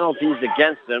couple penalties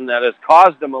against them that has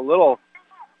caused them a little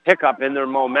hiccup in their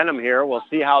momentum here. We'll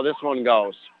see how this one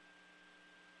goes.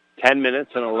 10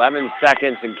 minutes and 11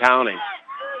 seconds and counting.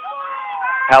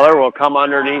 Heller will come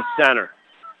underneath center.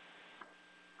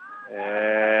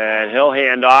 And he'll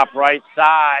hand off right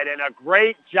side, and a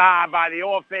great job by the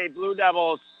OFA Blue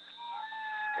Devils.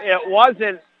 It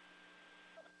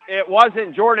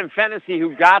wasn't Jordan Fennessy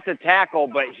who got the tackle,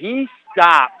 but he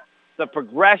stopped the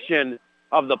progression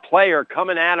of the player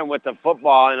coming at him with the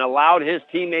football and allowed his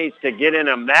teammates to get in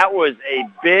him. That was a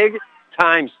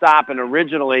big-time stop, and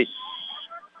originally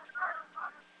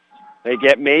they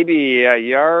get maybe a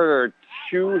yard or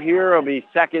 2 here. It'll be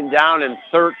second down and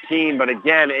 13, but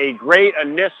again, a great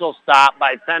initial stop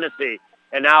by Fennessy.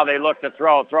 And now they look to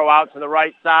throw out to the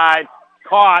right side.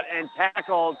 Caught and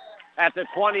tackled at the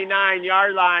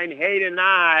 29-yard line. Hayden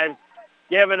Ives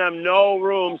giving him no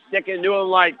room, sticking to him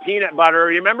like peanut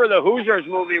butter. You remember the Hoosiers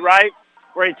movie, right?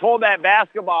 Where he told that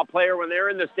basketball player when they were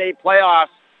in the state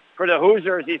playoffs for the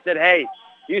Hoosiers, he said, hey,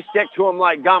 you stick to him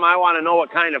like gum. I want to know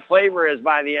what kind of flavor is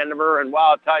by the end of her. And, well,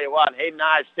 I'll tell you what, Hayden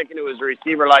Ives sticking to his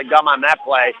receiver like gum on that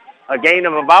play. A gain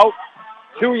of about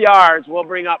 2 yards will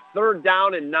bring up third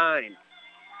down and 9.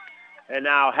 And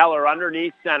now Heller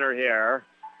underneath center here.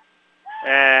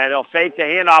 And he'll fake the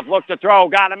handoff, look to throw,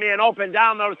 got him in, open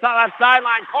down the left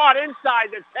sideline, caught inside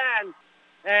the 10.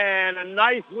 And a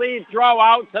nice lead throw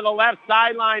out to the left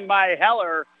sideline by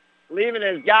Heller, leaving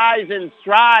his guys in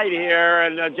stride here.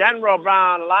 And the General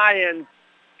Brown Lions,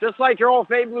 just like your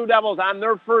OFA Blue Devils on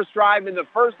their first drive in the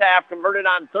first half, converted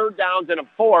on third downs and a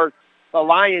fourth. The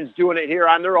Lions doing it here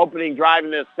on their opening drive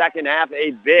in this second half,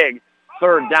 a big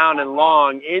third down and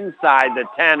long inside the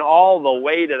 10 all the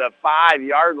way to the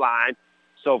 5-yard line.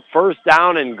 So first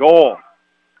down and goal.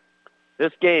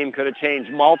 This game could have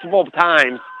changed multiple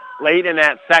times late in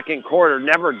that second quarter,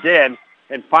 never did.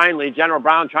 And finally, General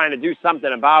Brown trying to do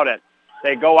something about it.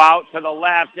 They go out to the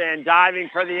left and diving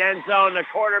for the end zone. The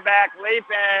quarterback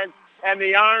leaping, and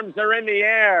the arms are in the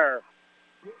air.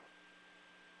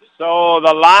 So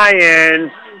the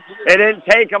Lions, it didn't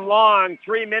take them long,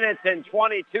 3 minutes and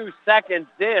 22 seconds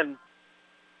in.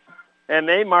 And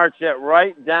they march it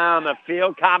right down the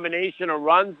field. Combination of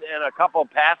runs and a couple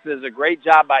passes. A great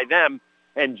job by them.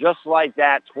 And just like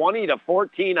that,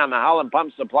 20-14 on the Holland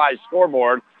Pump Supply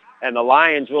scoreboard. And the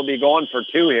Lions will be going for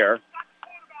two here.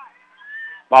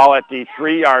 Ball at the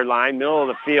 3-yard line, middle of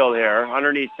the field here.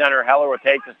 Underneath center, Heller will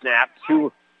take the snap.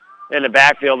 Two in the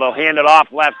backfield. They'll hand it off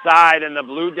left side, and the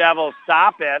Blue Devils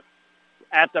stop it.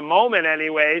 At the moment,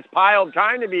 anyways, Pyle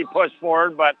trying to be pushed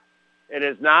forward, but it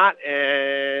is not,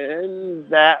 and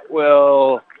that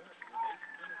will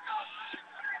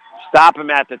stop him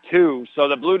at the 2. So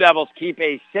the Blue Devils keep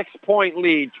a 6-point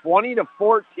lead,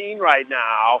 20-14 right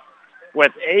now,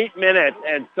 with 8 minutes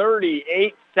and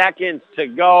 38 seconds to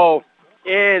go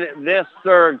in this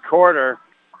third quarter.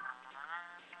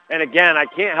 And again, I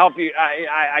can't help you.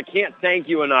 I can't thank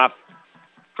you enough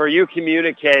for you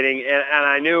communicating. And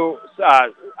I knew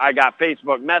I got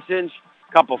Facebook message.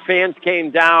 A couple fans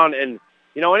came down, and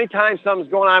you know, anytime something's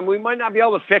going on, we might not be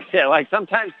able to fix it. Like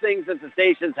sometimes things at the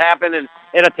stations happen, and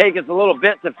it'll take us a little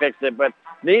bit to fix it, but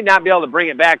need not be able to bring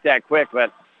it back that quick.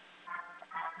 But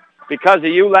because of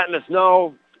you letting us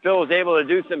know, Phil was able to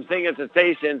do some things at the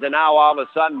stations, and now all of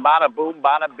a sudden, bada boom,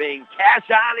 bada bing, cash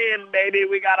on in, baby.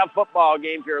 We got a football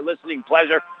game for your listening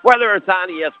pleasure, whether it's on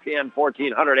ESPN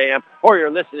 1400 AM or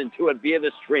you're listening to it via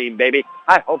the stream, baby.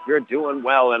 I hope you're doing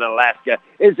well in Alaska.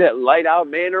 Is it light out,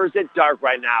 man, or is it dark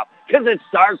right now? Because it's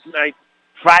dark tonight,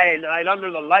 Friday night, under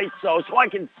the lights, so I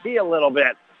can see a little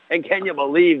bit. And can you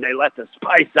believe they let the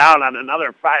spice out on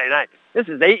another Friday night? This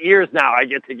is 8 years now I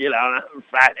get to get out on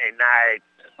Friday night.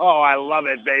 Oh, I love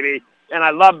it, baby. And I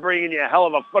love bringing you a hell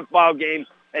of a football game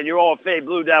and your OFA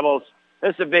Blue Devils.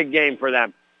 This is a big game for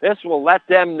them. This will let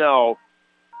them know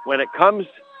when it comes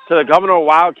to the Governor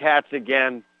Wildcats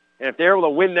again, and if they're able to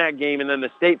win that game and then the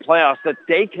state playoffs, that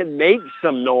they can make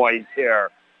some noise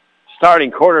here. Starting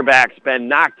quarterback's been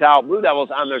knocked out. Blue Devils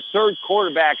on their third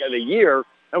quarterback of the year,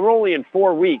 and we're only in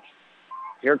 4 weeks.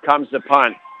 Here comes the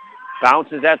punt.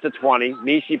 Bounces at the 20.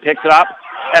 Mishi picks it up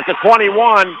at the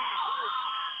 21.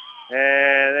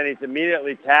 And then he's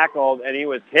immediately tackled, and he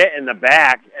was hit in the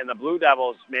back. And the Blue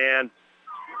Devils, man,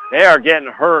 they are getting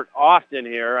hurt often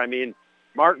here. I mean,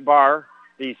 Mark Barr,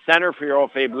 the center for your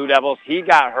OFA Blue Devils, he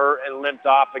got hurt and limped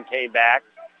off and came back.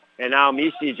 And now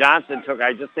Mishi Johnson took,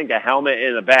 I just think, a helmet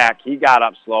in the back. He got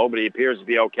up slow, but he appears to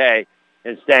be okay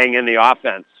and staying in the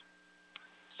offense.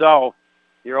 So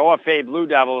your OFA Blue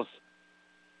Devils,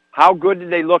 how good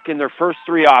did they look in their first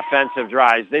 3 offensive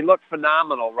drives? They looked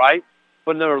phenomenal, right?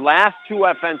 But in their last 2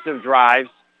 offensive drives,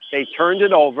 they turned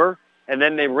it over, and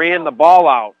then they ran the ball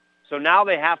out. So now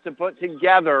they have to put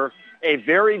together a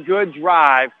very good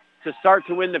drive to start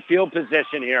to win the field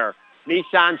position here.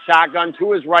 Nishan shotgun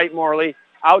to his right, Morley.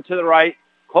 Out to the right,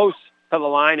 close to the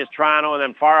line is Toronto, and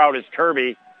then far out is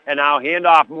Kirby. And now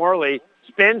handoff Morley.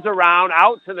 Spins around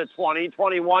out to the 20,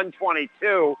 21,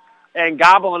 22, and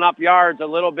gobbling up yards a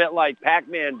little bit like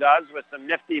Pac-Man does with some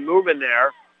nifty moving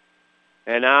there.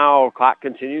 And now clock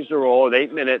continues to roll with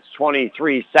 8 minutes,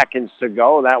 23 seconds to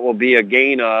go. That will be a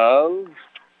gain of,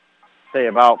 say,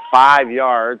 about 5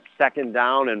 yards. Second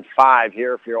down and 5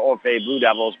 here for your OFA Blue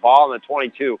Devils. Ball on the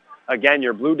 22. Again,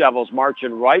 your Blue Devils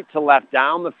marching right to left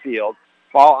down the field.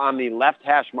 Ball on the left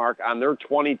hash mark on their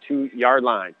 22-yard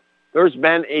line. There's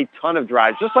been a ton of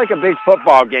drives, just like a big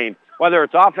football game. Whether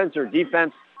it's offense or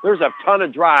defense, there's a ton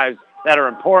of drives that are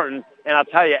important. And I'll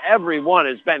tell you, every one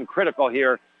has been critical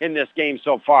here in this game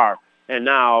so far. And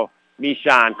now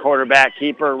Michon, quarterback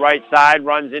keeper, right side,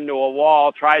 runs into a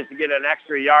wall, tries to get an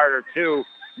extra yard or two,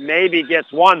 maybe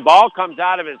gets one. Ball comes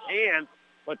out of his hand,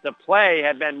 but the play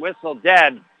had been whistled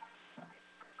dead.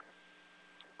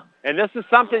 And this is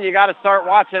something you got to start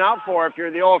watching out for if you're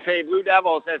the OFA Blue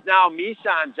Devils, as now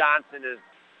Michon Johnson is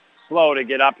slow to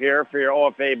get up here for your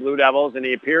OFA Blue Devils, and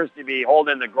he appears to be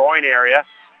holding the groin area.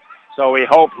 So we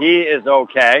hope he is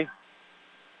okay.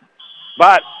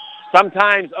 But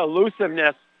sometimes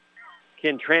elusiveness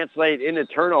can translate into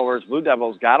turnovers. Blue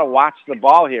Devils got to watch the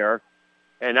ball here.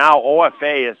 And now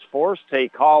OFA is forced to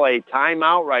call a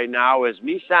timeout right now as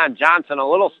Mishan Johnson, a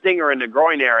little stinger in the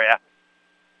groin area.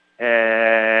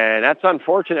 And that's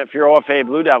unfortunate for your OFA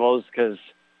Blue Devils because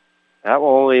that will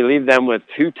only leave them with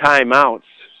 2 timeouts.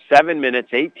 7 minutes,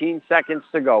 18 seconds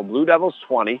to go. Blue Devils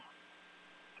 20.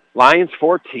 Lions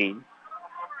 14.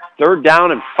 3rd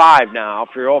down and 5 now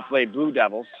for your OFA Blue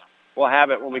Devils. We'll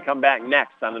have it when we come back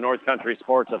next on the North Country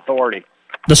Sports Authority.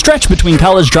 The stretch between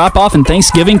college drop-off and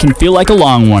Thanksgiving can feel like a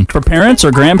long one. For parents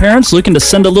or grandparents looking to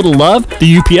send a little love,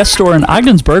 the UPS store in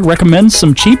Ogdensburg recommends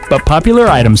some cheap but popular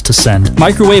items to send.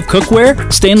 Microwave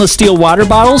cookware, stainless steel water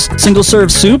bottles,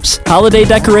 single-serve soups, holiday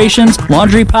decorations,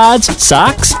 laundry pods,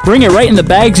 socks. Bring it right in the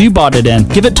bags you bought it in.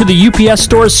 Give it to the UPS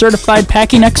store's certified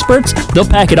packing experts. They'll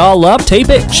pack it all up, tape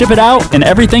it, ship it out, and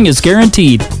everything is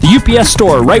guaranteed. The UPS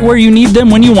store, right where you need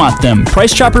them when you want them.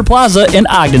 Price Chopper Plaza in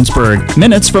Ogdensburg,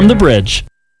 minutes from the bridge.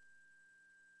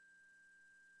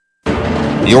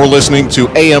 You're listening to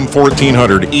AM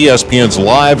 1400 ESPN's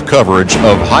live coverage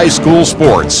of high school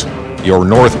sports. Your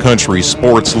North Country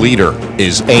sports leader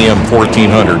is AM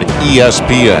 1400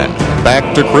 ESPN.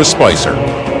 Back to Chris Spicer.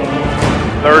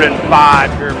 3rd and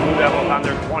 5 here. Blue Devils on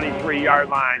their 23-yard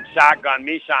line. Shotgun.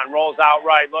 Mishan rolls out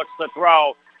right, looks to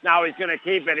throw. Now he's going to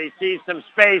keep it. He sees some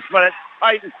space, but it's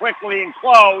tight and quickly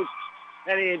enclosed.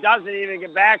 And he doesn't even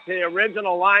get back to the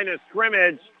original line of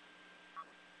scrimmage.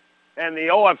 And the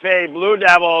OFA Blue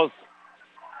Devils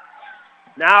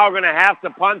now are going to have to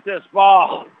punt this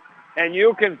ball. And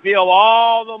you can feel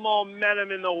all the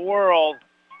momentum in the world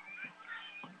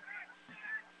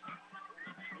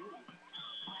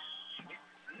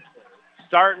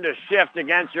starting to shift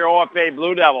against your OFA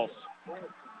Blue Devils.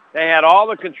 They had all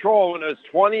the control when it was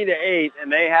 20-8, and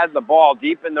they had the ball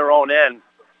deep in their own end.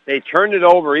 They turned it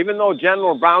over, even though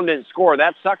General Brown didn't score.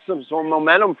 That sucked some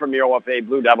momentum from your OFA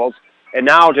Blue Devils. And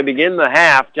now to begin the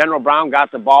half, General Brown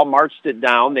got the ball, marched it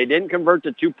down. They didn't convert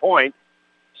to 2 points,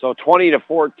 so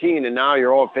 20-14, and now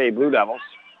your OFA Blue Devils.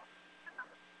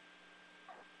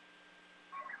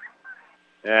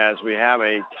 As we have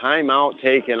a timeout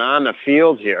taken on the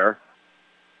field here.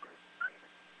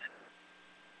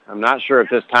 I'm not sure if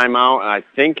this timeout, I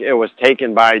think it was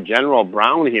taken by General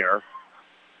Brown here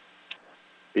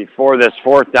before this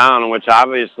 4th down, in which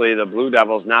obviously the Blue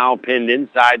Devils now pinned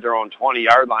inside their own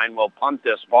 20-yard line will punt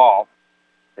this ball.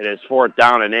 It is 4th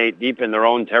down and 8 deep in their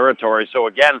own territory. So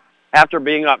again, after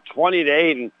being up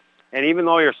 20-8, and even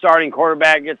though your starting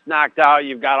quarterback gets knocked out,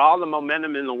 you've got all the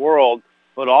momentum in the world,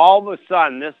 but all of a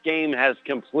sudden this game has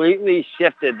completely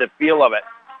shifted the feel of it.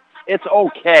 It's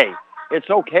okay. It's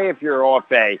okay if you're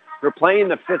OFA. You're playing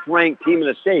the 5th-ranked team in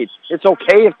the state. It's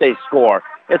okay if they score.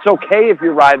 It's okay if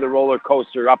you ride the roller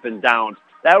coaster up and down.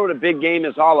 That's what a big game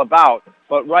is all about.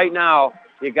 But right now,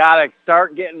 you got to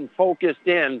start getting focused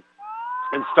in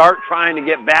and start trying to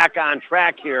get back on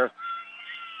track here.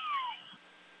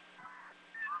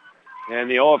 And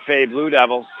the OFA Blue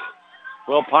Devils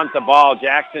will punt the ball.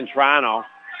 Jackson Toronto.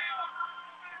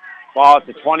 Ball at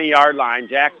the 20-yard line.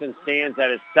 Jackson stands at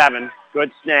his 7.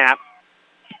 Good snap.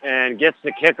 And gets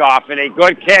the kickoff. And a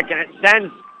good kick. And it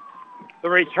sends the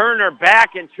returner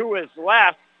back into his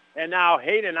left. And now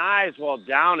Hayden Eyes will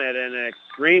down it. And an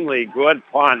extremely good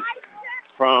punt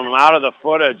from out of the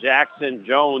foot of Jackson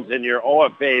Jones and your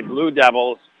OFA Blue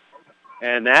Devils.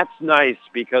 And that's nice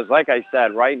because, like I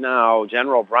said, right now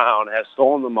General Brown has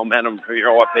stolen the momentum for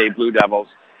your OFA Blue Devils.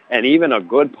 And even a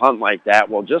good punt like that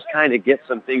will just kind of get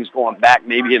some things going back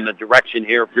maybe in the direction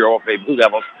here for your OFA Blue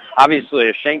Devils. Obviously,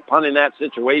 a shank punt in that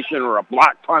situation or a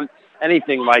block punt,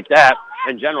 anything like that,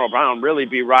 and General Brown really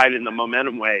be riding the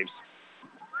momentum waves.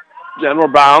 General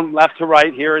Brown, left to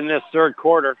right here in this third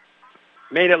quarter,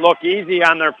 made it look easy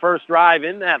on their first drive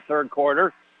in that third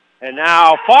quarter. And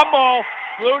now fumble.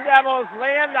 Blue Devils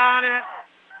land on it.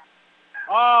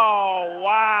 Oh,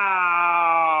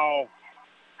 wow.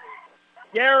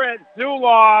 Garrett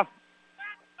Zuloff,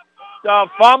 the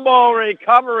fumble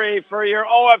recovery for your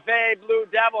OFA Blue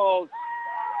Devils.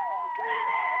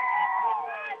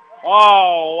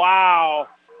 Oh, wow.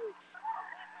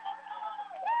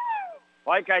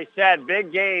 Like I said,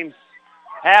 big games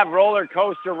have roller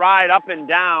coaster ride up and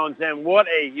downs, and what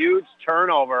a huge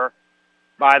turnover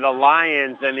by the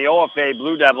Lions and the OFA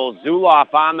Blue Devils.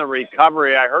 Zuloff on the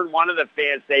recovery. I heard one of the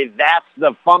fans say that's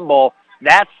the fumble.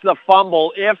 That's the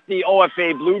fumble if the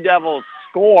OFA Blue Devils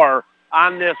score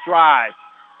on this drive.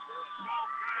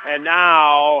 And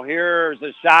now here's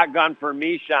a shotgun for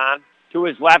Michon. To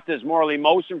his left is Morley.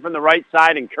 Motion from the right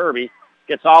side, and Kirby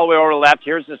gets all the way over to the left.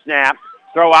 Here's the snap.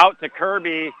 Throw out to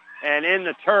Kirby, and in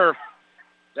the turf.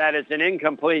 That is an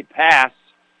incomplete pass.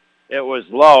 It was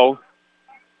low.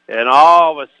 And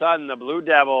all of a sudden, the Blue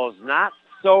Devils not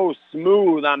so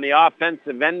smooth on the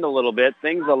offensive end a little bit.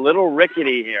 Things a little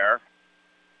rickety here.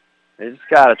 They just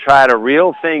got to try to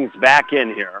reel things back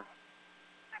in here.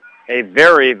 A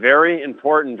very, very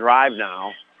important drive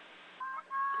now.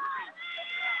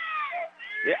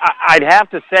 I'd have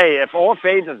to say, if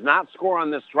OFA does not score on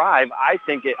this drive, I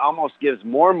think it almost gives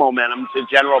more momentum to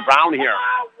General Brown here.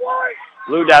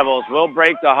 Blue Devils will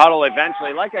break the huddle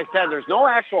eventually. Like I said, there's no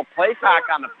actual play clock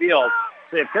on the field.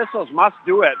 The officials must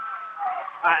do it.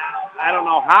 I don't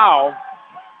know how.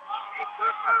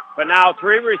 But now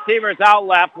 3 receivers out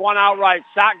left, 1 out right.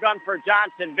 Shotgun for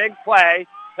Johnson. Big play.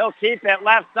 He'll keep it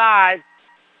left side.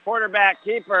 Quarterback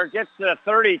keeper gets to the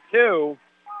 32.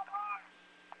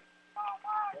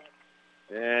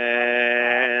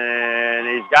 And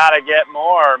he's got to get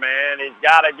more, man. He's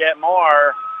got to get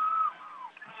more.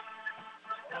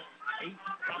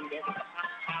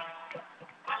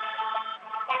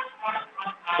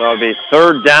 So it'll be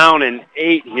 3rd down and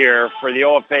 8 here for the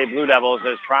OFA Blue Devils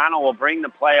as Toronto will bring the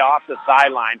play off the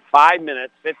sideline. 5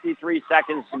 minutes, 53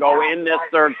 seconds to go in this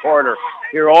third quarter.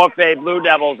 Your OFA Blue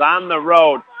Devils on the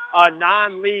road. A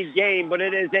non-league game, but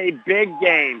it is a big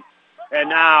game. And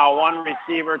now 1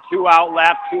 receiver, 2 out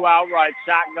left, 2 out right.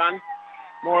 Shotgun.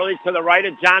 Morley to the right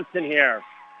of Johnson here.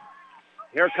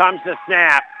 Here comes the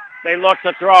snap. They look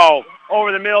to throw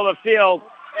over the middle of the field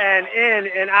and in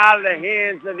and out of the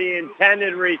hands of the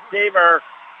intended receiver,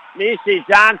 Nishi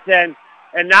Johnson.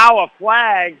 And now a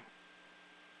flag.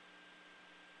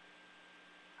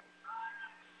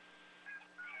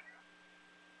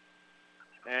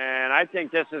 And I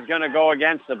think this is going to go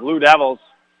against the Blue Devils.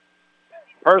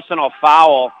 Personal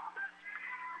foul.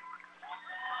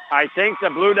 I think the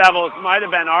Blue Devils might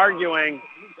have been arguing.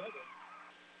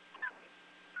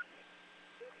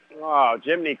 Oh,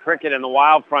 Jiminy Cricket in the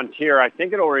Wild Frontier. I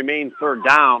think it'll remain 3rd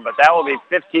down, but that will be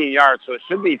 15 yards. So it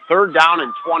should be 3rd down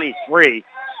and 23.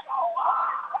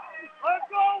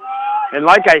 And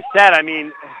like I said, I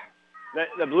mean,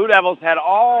 the Blue Devils had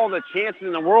all the chances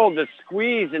in the world to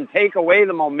squeeze and take away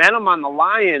the momentum on the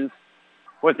Lions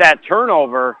with that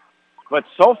turnover. But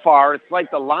so far, it's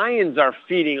like the Lions are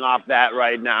feeding off that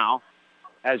right now.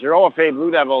 As your OFA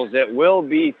Blue Devils, it will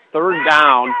be 3rd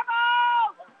down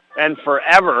and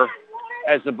forever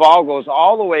as the ball goes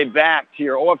all the way back to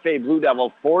your OFA Blue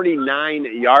Devil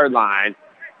 49-yard line.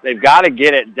 They've got to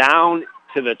get it down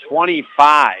to the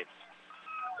 25.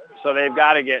 So they've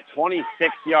got to get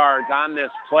 26 yards on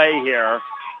this play here.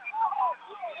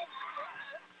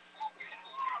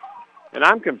 And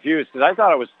I'm confused because I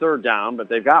thought it was 3rd down, but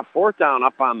they've got 4th down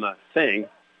up on the thing.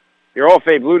 Your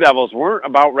OFA Blue Devils weren't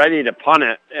about ready to punt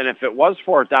it, and if it was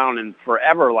 4th down and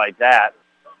forever like that,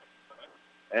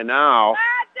 and now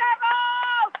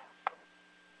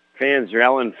fans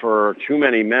yelling for too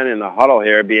many men in the huddle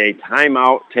here. It'd be a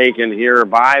timeout taken here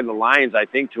by the Lions, I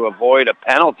think, to avoid a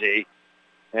penalty.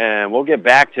 And we'll get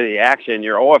back to the action.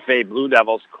 Your OFA Blue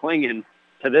Devils clinging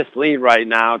to this lead right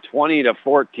now,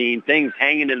 20-14. Things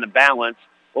hanging in the balance.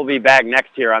 We'll be back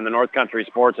next year on the North Country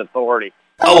Sports Authority.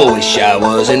 I wish I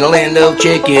was in the land of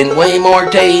chicken, way more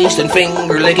taste and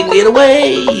finger licking. Get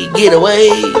away, get away,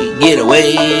 get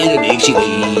away to Dixie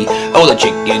Lee. Oh, the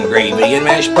chicken gravy and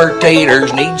mashed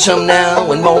potatoes, need some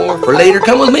now and more for later.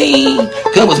 Come with me,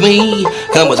 come with me,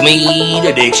 come with me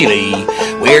to Dixie Lee.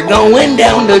 We're going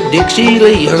down to Dixie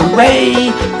Lee,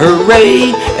 hooray,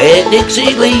 hooray, at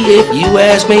Dixie Lee. If you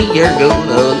ask me, you're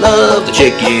gonna love the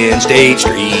chicken State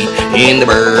Street in the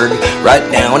Burg, right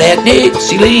down at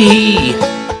Dixie Lee.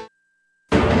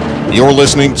 You're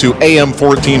listening to AM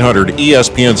 1400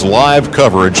 ESPN's live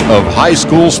coverage of high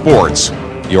school sports.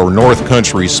 Your North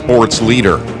Country sports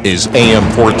leader is AM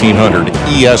 1400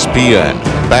 ESPN.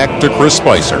 Back to Chris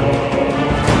Spicer.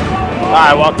 All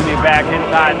right, welcome you back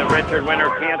inside the Richard Winter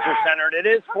Cancer Center. It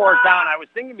is 4th down. I was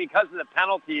thinking because of the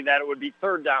penalty that it would be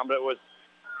 3rd down, but it was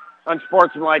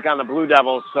unsportsmanlike on the Blue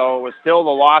Devils, so it was still the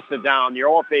loss of down. Your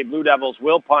OFA Blue Devils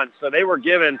will punt, so they were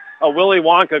given a Willy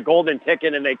Wonka golden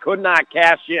ticket, and they could not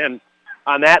cash in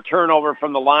on that turnover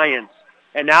from the Lions.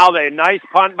 And now the nice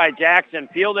punt by Jackson,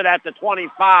 fielded at the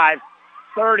 25,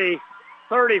 30,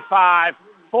 35,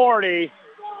 40,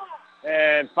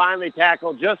 and finally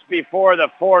tackled just before the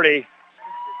 40.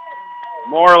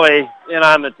 Morley in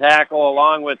on the tackle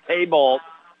along with Taybolt.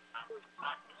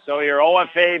 So your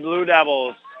OFA Blue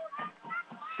Devils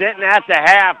sitting at the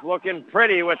half, looking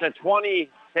pretty with a 20-8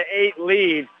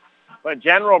 lead. But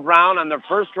General Brown on their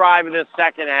first drive of this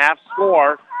second half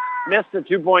score, missed the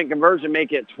two-point conversion,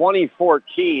 make it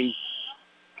 20-14.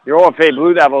 Your OFA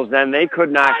Blue Devils then, they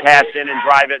could not cash in and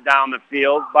drive it down the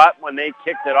field, but when they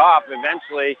kicked it off,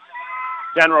 eventually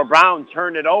General Brown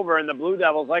turned it over, and the Blue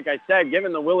Devils, like I said,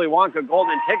 given the Willy Wonka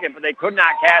golden ticket, but they could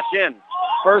not cash in.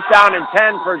 First down and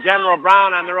 10 for General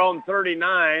Brown on their own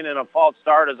 39, and a false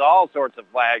start as all sorts of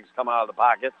flags come out of the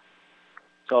pocket.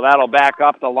 So that'll back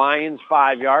up the Lions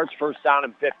 5 yards, first down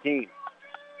and 15.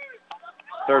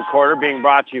 Third quarter being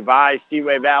brought to you by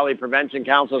Seaway Valley Prevention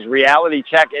Council's Reality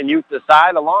Check and Youth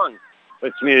Decide along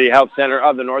with Community Health Center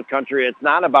of the North Country. It's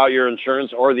not about your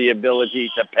insurance or the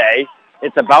ability to pay.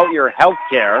 It's about your health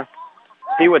care.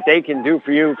 See what they can do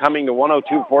for you coming to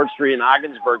 102 4th Street in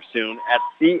Ogdensburg soon at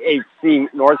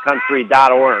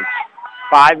chcnorthcountry.org.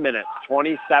 5 minutes,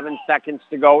 27 seconds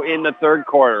to go in the third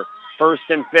quarter. First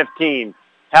and 15.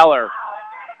 Heller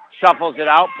shuffles it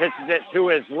out, pitches it to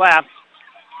his left,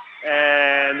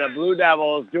 and the Blue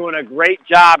Devils doing a great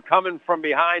job coming from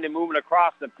behind and moving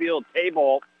across the field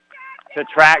table to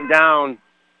track down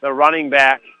the running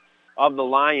back of the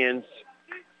Lions.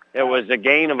 It was a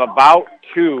gain of about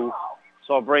 2,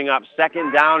 so bring up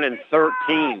second down and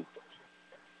 13.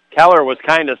 Keller was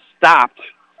kind of stopped.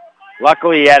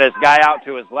 Luckily, he had his guy out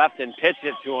to his left and pitched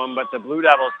it to him, but the Blue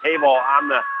Devils table on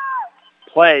the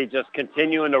play just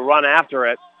continuing to run after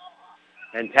it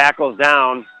and tackles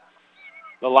down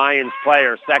the Lions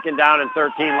player. Second down and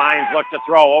 13. Lions look to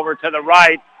throw over to the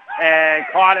right and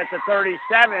caught at the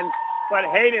 37, but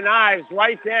Hayden Ives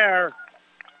right there.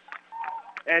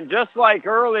 And just like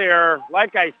earlier,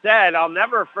 like I said, I'll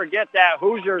never forget that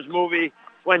Hoosiers movie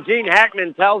when Gene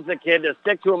Hackman tells the kid to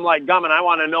stick to him like gum, and I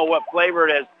want to know what flavor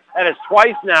it is. That is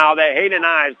twice now that Hayden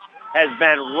Ives has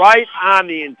been right on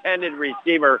the intended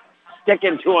receiver,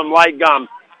 sticking to him like gum.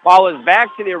 Ball is back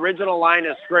to the original line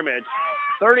of scrimmage.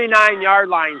 39-yard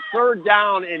line, third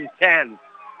down and 10.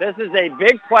 This is a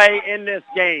big play in this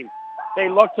game. They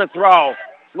look to throw.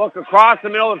 Look across the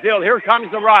middle of the field. Here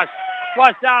comes the rush.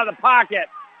 Flushed out of the pocket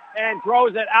and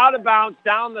throws it out of bounds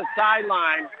down the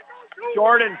sideline.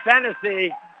 Jordan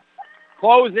Fennessy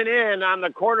closing in on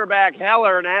the quarterback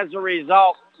Heller, and as a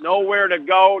result, nowhere to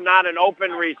go, not an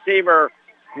open receiver.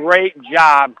 Great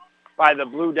job by the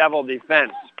Blue Devil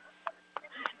defense.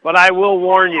 But I will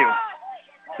warn you,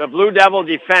 the Blue Devil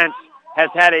defense has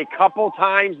had a couple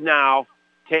times now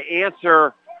to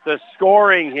answer the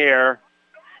scoring here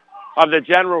of the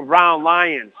General Brown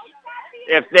Lions.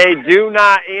 If they do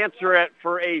not answer it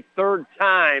for a third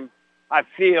time, I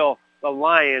feel the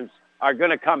Lions are going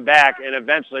to come back and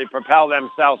eventually propel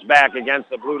themselves back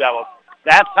against the Blue Devils.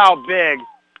 That's how big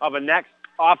of a next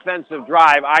offensive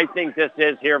drive I think this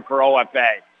is here for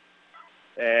OFA.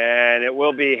 And it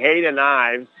will be Hayden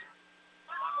Ives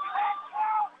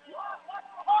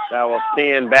that will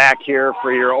stand back here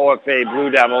for your OFA Blue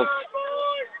Devils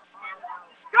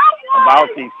about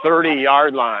the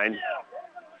 30-yard line.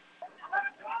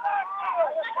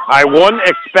 I wouldn't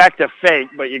expect a fake,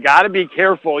 but you got to be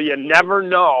careful. You never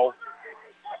know.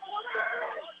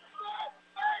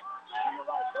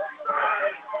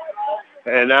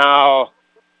 And now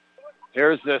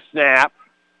here's the snap.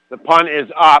 The punt is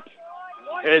up.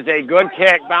 It is a good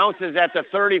kick. Bounces at the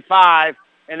 35,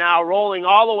 and now rolling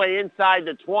all the way inside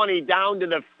the 20 down to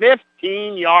the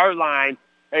 15-yard line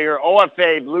of your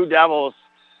OFA Blue Devils.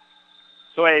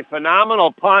 So a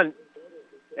phenomenal punt.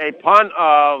 A punt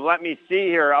of, let me see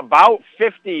here, about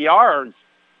 50 yards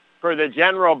for the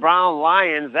General Brown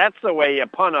Lions. That's the way you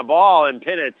punt a ball and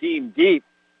pin a team deep.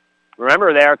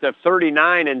 Remember, they're at the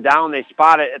 39 and down. They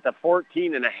spot it at the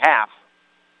 14.5.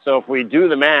 So if we do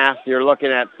the math, you're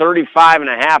looking at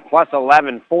 35.5 plus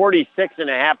 11,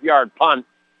 46.5-yard punt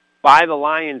by the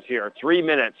Lions here. 3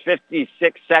 minutes,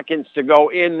 56 seconds to go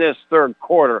in this third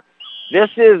quarter. This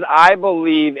is, I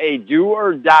believe, a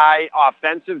do-or-die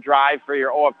offensive drive for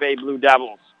your OFA Blue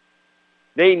Devils.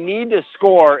 They need to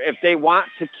score if they want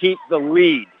to keep the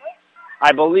lead.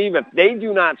 I believe if they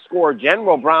do not score,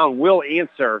 General Brown will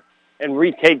answer and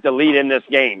retake the lead in this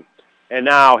game. And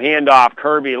now handoff,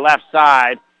 Kirby left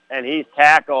side, and he's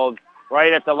tackled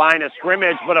right at the line of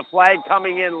scrimmage, but a flag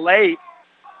coming in late.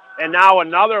 And now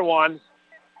another one.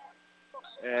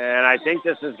 And I think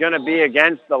this is going to be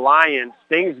against the Lions.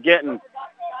 Things getting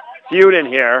feuding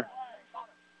here.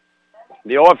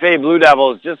 The OFA Blue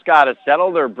Devils just got to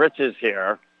settle their britches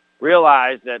here,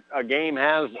 realize that a game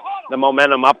has the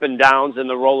momentum up and downs and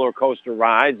the roller coaster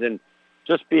rides, and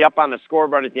just be up on the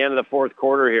scoreboard at the end of the fourth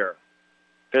quarter here.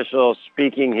 Official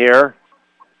speaking here.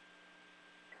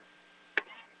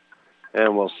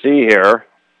 And we'll see here.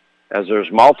 As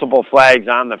there's multiple flags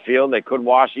on the field, they could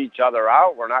wash each other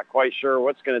out. We're not quite sure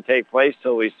what's going to take place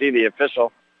till we see the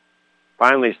official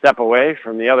finally step away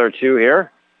from the other two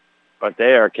here. But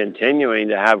they are continuing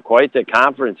to have quite the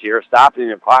conference here, stopping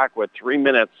the clock with 3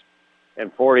 minutes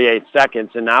and 48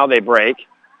 seconds, and now they break.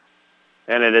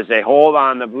 And it is a hold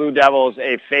on the Blue Devils,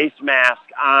 a face mask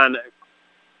on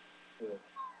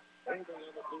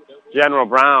General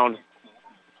Brown.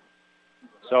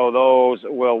 So those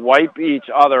will wipe each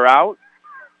other out.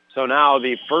 So now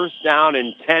the first down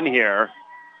and 10 here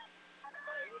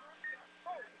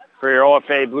for your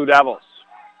OFA Blue Devils.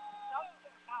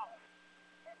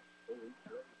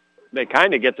 They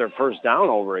kind of get their first down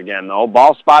over again, though.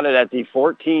 Ball spotted at the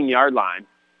 14-yard line.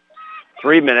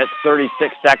 3 minutes,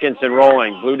 36 seconds and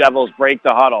rolling. Blue Devils break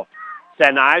the huddle.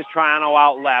 Send Ives Triano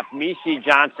out left. Mishi,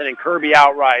 Johnson, and Kirby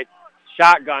out right.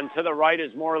 Shotgun to the right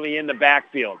is Morley in the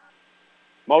backfield.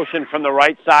 Motion from the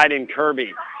right side in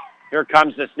Kirby. Here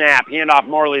comes the snap. Handoff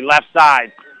Morley left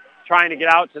side. Trying to get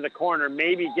out to the corner.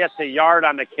 Maybe gets a yard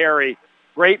on the carry.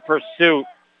 Great pursuit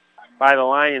by the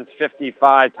Lions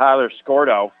 55, Tyler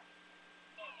Scordo.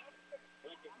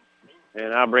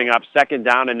 And I'll bring up second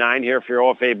down and 9 here for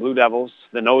your OFA Blue Devils.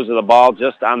 The nose of the ball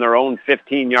just on their own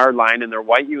 15-yard line, and their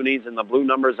white unis and the blue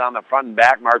numbers on the front and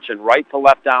back marching right to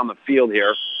left down the field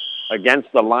here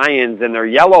against the Lions. In their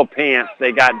yellow pants,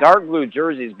 they got dark blue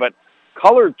jerseys, but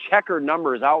colored checkered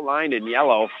numbers outlined in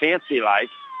yellow, fancy-like,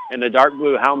 and the dark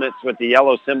blue helmets with the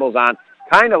yellow symbols on.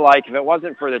 Kind of like, if it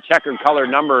wasn't for the checkered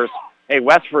colored numbers, a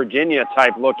West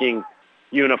Virginia-type looking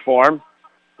uniform.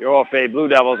 Your OFA Blue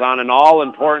Devils on an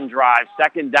all-important drive.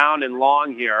 Second down and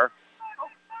long here.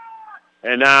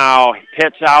 And now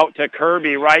pitch out to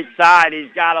Kirby, right side.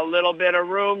 He's got a little bit of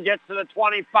room, gets to the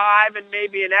 25 and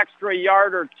maybe an extra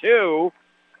yard or two.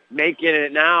 Making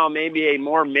it now maybe a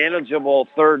more manageable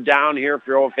third down here for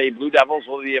your OFA Blue Devils.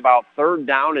 Will be about third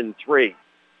down and 3.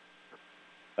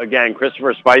 Again,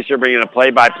 Christopher Spicer bringing a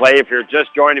play-by-play. If you're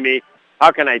just joining me, how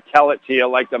can I tell it to you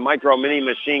like the Micro Mini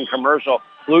Machine commercial?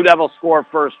 Blue Devils score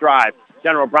first drive.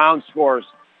 General Brown scores.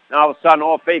 And all of a sudden,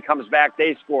 OFA comes back.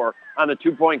 They score on the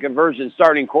two-point conversion.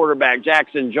 Starting quarterback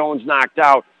Jackson Jones knocked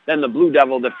out. Then the Blue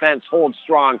Devil defense holds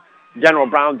strong. General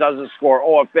Brown doesn't score.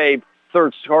 OFA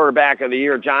third quarterback of the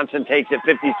year. Johnson takes it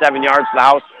 57 yards to the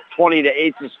house.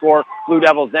 20-8 to score. Blue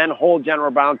Devils then hold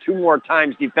General Brown 2 more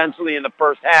times defensively in the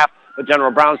first half. But General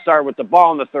Brown started with the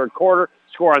ball in the third quarter.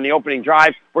 Score on the opening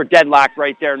drive. We're deadlocked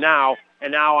right there now.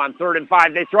 And now on 3rd and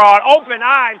 5, they throw it. Open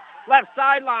Ives, left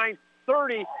sideline,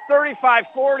 30, 35,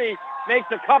 40, makes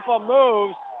a couple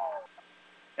moves.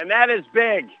 And that is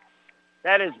big.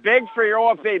 That is big for your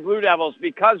OFA Blue Devils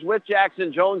because with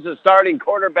Jackson Jones as starting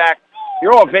quarterback,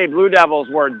 your OFA Blue Devils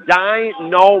were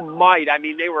dynamite. I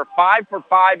mean, they were 5 for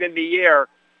 5 in the air,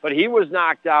 but he was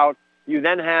knocked out. You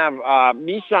then have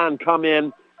Mishan come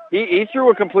in. He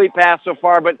threw a complete pass so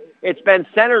far, but it's been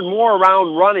centered more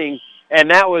around running. And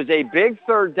that was a big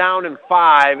third down and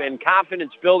 5 and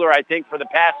confidence builder, I think, for the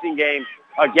passing game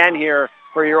again here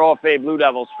for your OFA Blue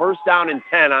Devils. First down and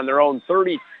 10 on their own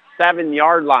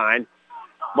 37-yard line.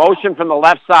 Motion from the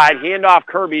left side. Handoff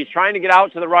Kirby. He's trying to get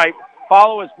out to the right.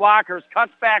 Follow his blockers.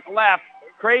 Cuts back left.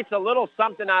 Creates a little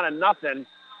something out of nothing.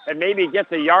 And maybe gets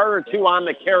a yard or 2 on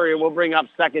the carry. We'll bring up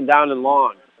second down and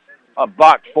long.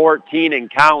 $1:14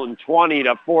 and counting.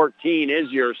 20-14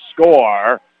 is your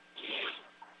score.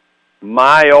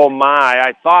 My, oh my,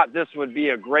 I thought this would be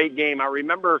a great game. I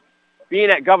remember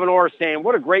being at Governor saying,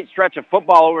 what a great stretch of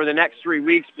football over the next 3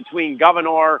 weeks between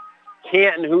Governor,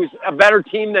 Canton, who's a better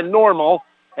team than normal,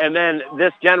 and then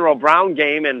this General Brown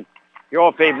game. And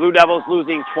your OFA Blue Devils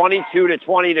losing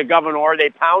 22-20 to Governor. They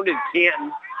pounded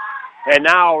Canton. And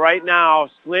now, right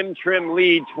now, slim trim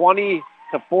lead,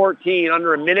 20-14,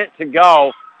 under a minute to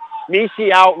go. Mishi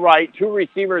out right, 2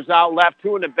 receivers out left,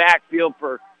 2 in the backfield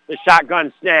for the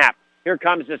shotgun snap. Here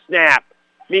comes the snap.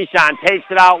 Mishan takes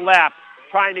it out left,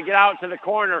 trying to get out to the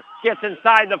corner, gets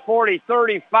inside the 40,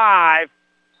 35,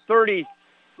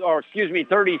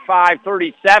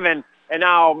 37, and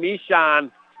now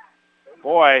Mishan,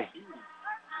 boy,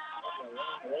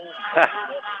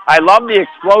 I love the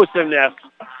explosiveness,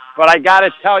 but I got to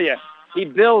tell you, he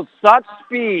builds such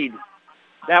speed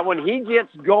that when he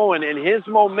gets going in his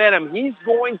momentum, he's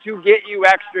going to get you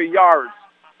extra yards.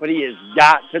 But he has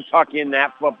got to tuck in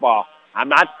that football. I'm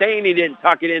not saying he didn't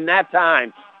tuck it in that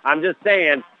time. I'm just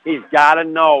saying he's got to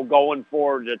know going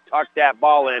forward to tuck that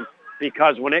ball in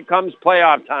because when it comes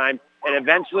playoff time and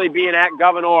eventually being at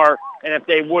Governor, and if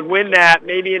they would win that,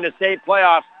 maybe in the state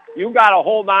playoffs, you got to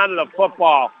hold on to the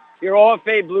football. Your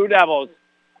OFA Blue Devils,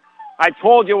 I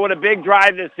told you what a big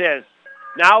drive this is.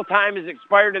 Now time has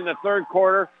expired in the third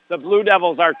quarter. The Blue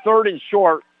Devils are 3rd and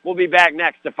short. We'll be back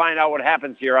next to find out what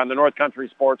happens here on the North Country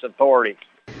Sports Authority.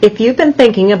 If you've been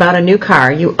thinking about a new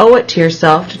car, you owe it to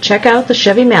yourself to check out the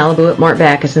Chevy Malibu at Mort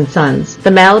Backus & Sons. The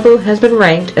Malibu has been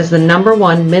ranked as the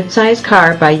 #1 midsize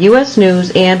car by U.S.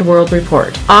 News and World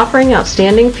Report. Offering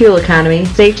outstanding fuel economy,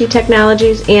 safety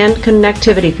technologies, and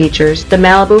connectivity features, the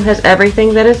Malibu has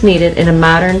everything that is needed in a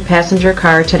modern passenger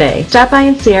car today. Stop by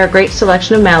and see our great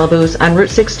selection of Malibus on Route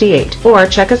 68, or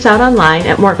check us out online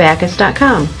at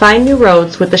mortbackus.com. Find new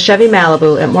roads with the Chevy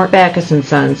Malibu at Mort Backus &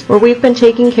 Sons, where we've been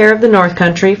taking care of the North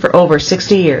Country for over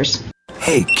 60 years.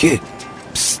 Hey, kid.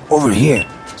 Psst, over here.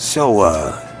 So,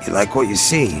 you like what you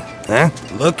see, huh?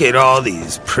 Look at all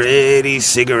these pretty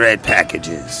cigarette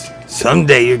packages.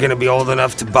 Someday you're gonna be old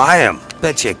enough to buy them.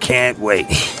 Bet you can't wait.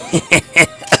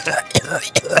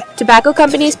 Tobacco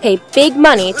companies pay big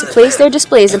money to place their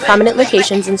displays in prominent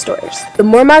locations in stores. The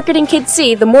more marketing kids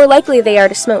see, the more likely they are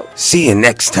to smoke. See you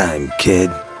next time, kid.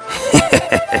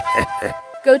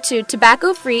 Go to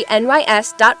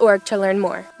tobaccofreenys.org to learn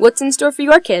more. What's in store for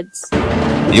your kids?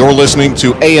 You're listening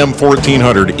to AM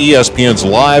 1400 ESPN's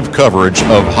live coverage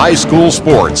of high school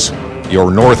sports. Your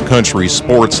North Country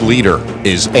sports leader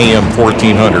is AM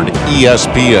 1400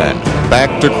 ESPN.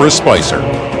 Back to Chris Spicer.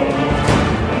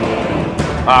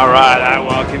 All right, I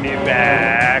welcome you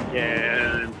back.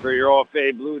 And for your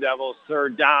OFA Blue Devils,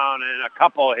 3rd down and a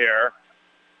couple here.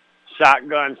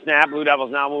 Shotgun snap. Blue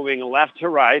Devils now moving left to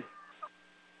right.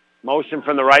 Motion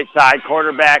from the right side.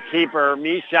 Quarterback keeper,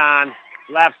 Michon,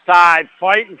 left side,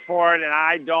 fighting for it, and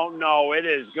I don't know. It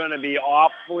is going to be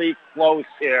awfully close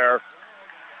here.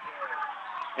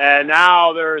 And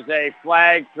now there's a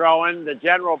flag thrown. The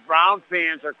General Brown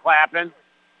fans are clapping.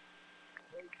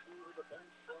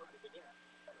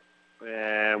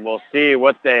 And we'll see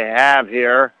what they have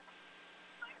here.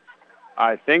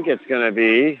 I think it's going to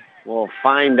be, we'll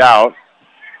find out.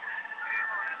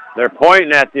 They're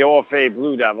pointing at the OFA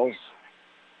Blue Devils.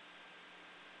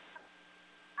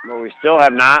 But we still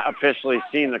have not officially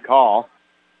seen the call.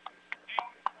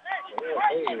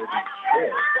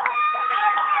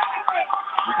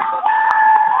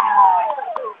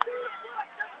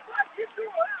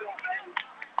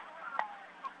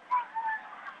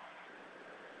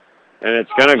 And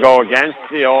it's going to go against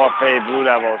the OFA Blue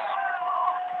Devils.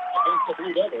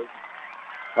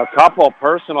 A couple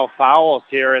personal fouls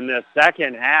here in this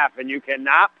second half, and you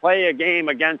cannot play a game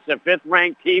against the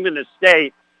 5th-ranked team in the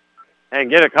state and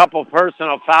get a couple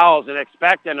personal fouls and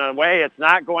expect in a way it's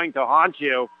not going to haunt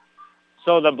you.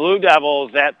 So the Blue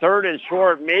Devils at 3rd and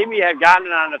short maybe had gotten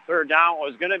it on the 3rd down. It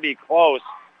was going to be close.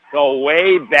 Go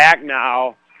way back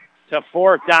now to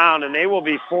 4th down, and they will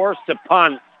be forced to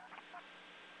punt.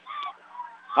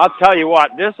 I'll tell you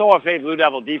what, this OFA Blue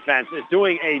Devil defense is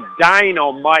doing a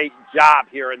dynamite job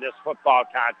here in this football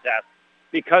contest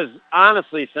because,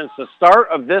 honestly, since the start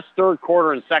of this 3rd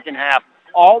quarter and second half,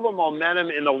 all the momentum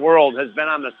in the world has been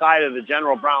on the side of the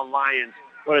General Brown Lions,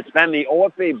 but it's been the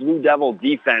OFA Blue Devil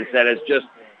defense that has just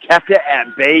kept it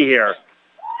at bay here.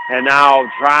 And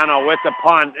now Toronto with the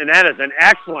punt, and that is an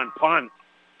excellent punt.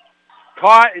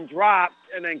 Caught and dropped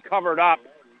and then covered up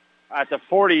at the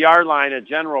 40-yard line at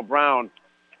General Brown.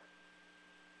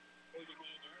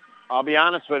 I'll be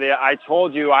honest with you. I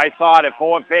told you I thought if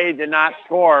OFA did not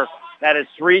score, that is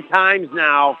 3 times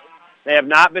now, they have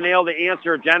not been able to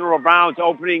answer General Brown's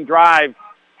opening drive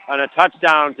on a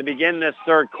touchdown to begin this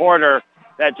 3rd quarter,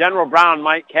 that General Brown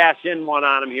might cash in one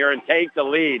on him here and take the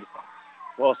lead.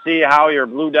 We'll see how your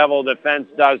Blue Devil defense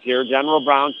does here. General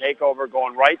Brown take over,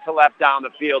 going right to left down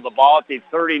the field. The ball at the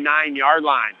 39-yard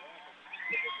line.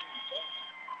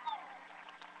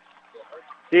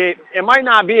 See, it might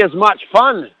not be as much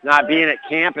fun not being at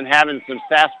camp and having some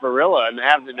sarsaparilla and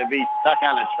having to be stuck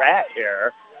on a track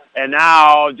here. And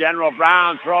now General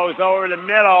Brown throws over the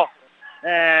middle,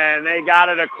 and they got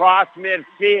it across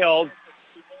midfield.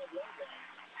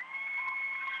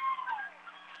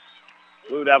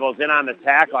 Blue Devils in on the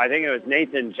tackle. I think it was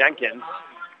Nathan Jenkins.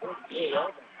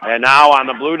 And now on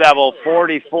the Blue Devil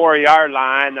 44-yard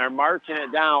line, they're marching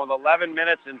it down with 11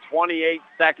 minutes and 28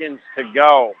 seconds to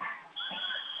go.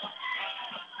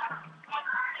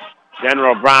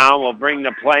 General Brown will bring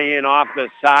the play in off the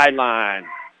sideline.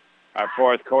 Our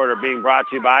 4th quarter being brought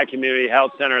to you by Community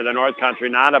Health Center of the North Country.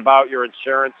 Not about your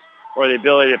insurance or the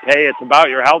ability to pay. It's about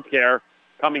your health care.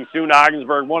 Coming soon to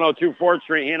Ogdensburg, 102 4th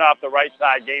Street, hand off the right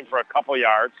side, game for a couple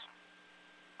yards.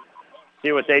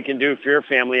 See what they can do for your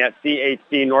family at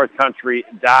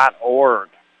chcnorthcountry.org.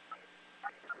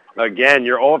 Again,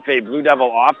 your OFA Blue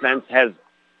Devil offense has,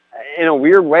 in a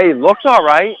weird way, looked all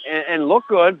right and looked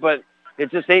good, but it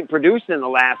just ain't produced in the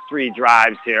last 3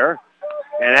 drives here.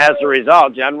 And as a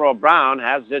result, General Brown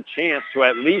has a chance to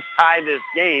at least tie this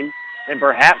game and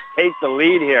perhaps take the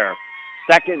lead here.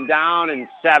 2nd down and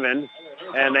 7.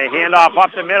 And they hand off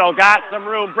up the middle. Got some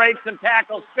room. Break some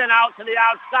tackles. Spin out to the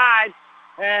outside.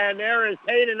 And there is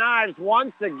Hayden Ives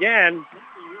once again.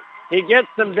 He gets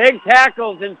some big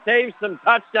tackles and saves some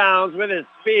touchdowns with his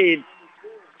speed.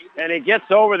 And he gets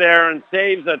over there and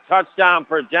saves a touchdown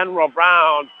for General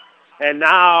Brown. And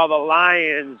now the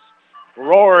Lions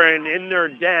roaring in their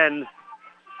den.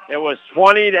 It was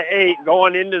 20-8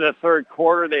 going into the third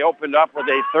quarter. They opened up with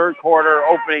a third quarter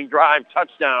opening drive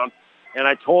touchdown. And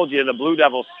I told you the Blue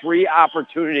Devils 3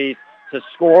 opportunities to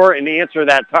score and answer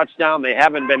that touchdown. They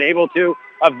haven't been able to.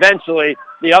 Eventually,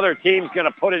 the other team's going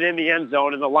to put it in the end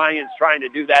zone, and the Lions trying to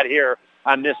do that here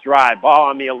on this drive. Ball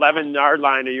on the 11-yard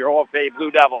line of your OFA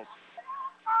Blue Devils.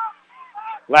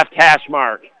 Left hash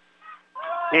mark.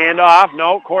 Hand off.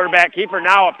 No. Quarterback keeper.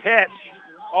 Now a pitch.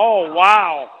 Oh,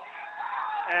 wow.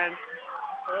 And,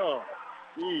 oh,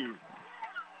 geez.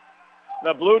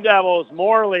 The Blue Devils,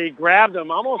 Morley, grabbed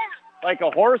him almost like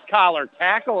a horse collar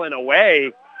tackle in a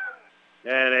way.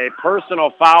 And a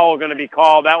personal foul going to be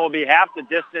called. That will be half the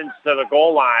distance to the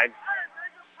goal line.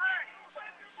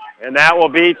 And that will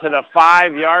be to the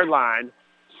 5-yard line.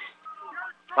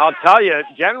 I'll tell you,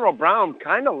 General Brown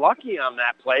kind of lucky on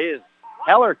that play.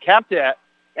 Heller kept it,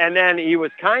 and then he was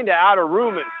kind of out of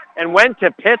room and went to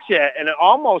pitch it, and it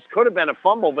almost could have been a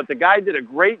fumble, but the guy did a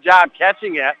great job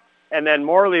catching it, and then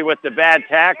Morley with the bad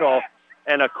tackle.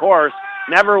 And, of course,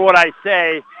 never would I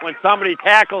say when somebody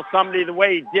tackles somebody the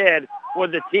way he did,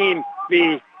 would the team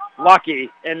be lucky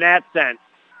in that sense.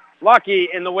 Lucky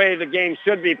in the way the game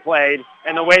should be played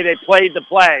and the way they played the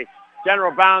play.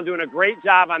 General Brown doing a great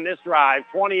job on this drive,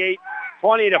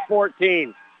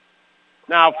 20-14.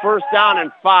 Now, 1st down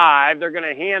and 5. They're going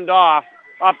to hand off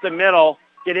up the middle,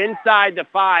 get inside the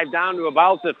 5, down to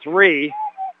about the 3.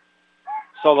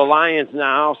 So the Lions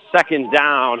now 2nd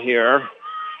down here,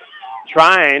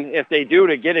 trying, if they do,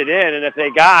 to get it in. And if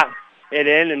they got it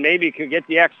in and maybe could get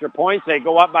the extra points, they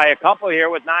go up by a couple here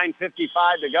with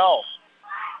 9:55 to go.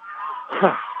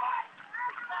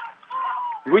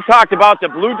 We talked about the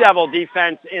Blue Devil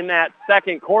defense in that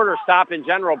second quarter, stopping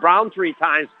General Brown 3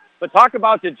 times. But talk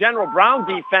about the General Brown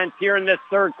defense here in this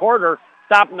third quarter,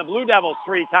 stopping the Blue Devils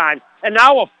 3 times. And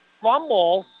now a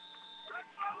fumble.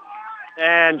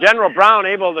 And General Brown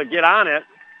able to get on it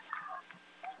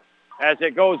as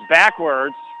it goes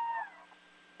backwards.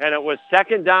 And it was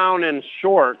 2nd down and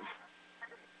short.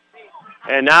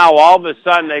 And now all of a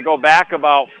sudden they go back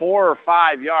about 4 or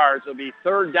 5 yards. It'll be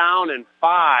 3rd down and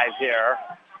 5 here.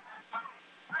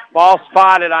 Ball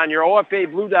spotted on your OFA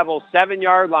Blue Devils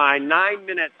 7-yard line. 9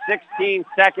 minutes, 16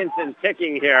 seconds and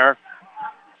ticking here.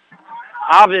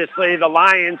 Obviously the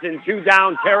Lions in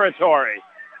 2-down territory.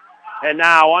 And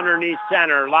now underneath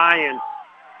center, Lions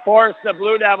force the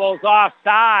Blue Devils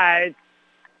offside.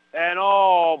 And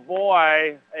oh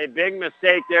boy, a big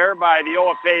mistake there by the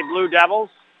OFA Blue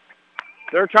Devils.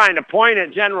 They're trying to point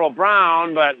at General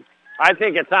Brown, but I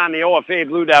think it's on the OFA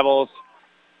Blue Devils.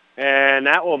 And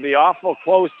that will be awful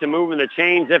close to moving the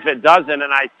chains if it doesn't.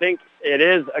 And I think it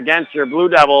is against your Blue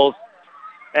Devils.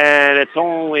 And it's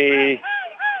only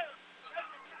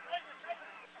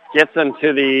gets them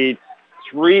to the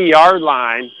 3-yard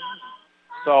line.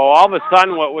 So all of a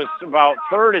sudden what was about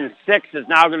 3rd and 6 is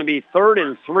now going to be 3rd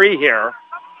and 3 here.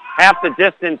 Half the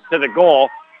distance to the goal.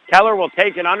 Keller will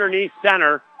take it underneath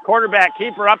center. Quarterback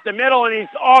keeper up the middle, and he's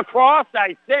all crossed,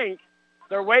 I think.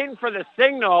 They're waiting for the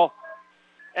signal.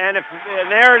 And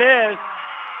there it is.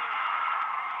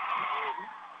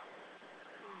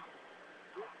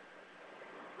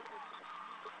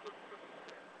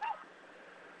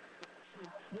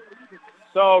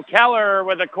 So Keller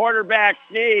with a quarterback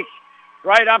sneak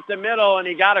right up the middle, and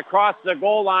he got across the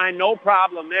goal line. No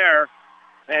problem there.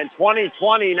 And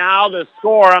 20-20 now the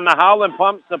score on the Howland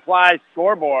Pump Supply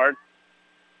scoreboard.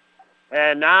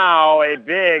 And now a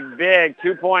big, big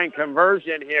 2-point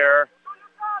conversion here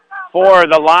for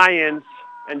the Lions.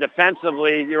 And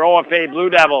defensively, your OFA Blue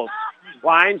Devils.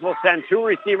 Lions will send 2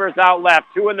 receivers out left,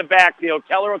 2 in the backfield.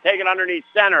 Keller will take it underneath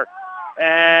center.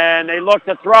 And they look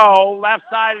to throw left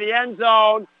side of the end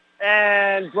zone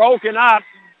and broken up.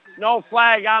 No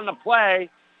flag on the play.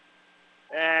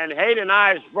 And Hayden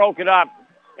Ives broke it up.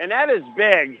 And that is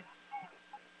big.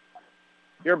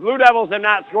 Your Blue Devils have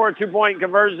not scored 2-point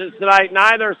conversions tonight.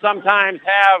 Neither sometimes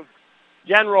have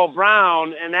General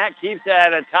Brown. And that keeps it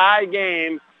at a tie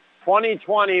game,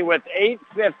 20-20 with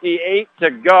 8:58 to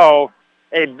go.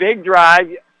 A big drive.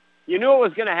 You knew it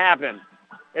was going to happen.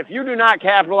 If you do not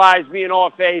capitalize being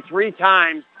OFA 3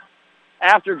 times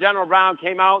after General Brown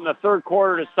came out in the third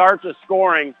quarter to start the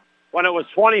scoring when it was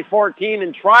 20-14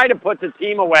 and try to put the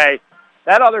team away.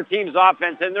 That other team's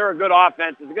offense, and they're a good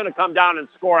offense, is going to come down and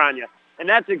score on you. And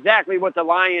that's exactly what the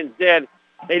Lions did.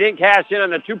 They didn't cash in on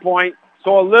the 2-point,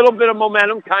 so a little bit of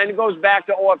momentum kind of goes back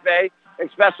to OFA,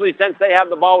 especially since they have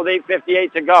the ball with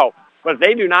 8:58 to go. But if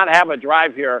they do not have a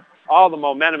drive here, all the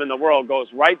momentum in the world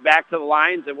goes right back to the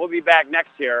Lions, and we'll be back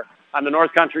next year on the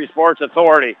North Country Sports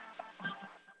Authority.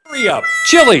 Hurry up.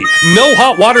 Chilly. No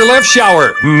hot water left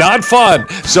shower. Not fun.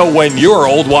 So when your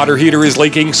old water heater is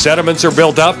leaking, sediments are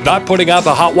built up, not putting out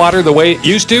the hot water the way it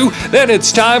used to, then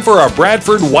it's time for a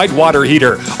Bradford white water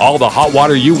heater. All the hot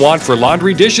water you want for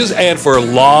laundry, dishes, and for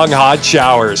long hot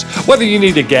showers. Whether you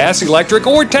need a gas, electric,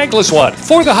 or tankless one,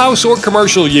 for the house or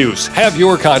commercial use, have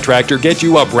your contractor get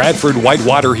you a Bradford white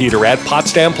water heater at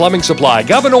Potsdam Plumbing Supply,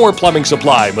 Governor Plumbing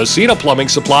Supply, Messina Plumbing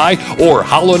Supply, or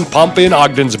Howland Pump in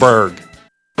Ogdensburg.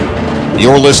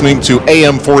 You're listening to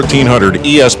AM 1400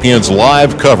 ESPN's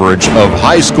live coverage of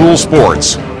high school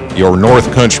sports. Your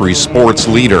North Country sports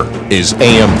leader is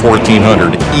AM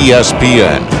 1400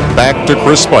 ESPN. Back to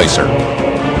Chris Spicer.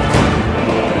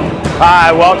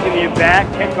 Hi, welcome you back.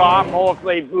 Kickoff,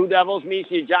 OFA Blue Devils.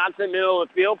 Misha Johnson, middle of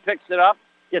the field, picks it up,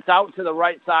 gets out to the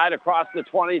right side across the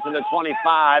 20 to the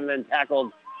 25, and then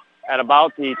tackled at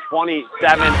about the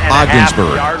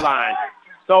 27.5-yard line.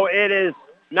 So it is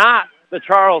not the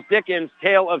Charles Dickens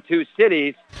Tale of Two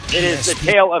Cities. It is the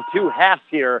Tale of Two Halves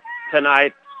here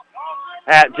tonight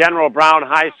at General Brown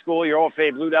High School. Your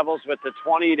OFA Blue Devils with the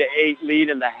 20-8 lead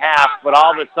in the half, but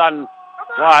all of a sudden,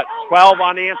 12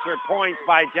 unanswered points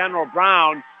by General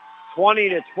Brown.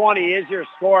 20-20 is your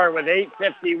score with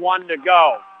 8:51 to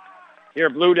go. Your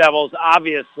Blue Devils,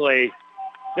 obviously,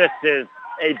 this is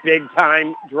a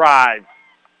big-time drive.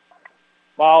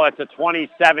 Ball at the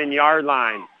 27-yard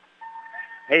line.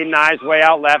 Hayden Eyes way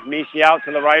out left. Mishi out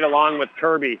to the right along with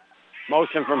Kirby.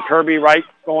 Motion from Kirby right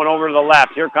going over to the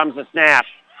left. Here comes the snap.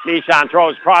 Mishon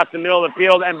throws across the middle of the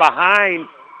field and behind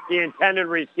the intended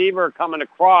receiver coming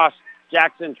across,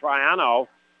 Jackson Triano.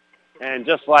 And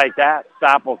just like that,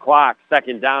 stop will clock.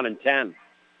 2nd down and 10.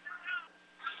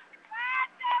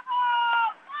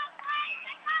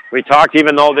 We talked,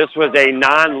 even though this was a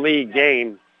non-league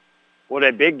game, what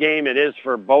a big game it is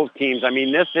for both teams. I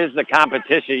mean, this is the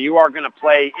competition. You are going to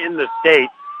play in the state.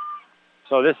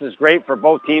 So this is great for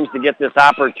both teams to get this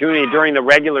opportunity during the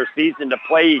regular season to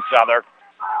play each other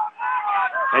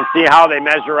and see how they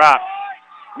measure up.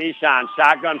 Mishon,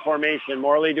 shotgun formation.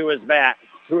 Morley to his left.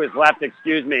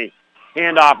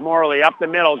 Handoff, Morley up the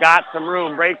middle, got some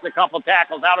room, breaks a couple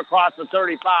tackles out across the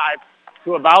 35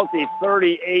 to about the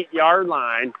 38-yard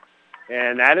line.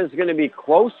 And that is going to be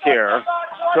close here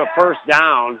to a 1st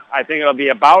down. I think it'll be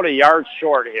about a yard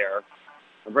short here.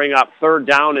 We'll bring up 3rd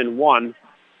down and 1.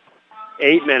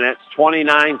 8 minutes,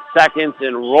 29 seconds,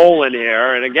 and rolling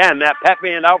here. And again, that pep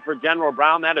band out for General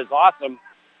Brown. That is awesome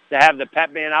to have the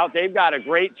pep band out. They've got a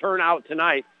great turnout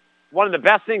tonight. One of the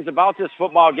best things about this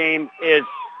football game is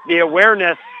the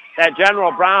awareness that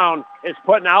General Brown is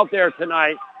putting out there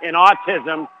tonight in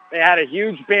autism. They had a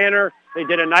huge banner. They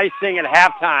did a nice thing at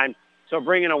halftime. So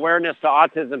bringing awareness to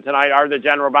autism tonight are the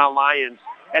General Brown Lions.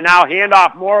 And now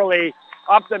handoff Morley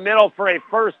up the middle for a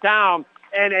 1st down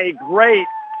and a great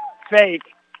fake.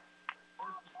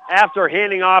 After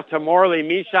handing off to Morley,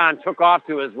 Mishon took off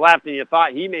to his left, and you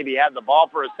thought he maybe had the ball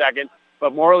for a second,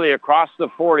 but Morley across the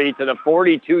 40 to the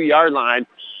 42-yard line,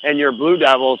 and your Blue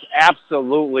Devils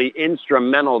absolutely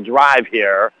instrumental drive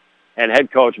here. And head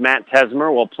coach Matt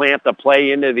Tesmer will plant the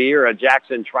play into the ear of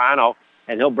Jackson Triano,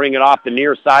 and he'll bring it off the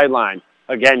near sideline.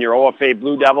 Again, your OFA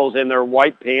Blue Devils in their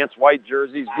white pants, white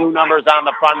jerseys, blue numbers on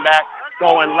the front back,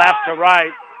 going left to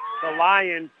right. The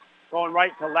Lions going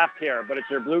right to left here, but it's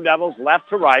your Blue Devils left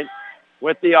to right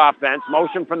with the offense.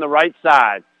 Motion from the right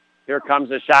side. Here comes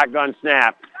the shotgun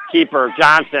snap. Keeper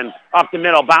Johnson up the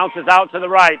middle, bounces out to the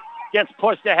right, gets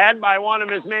pushed ahead by one of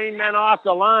his main men off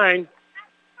the line.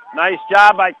 Nice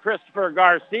job by Christopher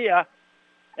Garcia.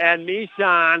 And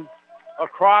Mishon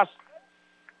across,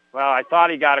 well, I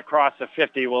thought he got across the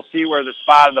 50. We'll see where the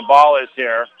spot of the ball is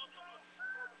here.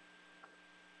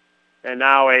 And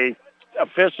now a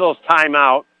official's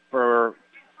timeout for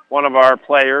one of our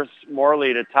players,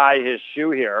 Morley, to tie his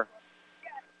shoe here.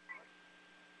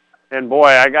 And boy,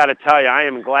 I got to tell you, I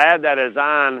am glad that is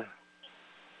on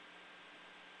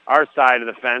our side of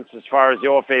the fence as far as the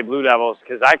OFA Blue Devils,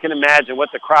 because I can imagine what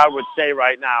the crowd would say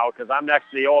right now, because I'm next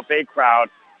to the OFA crowd.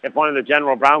 If one of the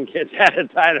General Brown kids had to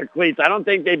tie their cleats, I don't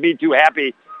think they'd be too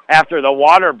happy after the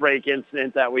water break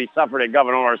incident that we suffered at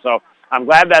Governor. So I'm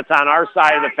glad that's on our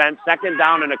side of the fence. 2nd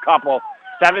down and a couple.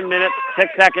 7 minutes,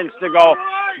 6 seconds to go.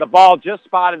 The ball just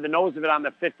spotted the nose of it on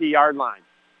the 50-yard line.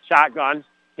 Shotgun,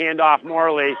 handoff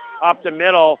Morley, up the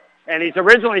middle, and he's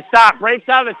originally stopped, breaks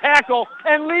out of the tackle,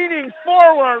 and leaning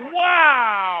forward.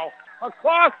 Wow!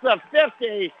 Across the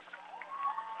 50.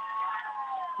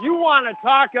 You want to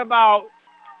talk about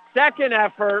second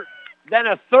effort, then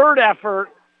a third effort,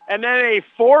 and then a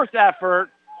fourth effort.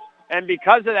 And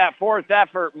because of that fourth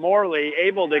effort, Morley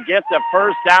able to get the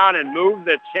first down and move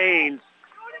the chains.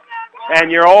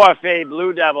 And your OFA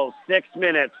Blue Devils, 6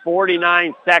 minutes,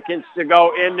 49 seconds to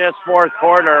go in this fourth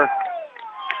quarter.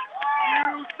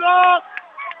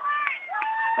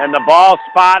 And the ball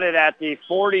spotted at the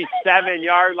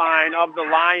 47-yard line of the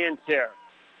Lions here.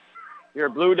 Your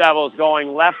Blue Devils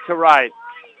going left to right.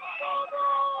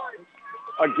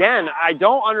 Again, I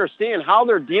don't understand how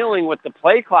they're dealing with the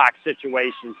play clock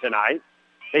situation tonight.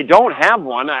 They don't have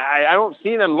one. I don't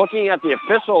see them looking at the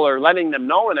official or letting them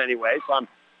know in any way, so I'm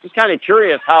just kind of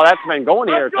curious how that's been going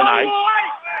here tonight.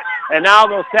 And now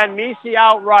they'll send Misi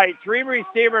out right. 3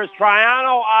 receivers,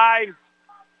 Triano, Ives,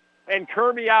 and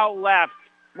Kirby out left.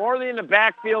 Morley in the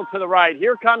backfield to the right.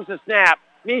 Here comes the snap.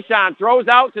 Nishan throws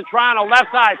out to Toronto,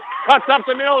 left side, cuts up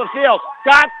the middle of the field,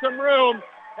 got some room,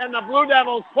 and the Blue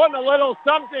Devils putting a little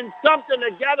something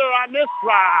together on this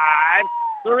drive.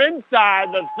 They're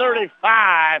inside the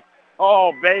 35.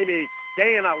 Oh, baby,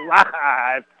 staying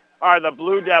alive are the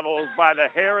Blue Devils by the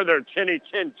hair of their chinny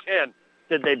chin chin.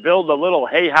 Did they build a little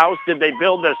hay house? Did they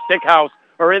build a stick house?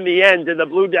 Or in the end, did the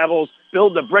Blue Devils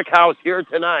build a brick house here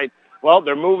tonight? Well,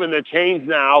 they're moving the chains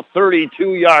now,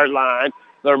 32-yard line.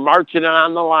 They're marching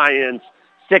on the Lions.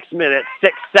 6 minutes,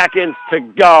 6 seconds to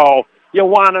go. You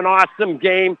want an awesome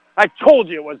game? I told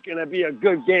you it was going to be a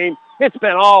good game. It's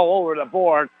been all over the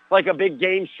board like a big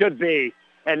game should be.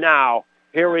 And now,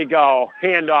 here we go.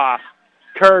 Handoff.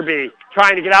 Kirby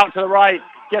trying to get out to the right.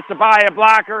 Gets by a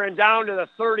blocker and down to the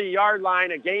 30-yard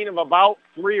line. A gain of about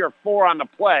 3 or 4 on the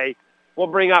play. We'll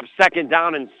bring up 2nd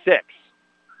down and 6.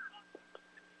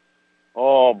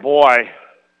 Oh, boy.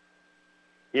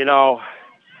 You know,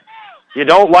 you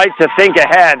don't like to think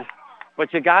ahead,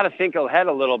 but you got to think ahead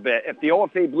a little bit. If the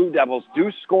OFA Blue Devils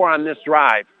do score on this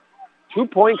drive,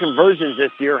 2-point conversions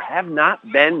this year have not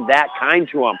been that kind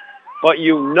to them. But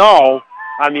you know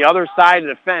on the other side of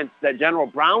the fence that General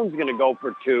Brown's going to go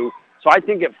for 2. So I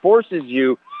think it forces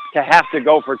you to have to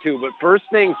go for 2. But first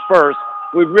things first,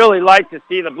 we'd really like to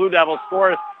see the Blue Devils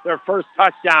score their first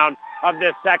touchdown of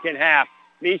this second half.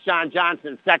 Nishan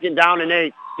Johnson, 2nd down and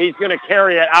 8. He's going to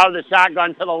carry it out of the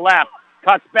shotgun to the left.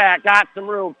 Cuts back, got some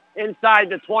room inside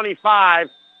the 25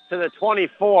 to the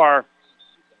 24.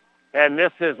 And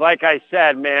this is, like I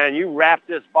said, man, you wrap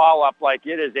this ball up like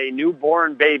it is a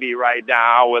newborn baby right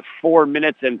now with 4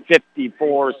 minutes and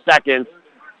 54 seconds.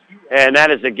 And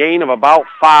that is a gain of about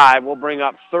 5. We'll bring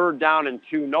up 3rd down and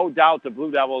 2. No doubt the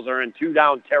Blue Devils are in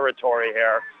 2-down territory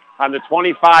here on the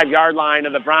 25-yard line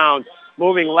of the Browns,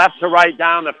 moving left to right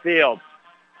down the field.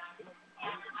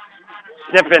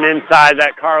 Snipping inside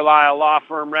that Carlisle Law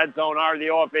Firm red zone are the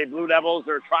OFA Blue Devils.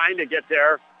 They're trying to get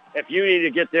there. If you need to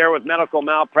get there with medical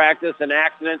malpractice and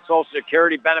accident, Social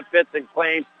Security benefits and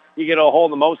claims, you get a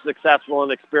hold of the most successful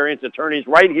and experienced attorneys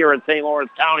right here in St.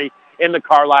 Lawrence County in the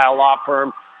Carlisle Law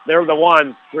Firm. They're the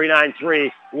ones,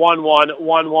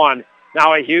 393-1111.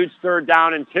 Now a huge 3rd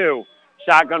down and 2.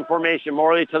 Shotgun formation,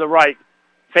 Morley to the right.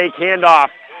 Fake handoff.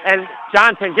 And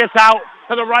Johnson gets out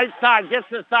to the right side, gets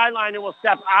to the sideline, and will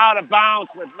step out of bounds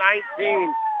with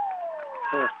 19.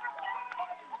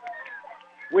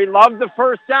 We love the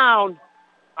first down.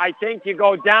 I think you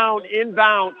go down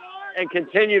inbounds and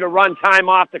continue to run time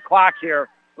off the clock here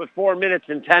with 4 minutes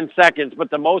and 10 seconds.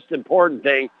 But the most important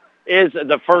thing is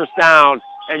the first down,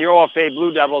 and your OFA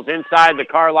Blue Devils inside the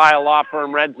Carlisle Law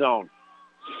Firm red zone.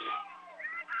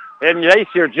 In case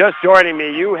you're just joining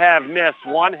me, you have missed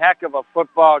one heck of a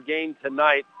football game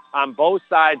tonight on both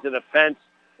sides of the fence.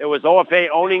 It was OFA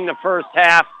owning the first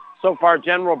half. So far,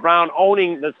 General Brown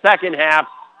owning the second half,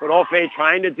 but OFA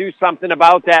trying to do something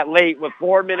about that late with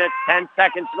 4 minutes, 10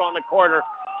 seconds to go in the quarter.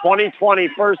 20-20,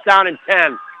 1st down and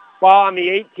 10. Ball on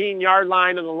the 18-yard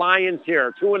line of the Lions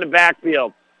here. 2 in the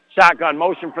backfield. Shotgun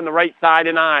motion from the right side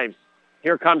and Ives.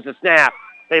 Here comes the snap.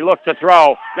 They look to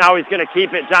throw. Now he's going to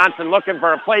keep it. Johnson looking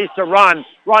for a place to run,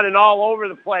 running all over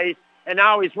the place, and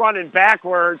now he's running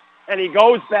backwards, and he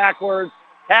goes backwards,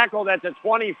 tackled at the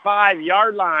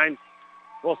 25-yard line.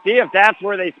 We'll see if that's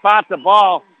where they spot the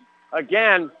ball.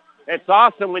 Again, it's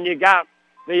awesome when you got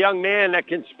the young man that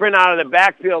can sprint out of the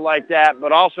backfield like that,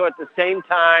 but also at the same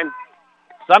time,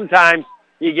 sometimes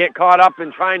you get caught up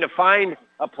in trying to find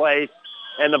a place,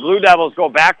 and the Blue Devils go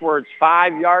backwards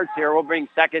 5 yards here. We'll bring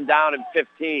 2nd down and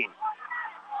 15.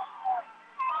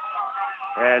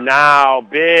 And now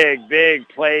big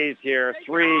plays here.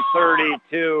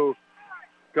 3:32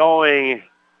 going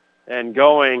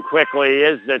quickly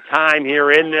is the time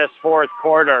here in this fourth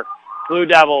quarter. Blue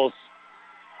Devils,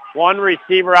 one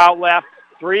receiver out left,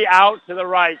 three out to the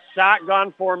right.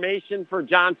 Shotgun formation for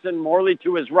Johnson. Morley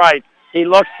to his right. He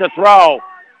looks to throw.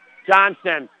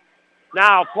 Johnson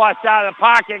now flush out of the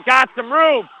pocket. Got some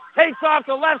room. Takes off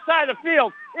the left side of the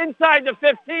field. Inside the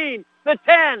 15, the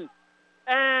 10.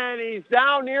 And he's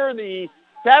down near the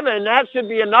 7. That should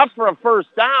be enough for a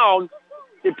first down,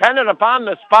 dependent upon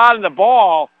the spot of the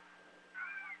ball.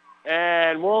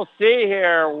 And we'll see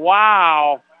here.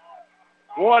 Wow.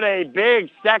 What a big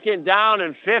second down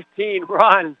and 15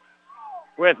 run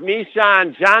with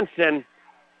Mishon Johnson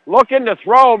looking to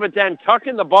throw, but then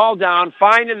tucking the ball down,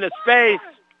 finding the space.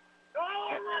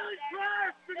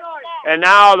 And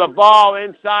now the ball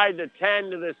inside the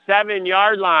 10 to the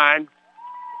 7-yard line.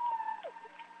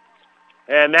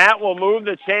 And that will move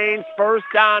the chains. First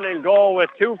down and goal with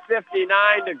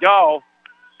 2:59 to go.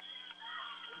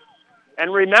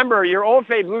 And remember, your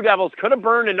OFA Blue Devils could have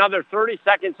burned another 30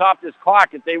 seconds off this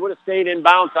clock if they would have stayed in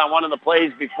bounds on one of the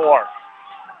plays before.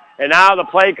 And now the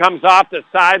play comes off the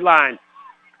sideline.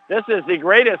 This is the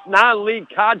greatest non-league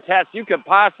contest you could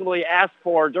possibly ask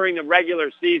for during the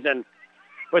regular season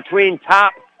between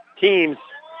top teams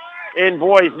in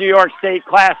boys New York State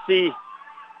Class C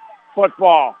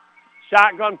football.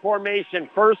 Shotgun formation,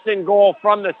 first and goal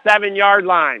from the 7-yard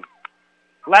line.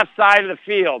 Left side of the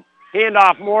field.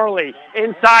 Handoff Morley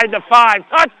inside the 5.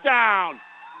 Touchdown!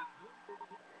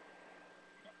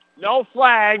 No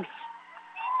flags.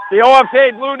 The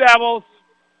OFA Blue Devils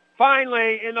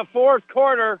finally in the fourth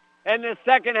quarter and the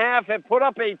second half have put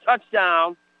up a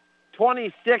touchdown,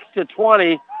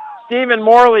 26-20. Stephen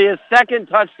Morley, his second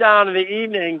touchdown of the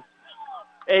evening.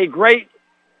 A great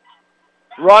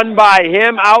run by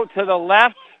him out to the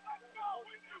left.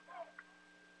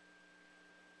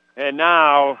 And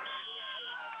now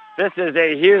this is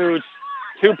a huge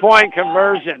two-point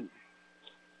conversion.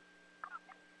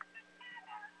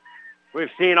 We've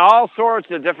seen all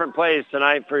sorts of different plays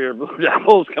tonight for your Blue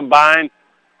Devils combined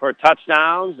for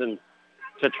touchdowns. And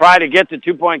to try to get the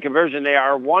two-point conversion, they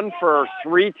are 1 for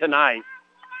 3 tonight.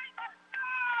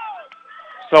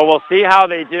 So we'll see how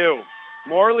they do.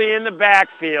 Morley in the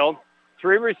backfield.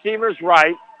 3 receivers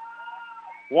right.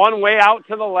 1 way out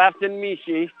to the left in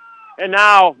Mishi. And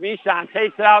now Mishon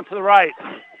takes it out to the right.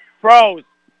 Throws.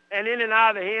 And in and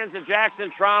out of the hands of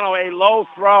Jackson Toronto, a low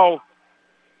throw.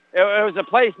 It was a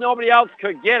place nobody else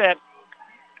could get it,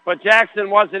 but Jackson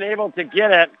wasn't able to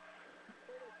get it.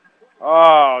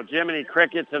 Oh, Jiminy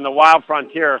Crickets and the Wild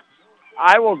Frontier.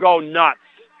 I will go nuts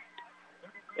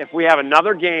if we have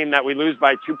another game that we lose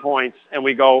by 2 points and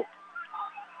we go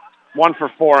 1 for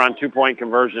 4 on two-point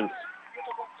conversions.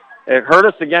 It hurt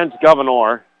us against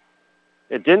Governor.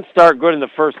 It didn't start good in the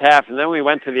first half, and then we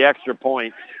went to the extra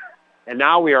point. And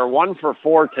now we are 1 for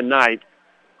 4 tonight.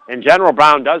 And General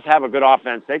Brown does have a good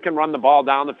offense. They can run the ball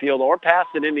down the field or pass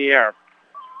it in the air.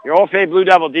 Your OFA Blue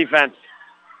Devil defense,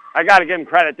 I got to give them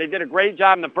credit. They did a great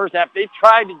job in the first half. They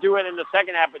tried to do it in the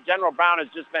second half, but General Brown has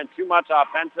just been too much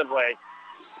offensively.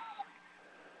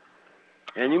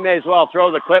 And you may as well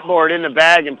throw the clipboard in the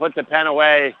bag and put the pen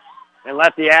away and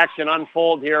let the action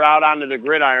unfold here out onto the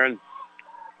gridiron.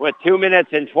 With 2 minutes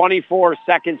and 24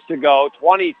 seconds to go,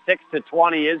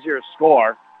 26-20 is your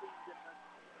score.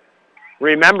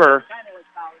 Remember,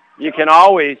 you can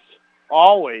always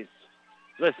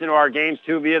listen to our games,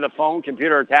 too, via the phone,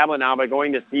 computer, or tablet now by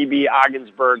going to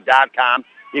cbogginsburg.com.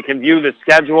 You can view the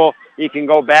schedule. You can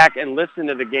go back and listen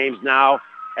to the games now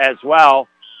as well.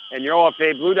 And your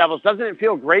OFA Blue Devils, doesn't it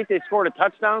feel great they scored a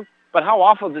touchdown? But how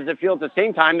awful does it feel at the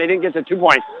same time they didn't get the 2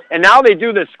 points? And now they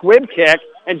do the squib kick,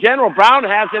 and General Brown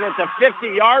has it at the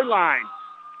 50-yard line.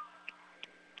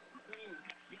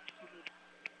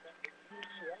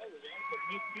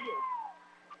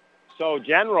 So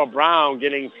General Brown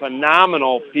getting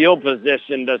phenomenal field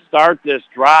position to start this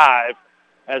drive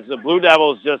as the Blue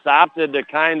Devils just opted to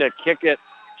kind of kick it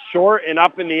short and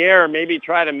up in the air, maybe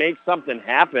try to make something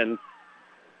happen.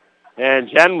 And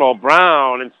General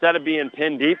Brown, instead of being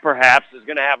pinned deep perhaps, is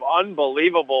going to have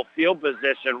unbelievable field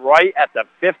position right at the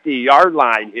 50-yard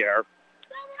line here.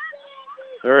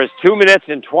 There is 2 minutes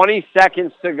and 20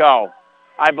 seconds to go.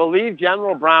 I believe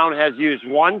General Brown has used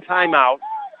 1 timeout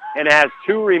and has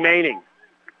 2 remaining.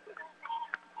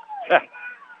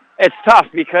 It's tough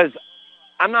because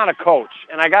I'm not a coach,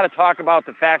 and I got to talk about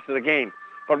the facts of the game.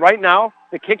 But right now,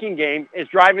 the kicking game is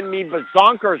driving me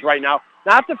bazonkers right now.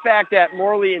 Not the fact that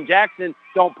Morley and Jackson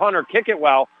don't punt or kick it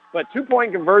well, but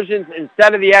 2-point conversions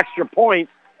instead of the extra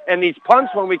points, and these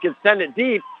punts when we could send it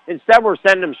deep Instead, we're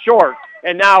sending them short.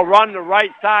 And now run the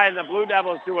right side, and the Blue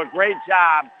Devils do a great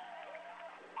job.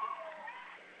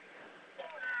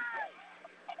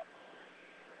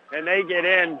 And they get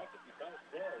in.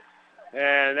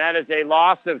 And that is a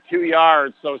loss of 2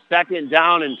 yards, so 2nd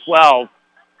down and 12.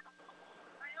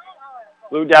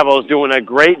 Blue Devils doing a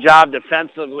great job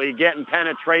defensively, getting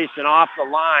penetration off the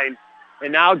line.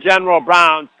 And now General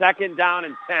Brown, 2nd down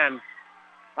and 10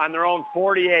 on their own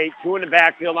 48. 2 in the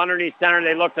backfield, underneath center.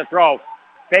 They look to throw.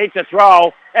 Fake to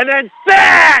throw, and then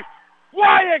sack!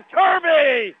 Wyatt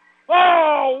Kirby!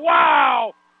 Oh,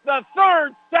 wow! The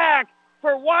 3rd sack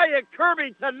for Wyatt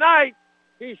Kirby tonight.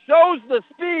 He shows the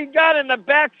speed, got in the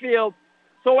backfield.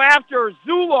 So after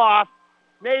Zuloff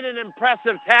made an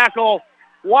impressive tackle,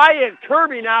 Wyatt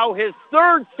Kirby now his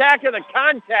 3rd sack of the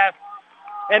contest,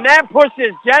 and that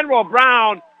pushes General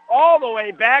Brown all the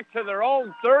way back to their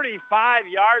own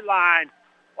 35-yard line.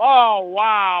 Oh,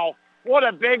 wow. What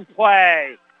a big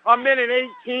play.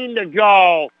 1:18 to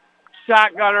go.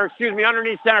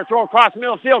 Underneath center, throw across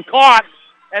middle field, caught,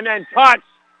 and then touched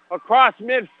across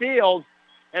midfield.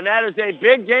 And that is a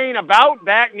big gain about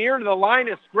back near to the line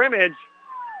of scrimmage.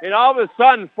 And all of a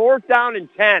sudden, 4th down and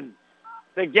 10.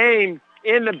 The game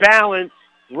in the balance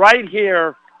right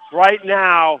here, right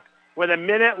now, with a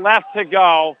minute left to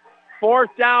go.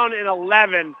 4th down and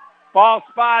 11. Ball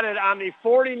spotted on the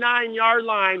 49-yard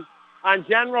line on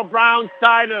General Brown's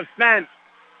side of the fence.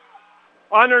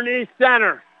 Underneath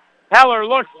center. Heller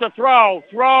looks to throw.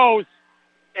 Throws.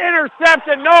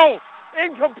 Intercepted. No.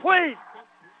 Incomplete.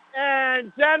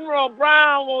 And General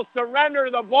Brown will surrender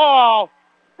the ball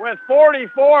with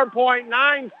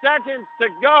 44.9 seconds to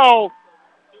go.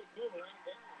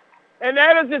 And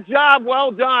that is a job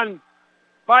well done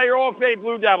by your OFA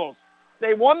Blue Devils.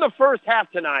 They won the first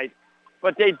half tonight,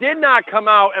 but they did not come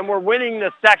out and were winning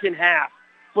the second half.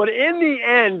 But in the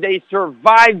end, they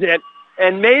survived it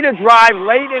and made a drive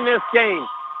late in this game.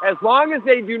 As long as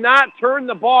they do not turn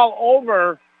the ball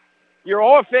over, your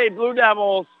OFA Blue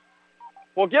Devils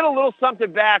will get a little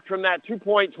something back from that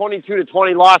 2-point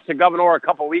 22-20 loss to Governor a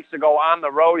couple weeks ago on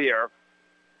the road here.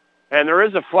 And there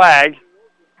is a flag.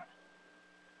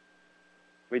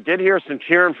 We did hear some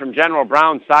cheering from General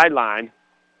Brown's sideline.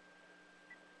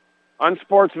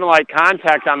 Unsportsmanlike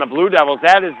contact on the Blue Devils.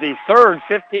 That is the 3rd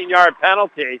 15-yard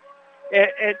penalty.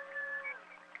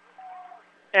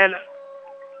 And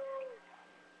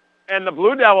the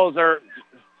Blue Devils are,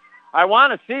 I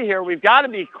want to see here, we've got to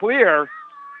be clear.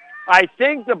 I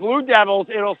think the Blue Devils,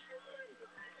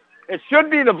 it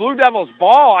should be the Blue Devils'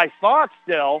 ball, I thought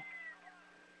still.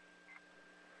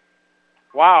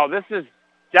 Wow, this is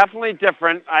definitely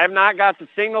different. I have not got the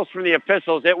signals from the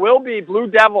officials. It will be Blue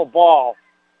Devil ball.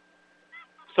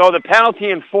 So the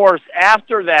penalty enforced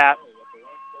after that.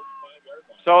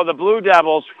 So the Blue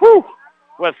Devils,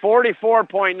 with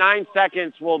 44.9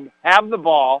 seconds, will have the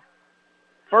ball.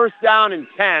 1st down and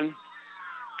 10.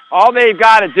 All they've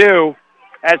got to do,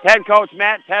 as head coach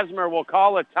Matt Tesmer will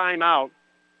call a timeout,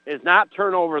 is not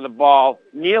turn over the ball,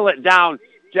 kneel it down.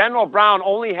 General Brown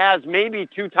only has maybe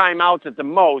 2 timeouts at the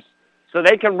most, so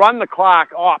they can run the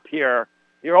clock up here.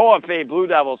 Your OFA Blue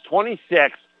Devils,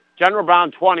 26. General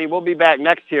Brown, 20. We'll be back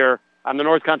next year on the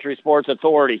North Country Sports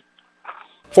Authority.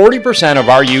 40% of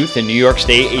our youth in New York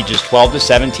State ages 12 to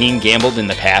 17 gambled in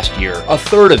the past year. A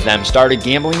third of them started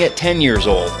gambling at 10 years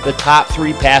old. The top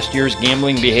 3 past year's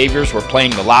gambling behaviors were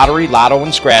playing the lottery, lotto,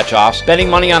 and scratch-offs, betting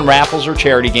money on raffles or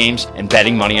charity games, and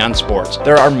betting money on sports.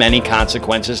 There are many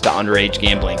consequences to underage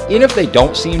gambling. Even if they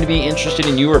don't seem to be interested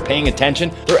in you or paying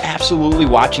attention, they're absolutely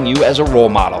watching you as a role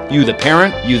model. You, the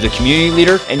parent, you, the community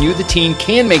leader, and you, the teen,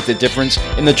 can make the difference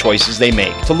in the choices they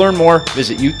make. To learn more,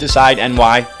 visit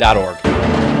youthdecideNY.org.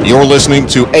 You're listening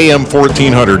to AM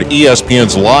 1400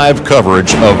 ESPN's live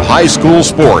coverage of high school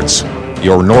sports.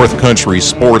 Your North Country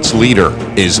sports leader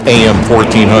is AM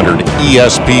 1400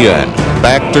 ESPN.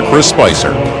 Back to Chris Spicer.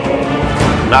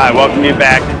 I welcome you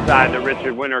back inside the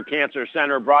Richard Winter Cancer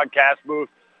Center broadcast booth.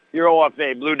 Your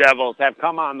OFA Blue Devils have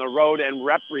come on the road and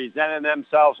represented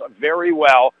themselves very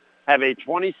well. Have a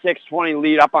 26-20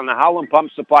 lead up on the Howland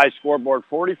Pump Supply scoreboard.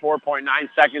 44.9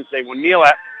 seconds. They will kneel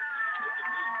it.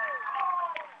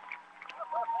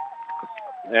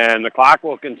 And the clock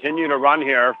will continue to run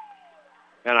here.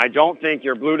 And I don't think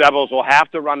your Blue Devils will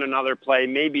have to run another play,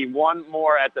 maybe one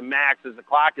more at the max, as the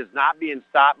clock is not being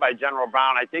stopped by General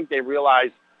Brown. I think they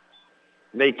realize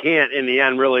they can't, in the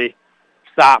end, really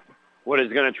stop what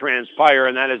is going to transpire,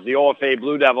 and that is the OFA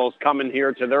Blue Devils coming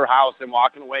here to their house and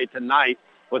walking away tonight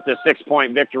with the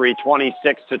 6-point victory,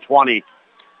 26-20.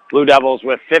 Blue Devils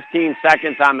with 15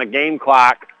 seconds on the game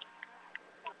clock.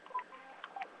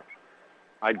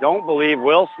 I don't believe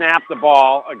will snap the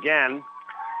ball again,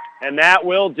 and that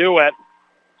will do it.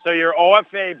 So your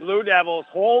OFA Blue Devils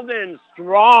holding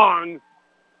strong,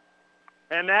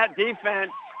 and that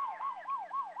defense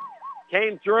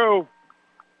came through,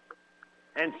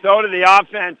 and so did the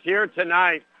offense here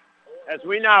tonight. As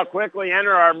we now quickly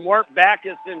enter our Mort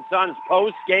Backus & Sons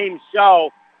post-game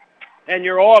show, and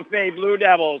your OFA Blue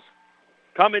Devils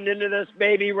coming into this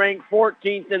baby ranked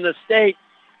 14th in the state,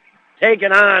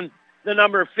 taking on the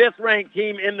number 5th ranked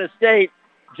team in the state,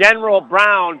 General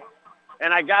Brown.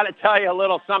 And I got to tell you a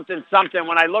little something.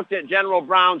 When I looked at General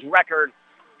Brown's record,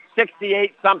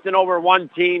 68-something over one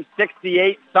team,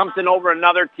 68-something over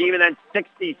another team, and then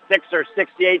 66 or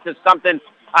 68 to something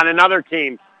on another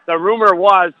team. The rumor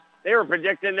was they were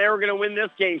predicting they were going to win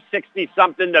this game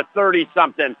 60-something to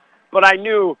 30-something. But I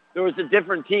knew there was a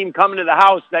different team coming to the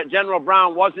house that General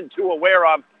Brown wasn't too aware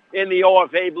of in the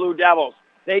OFA Blue Devils.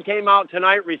 They came out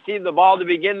tonight, received the ball to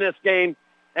begin this game,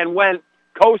 and went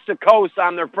coast to coast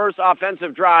on their first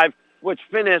offensive drive, which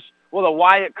finished with a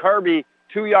Wyatt Kirby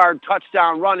 2-yard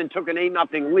touchdown run and took an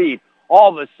 8-0 lead. All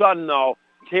of a sudden, though,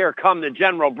 here come the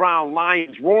General Brown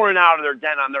Lions roaring out of their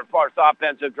den on their first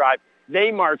offensive drive.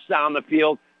 They march down the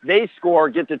field. They score,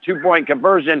 get the 2-point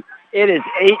conversion. It is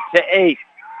 8-8.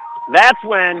 That's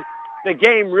when the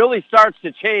game really starts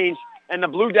to change, and the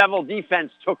Blue Devil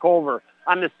defense took over.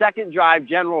 On the second drive,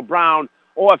 General Brown,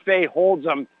 OFA holds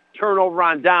them, turnover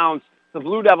on downs. The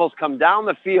Blue Devils come down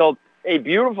the field. A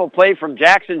beautiful play from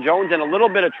Jackson Jones in a little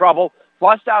bit of trouble,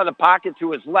 flushed out of the pocket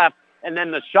to his left, and then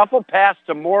the shuffle pass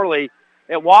to Morley.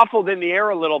 It waffled in the air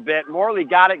a little bit. Morley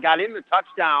got it, got in the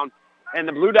touchdown, and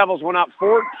the Blue Devils went up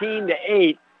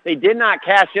 14-8. They did not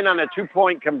cash in on a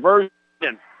 2-point conversion.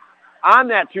 On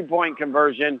that 2-point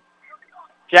conversion,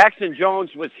 Jackson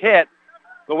Jones was hit.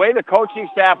 The way the coaching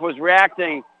staff was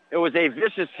reacting, it was a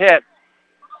vicious hit.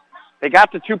 They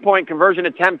got the 2-point conversion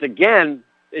attempt again.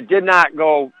 It did not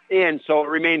go in, so it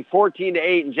remained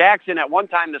 14-8. And Jackson, at one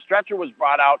time, the stretcher was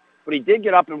brought out, but he did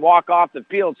get up and walk off the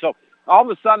field. So all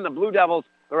of a sudden, the Blue Devils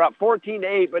are up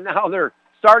 14-8, but now their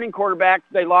starting quarterback,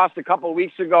 they lost a couple of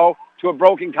weeks ago to a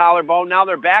broken collarbone. Now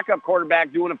their backup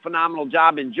quarterback doing a phenomenal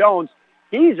job in Jones.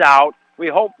 He's out. We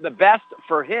hope the best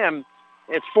for him.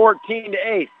 It's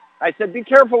 14-8. I said, be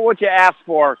careful what you ask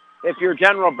for if you're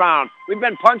General Brown. We've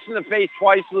been punched in the face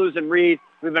twice losing Reed.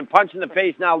 We've been punched in the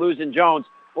face now losing Jones.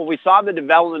 But we saw the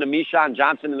development of Meshawn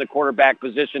Johnson in the quarterback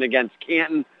position against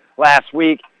Canton last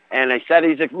week. And I said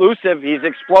he's elusive. He's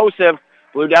explosive.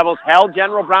 Blue Devils held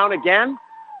General Brown again.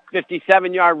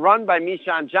 57-yard run by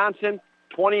Meshawn Johnson.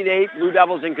 20-8. Blue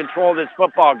Devils in control of this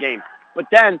football game. But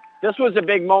then this was a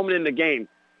big moment in the game.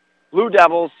 Blue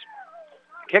Devils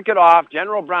kick it off.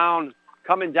 General Brown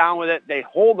coming down with it. They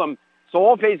hold them. So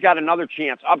OFA's got another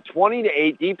chance, up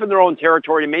 20-8, deep in their own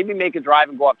territory, to maybe make a drive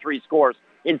and go up 3 scores.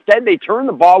 Instead, they turn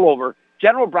the ball over.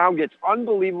 General Brown gets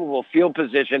unbelievable field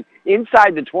position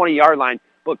inside the 20-yard line,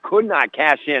 but could not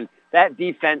cash in. That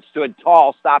defense stood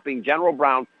tall, stopping General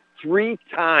Brown 3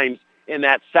 times in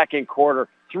that second quarter,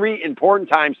 3 important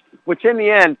times, which in the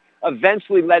end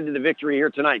eventually led to the victory here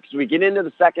tonight. Because we get into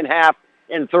the second half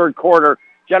and third quarter,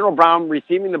 General Brown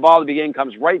receiving the ball at the beginning,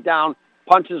 comes right down,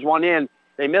 punches one in.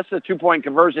 They miss the 2-point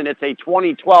conversion. It's a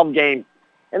 20-12 game.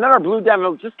 And then our Blue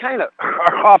Devils just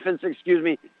our offense,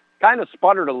 kind of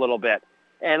sputtered a little bit.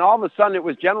 And all of a sudden it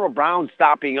was General Brown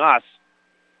stopping us.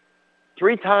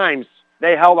 3 times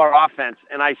they held our offense.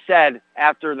 And I said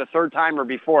after the third time or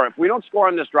before, if we don't score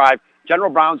on this drive,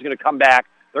 General Brown's going to come back,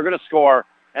 they're going to score,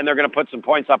 and they're going to put some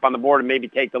points up on the board and maybe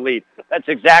take the lead. That's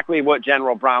exactly what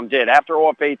General Brown did. After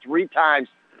OFA 3 times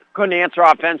couldn't answer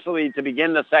offensively to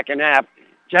begin the second half,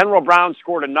 General Brown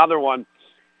scored another one.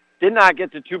 Did not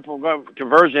get the 2-point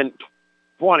conversion,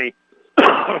 20.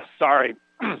 Sorry.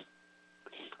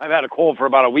 I've had a cold for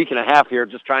about a week and a half here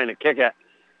just trying to kick it.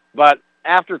 But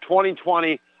after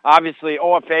 2020, obviously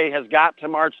OFA has got to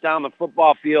march down the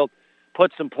football field,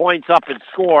 put some points up and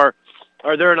score,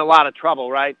 or they're in a lot of trouble,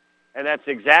 right? And that's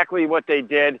exactly what they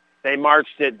did. They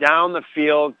marched it down the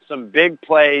field, some big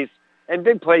plays, and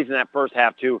big plays in that first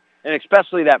half too, and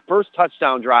especially that first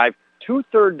touchdown drive, 2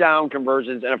 third-down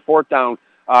conversions and a 4th down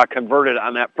converted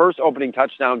on that first opening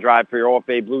touchdown drive for your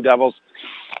OFA Blue Devils.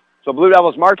 So Blue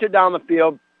Devils march it down the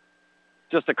field.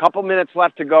 Just a couple minutes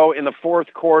left to go in the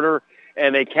fourth quarter,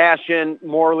 and they cash in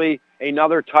Morley,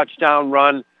 another touchdown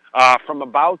run from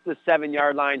about the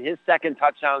 7-yard line, his second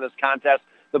touchdown of this contest.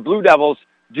 The Blue Devils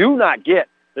do not get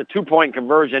the 2-point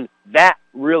conversion. That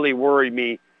really worried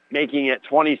me, making it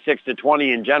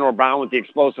 26-20, and General Brown with the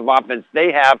explosive offense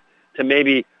they have to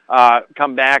maybe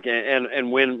come back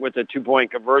and win with a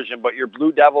 2-point conversion. But your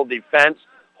Blue Devil defense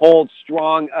hold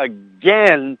strong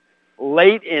again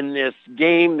late in this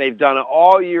game. They've done it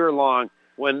all year long.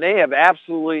 When they have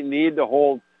absolutely needed to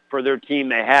hold for their team,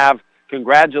 they have.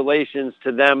 Congratulations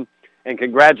to them, and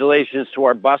congratulations to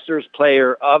our Busters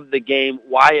player of the game,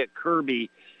 Wyatt Kirby.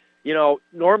 You know,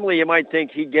 normally you might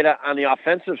think he'd get it on the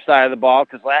offensive side of the ball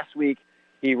because last week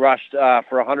he rushed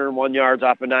for 101 yards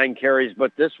off of 9 carries,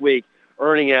 but this week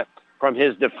earning it from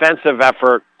his defensive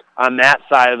effort on that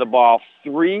side of the ball.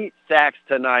 3 sacks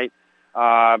tonight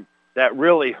that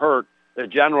really hurt the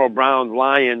General Brown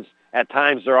Lions. At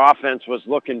times their offense was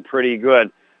looking pretty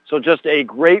good. So just a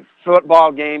great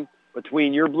football game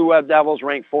between your Blue Red Devils,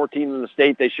 ranked 14 in the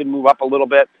state. They should move up a little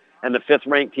bit. And the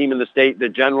 5th-ranked team in the state, the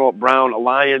General Brown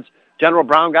Lions. General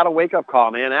Brown got a wake-up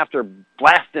call, man, after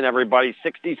blasting everybody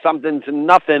 60-something to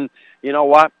nothing. You know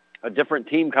what? A different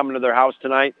team coming to their house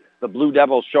tonight. The Blue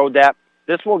Devils showed that.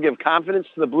 This will give confidence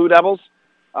to the Blue Devils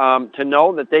to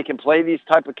know that they can play these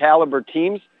type of caliber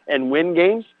teams and win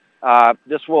games.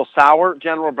 This will sour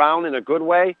General Brown in a good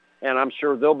way, and I'm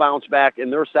sure they'll bounce back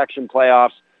in their section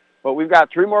playoffs. But we've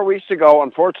got 3 more weeks to go.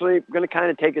 Unfortunately, we're going to kind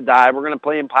of take a dive. We're going to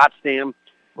play in Potsdam.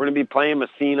 We're going to be playing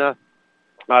Messina,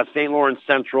 St. Lawrence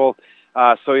Central.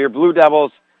 So your Blue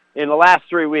Devils, in the last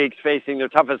 3 weeks, facing their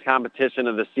toughest competition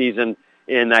of the season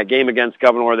in that game against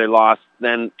Governor, they lost,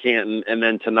 then Canton, and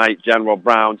then tonight, General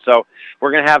Brown. So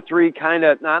we're going to have 3 kind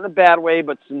of, not in a bad way,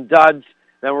 but some duds.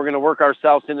 Then we're going to work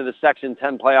ourselves into the Section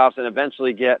 10 playoffs and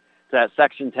eventually get to that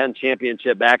Section 10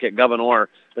 championship back at Governor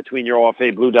between your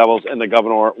OFA Blue Devils and the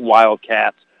Governor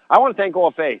Wildcats. I want to thank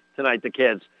OFA tonight, the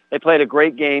kids. They played a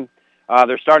great game.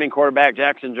 Their starting quarterback,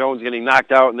 Jackson Jones, getting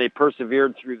knocked out, and they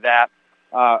persevered through that.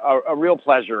 A real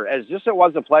pleasure. As just it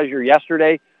was a pleasure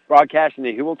yesterday, broadcasting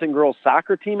the Hewelton girls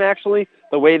soccer team, actually,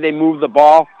 the way they moved the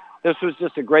ball. This was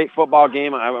just a great football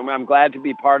game. I'm glad to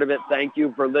be part of it. Thank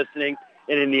you for listening.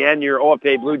 And in the end, your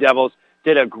OFA Blue Devils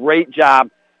did a great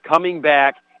job coming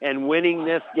back and winning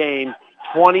this game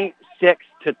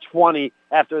 26-20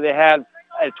 after they had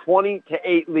a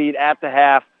 20-8 lead at the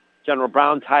half. General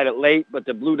Brown tied it late, but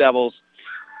the Blue Devils,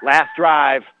 last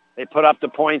drive, they put up the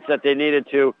points that they needed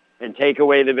to and take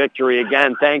away the victory.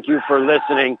 Again, thank you for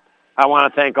listening. I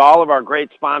want to thank all of our great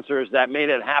sponsors that made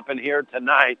it happen here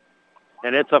tonight.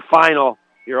 And it's a final.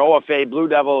 Your OFA Blue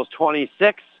Devils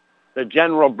 26, the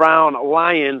General Brown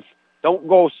Lions don't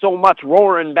go so much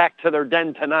roaring back to their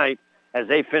den tonight as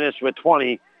they finish with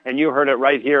 20. And you heard it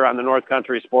right here on the North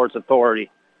Country Sports Authority.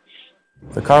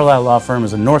 The Carlisle Law Firm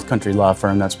is a North Country law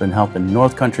firm that's been helping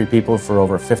North Country people for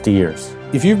over 50 years.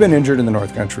 If you've been injured in the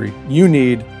North Country, you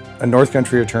need a North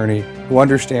Country attorney who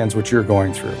understands what you're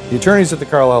going through. The attorneys at the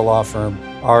Carlisle Law Firm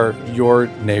are your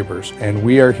neighbors, and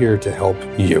we are here to help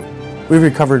you. We've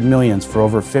recovered millions for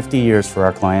over 50 years for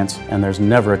our clients, and there's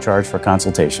never a charge for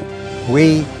consultation.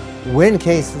 We win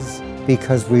cases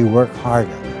because we work harder.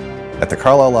 At the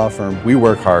Carlisle Law Firm, we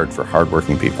work hard for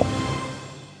hardworking people.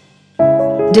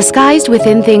 Disguised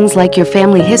within things like your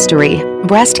family history,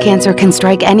 breast cancer can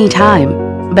strike any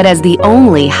time. But as the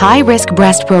only high-risk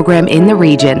breast program in the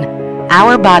region,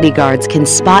 our bodyguards can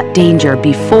spot danger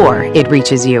before it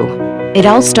reaches you. It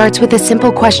all starts with a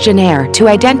simple questionnaire to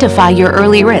identify your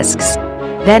early risks.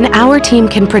 Then our team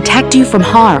can protect you from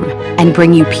harm and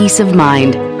bring you peace of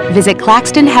mind. Visit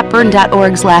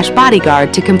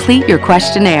claxtonhepburn.org/bodyguard to complete your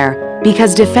questionnaire,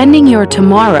 because defending your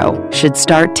tomorrow should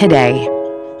start today.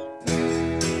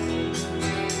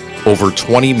 Over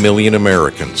 20 million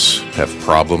Americans have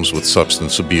problems with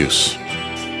substance abuse.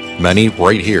 Many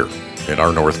right here in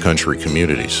our North Country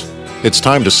communities. It's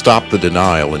time to stop the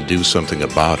denial and do something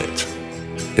about it.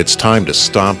 It's time to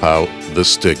stomp out the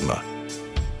stigma.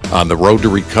 On the road to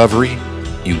recovery,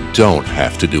 you don't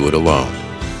have to do it alone.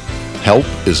 Help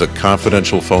is a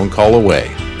confidential phone call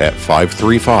away at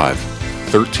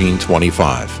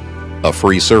 535-1325. A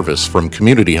free service from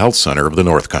Community Health Center of the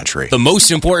North Country. The most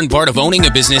important part of owning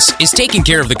a business is taking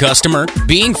care of the customer,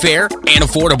 being fair, and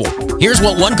affordable. Here's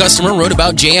what one customer wrote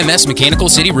about JMS Mechanical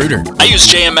City Rooter. I used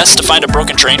JMS to find a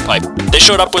broken drain pipe. They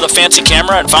showed up with a fancy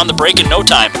camera and found the break in no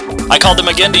time. I called them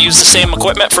again to use the same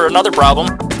equipment for another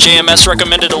problem. JMS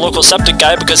recommended a local septic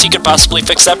guy because he could possibly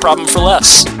fix that problem for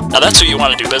less. Now that's who you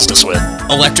want to do business with.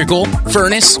 Electrical,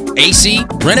 furnace, AC,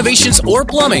 renovations, or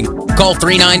plumbing. Call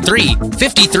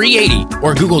 393-5380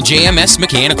 or Google JMS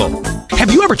Mechanical.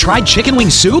 Have you ever tried chicken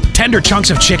wing soup? Tender chunks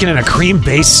of chicken in a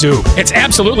cream-based soup. It's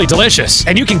absolutely delicious,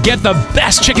 and you can get the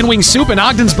best chicken wing soup in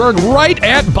Ogdensburg right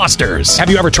at Buster's.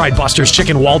 Have you ever tried Buster's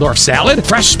chicken Waldorf salad?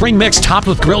 Fresh spring mix topped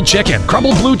with grilled chicken,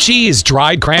 crumbled blue cheese,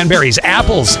 dried cranberries,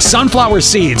 apples, sunflower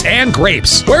seeds, and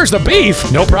grapes. Where's the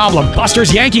beef? No problem.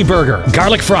 Buster's Yankee Burger,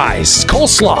 garlic fries,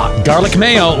 coleslaw, garlic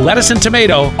mayo, lettuce and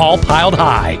tomato, all piled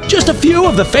high. Just a few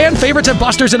of the fan favorites at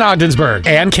Buster's in Ogdensburg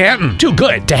and Canton. Too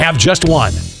good to have just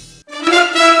one.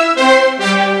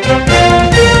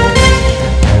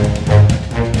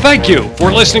 Thank you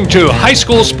for listening to High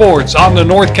School Sports on the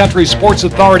North Country Sports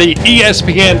Authority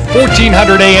ESPN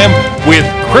 1400 AM with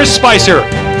Chris Spicer.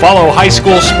 Follow high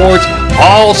school sports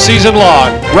all season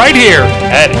long right here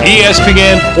at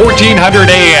ESPN 1400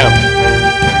 AM.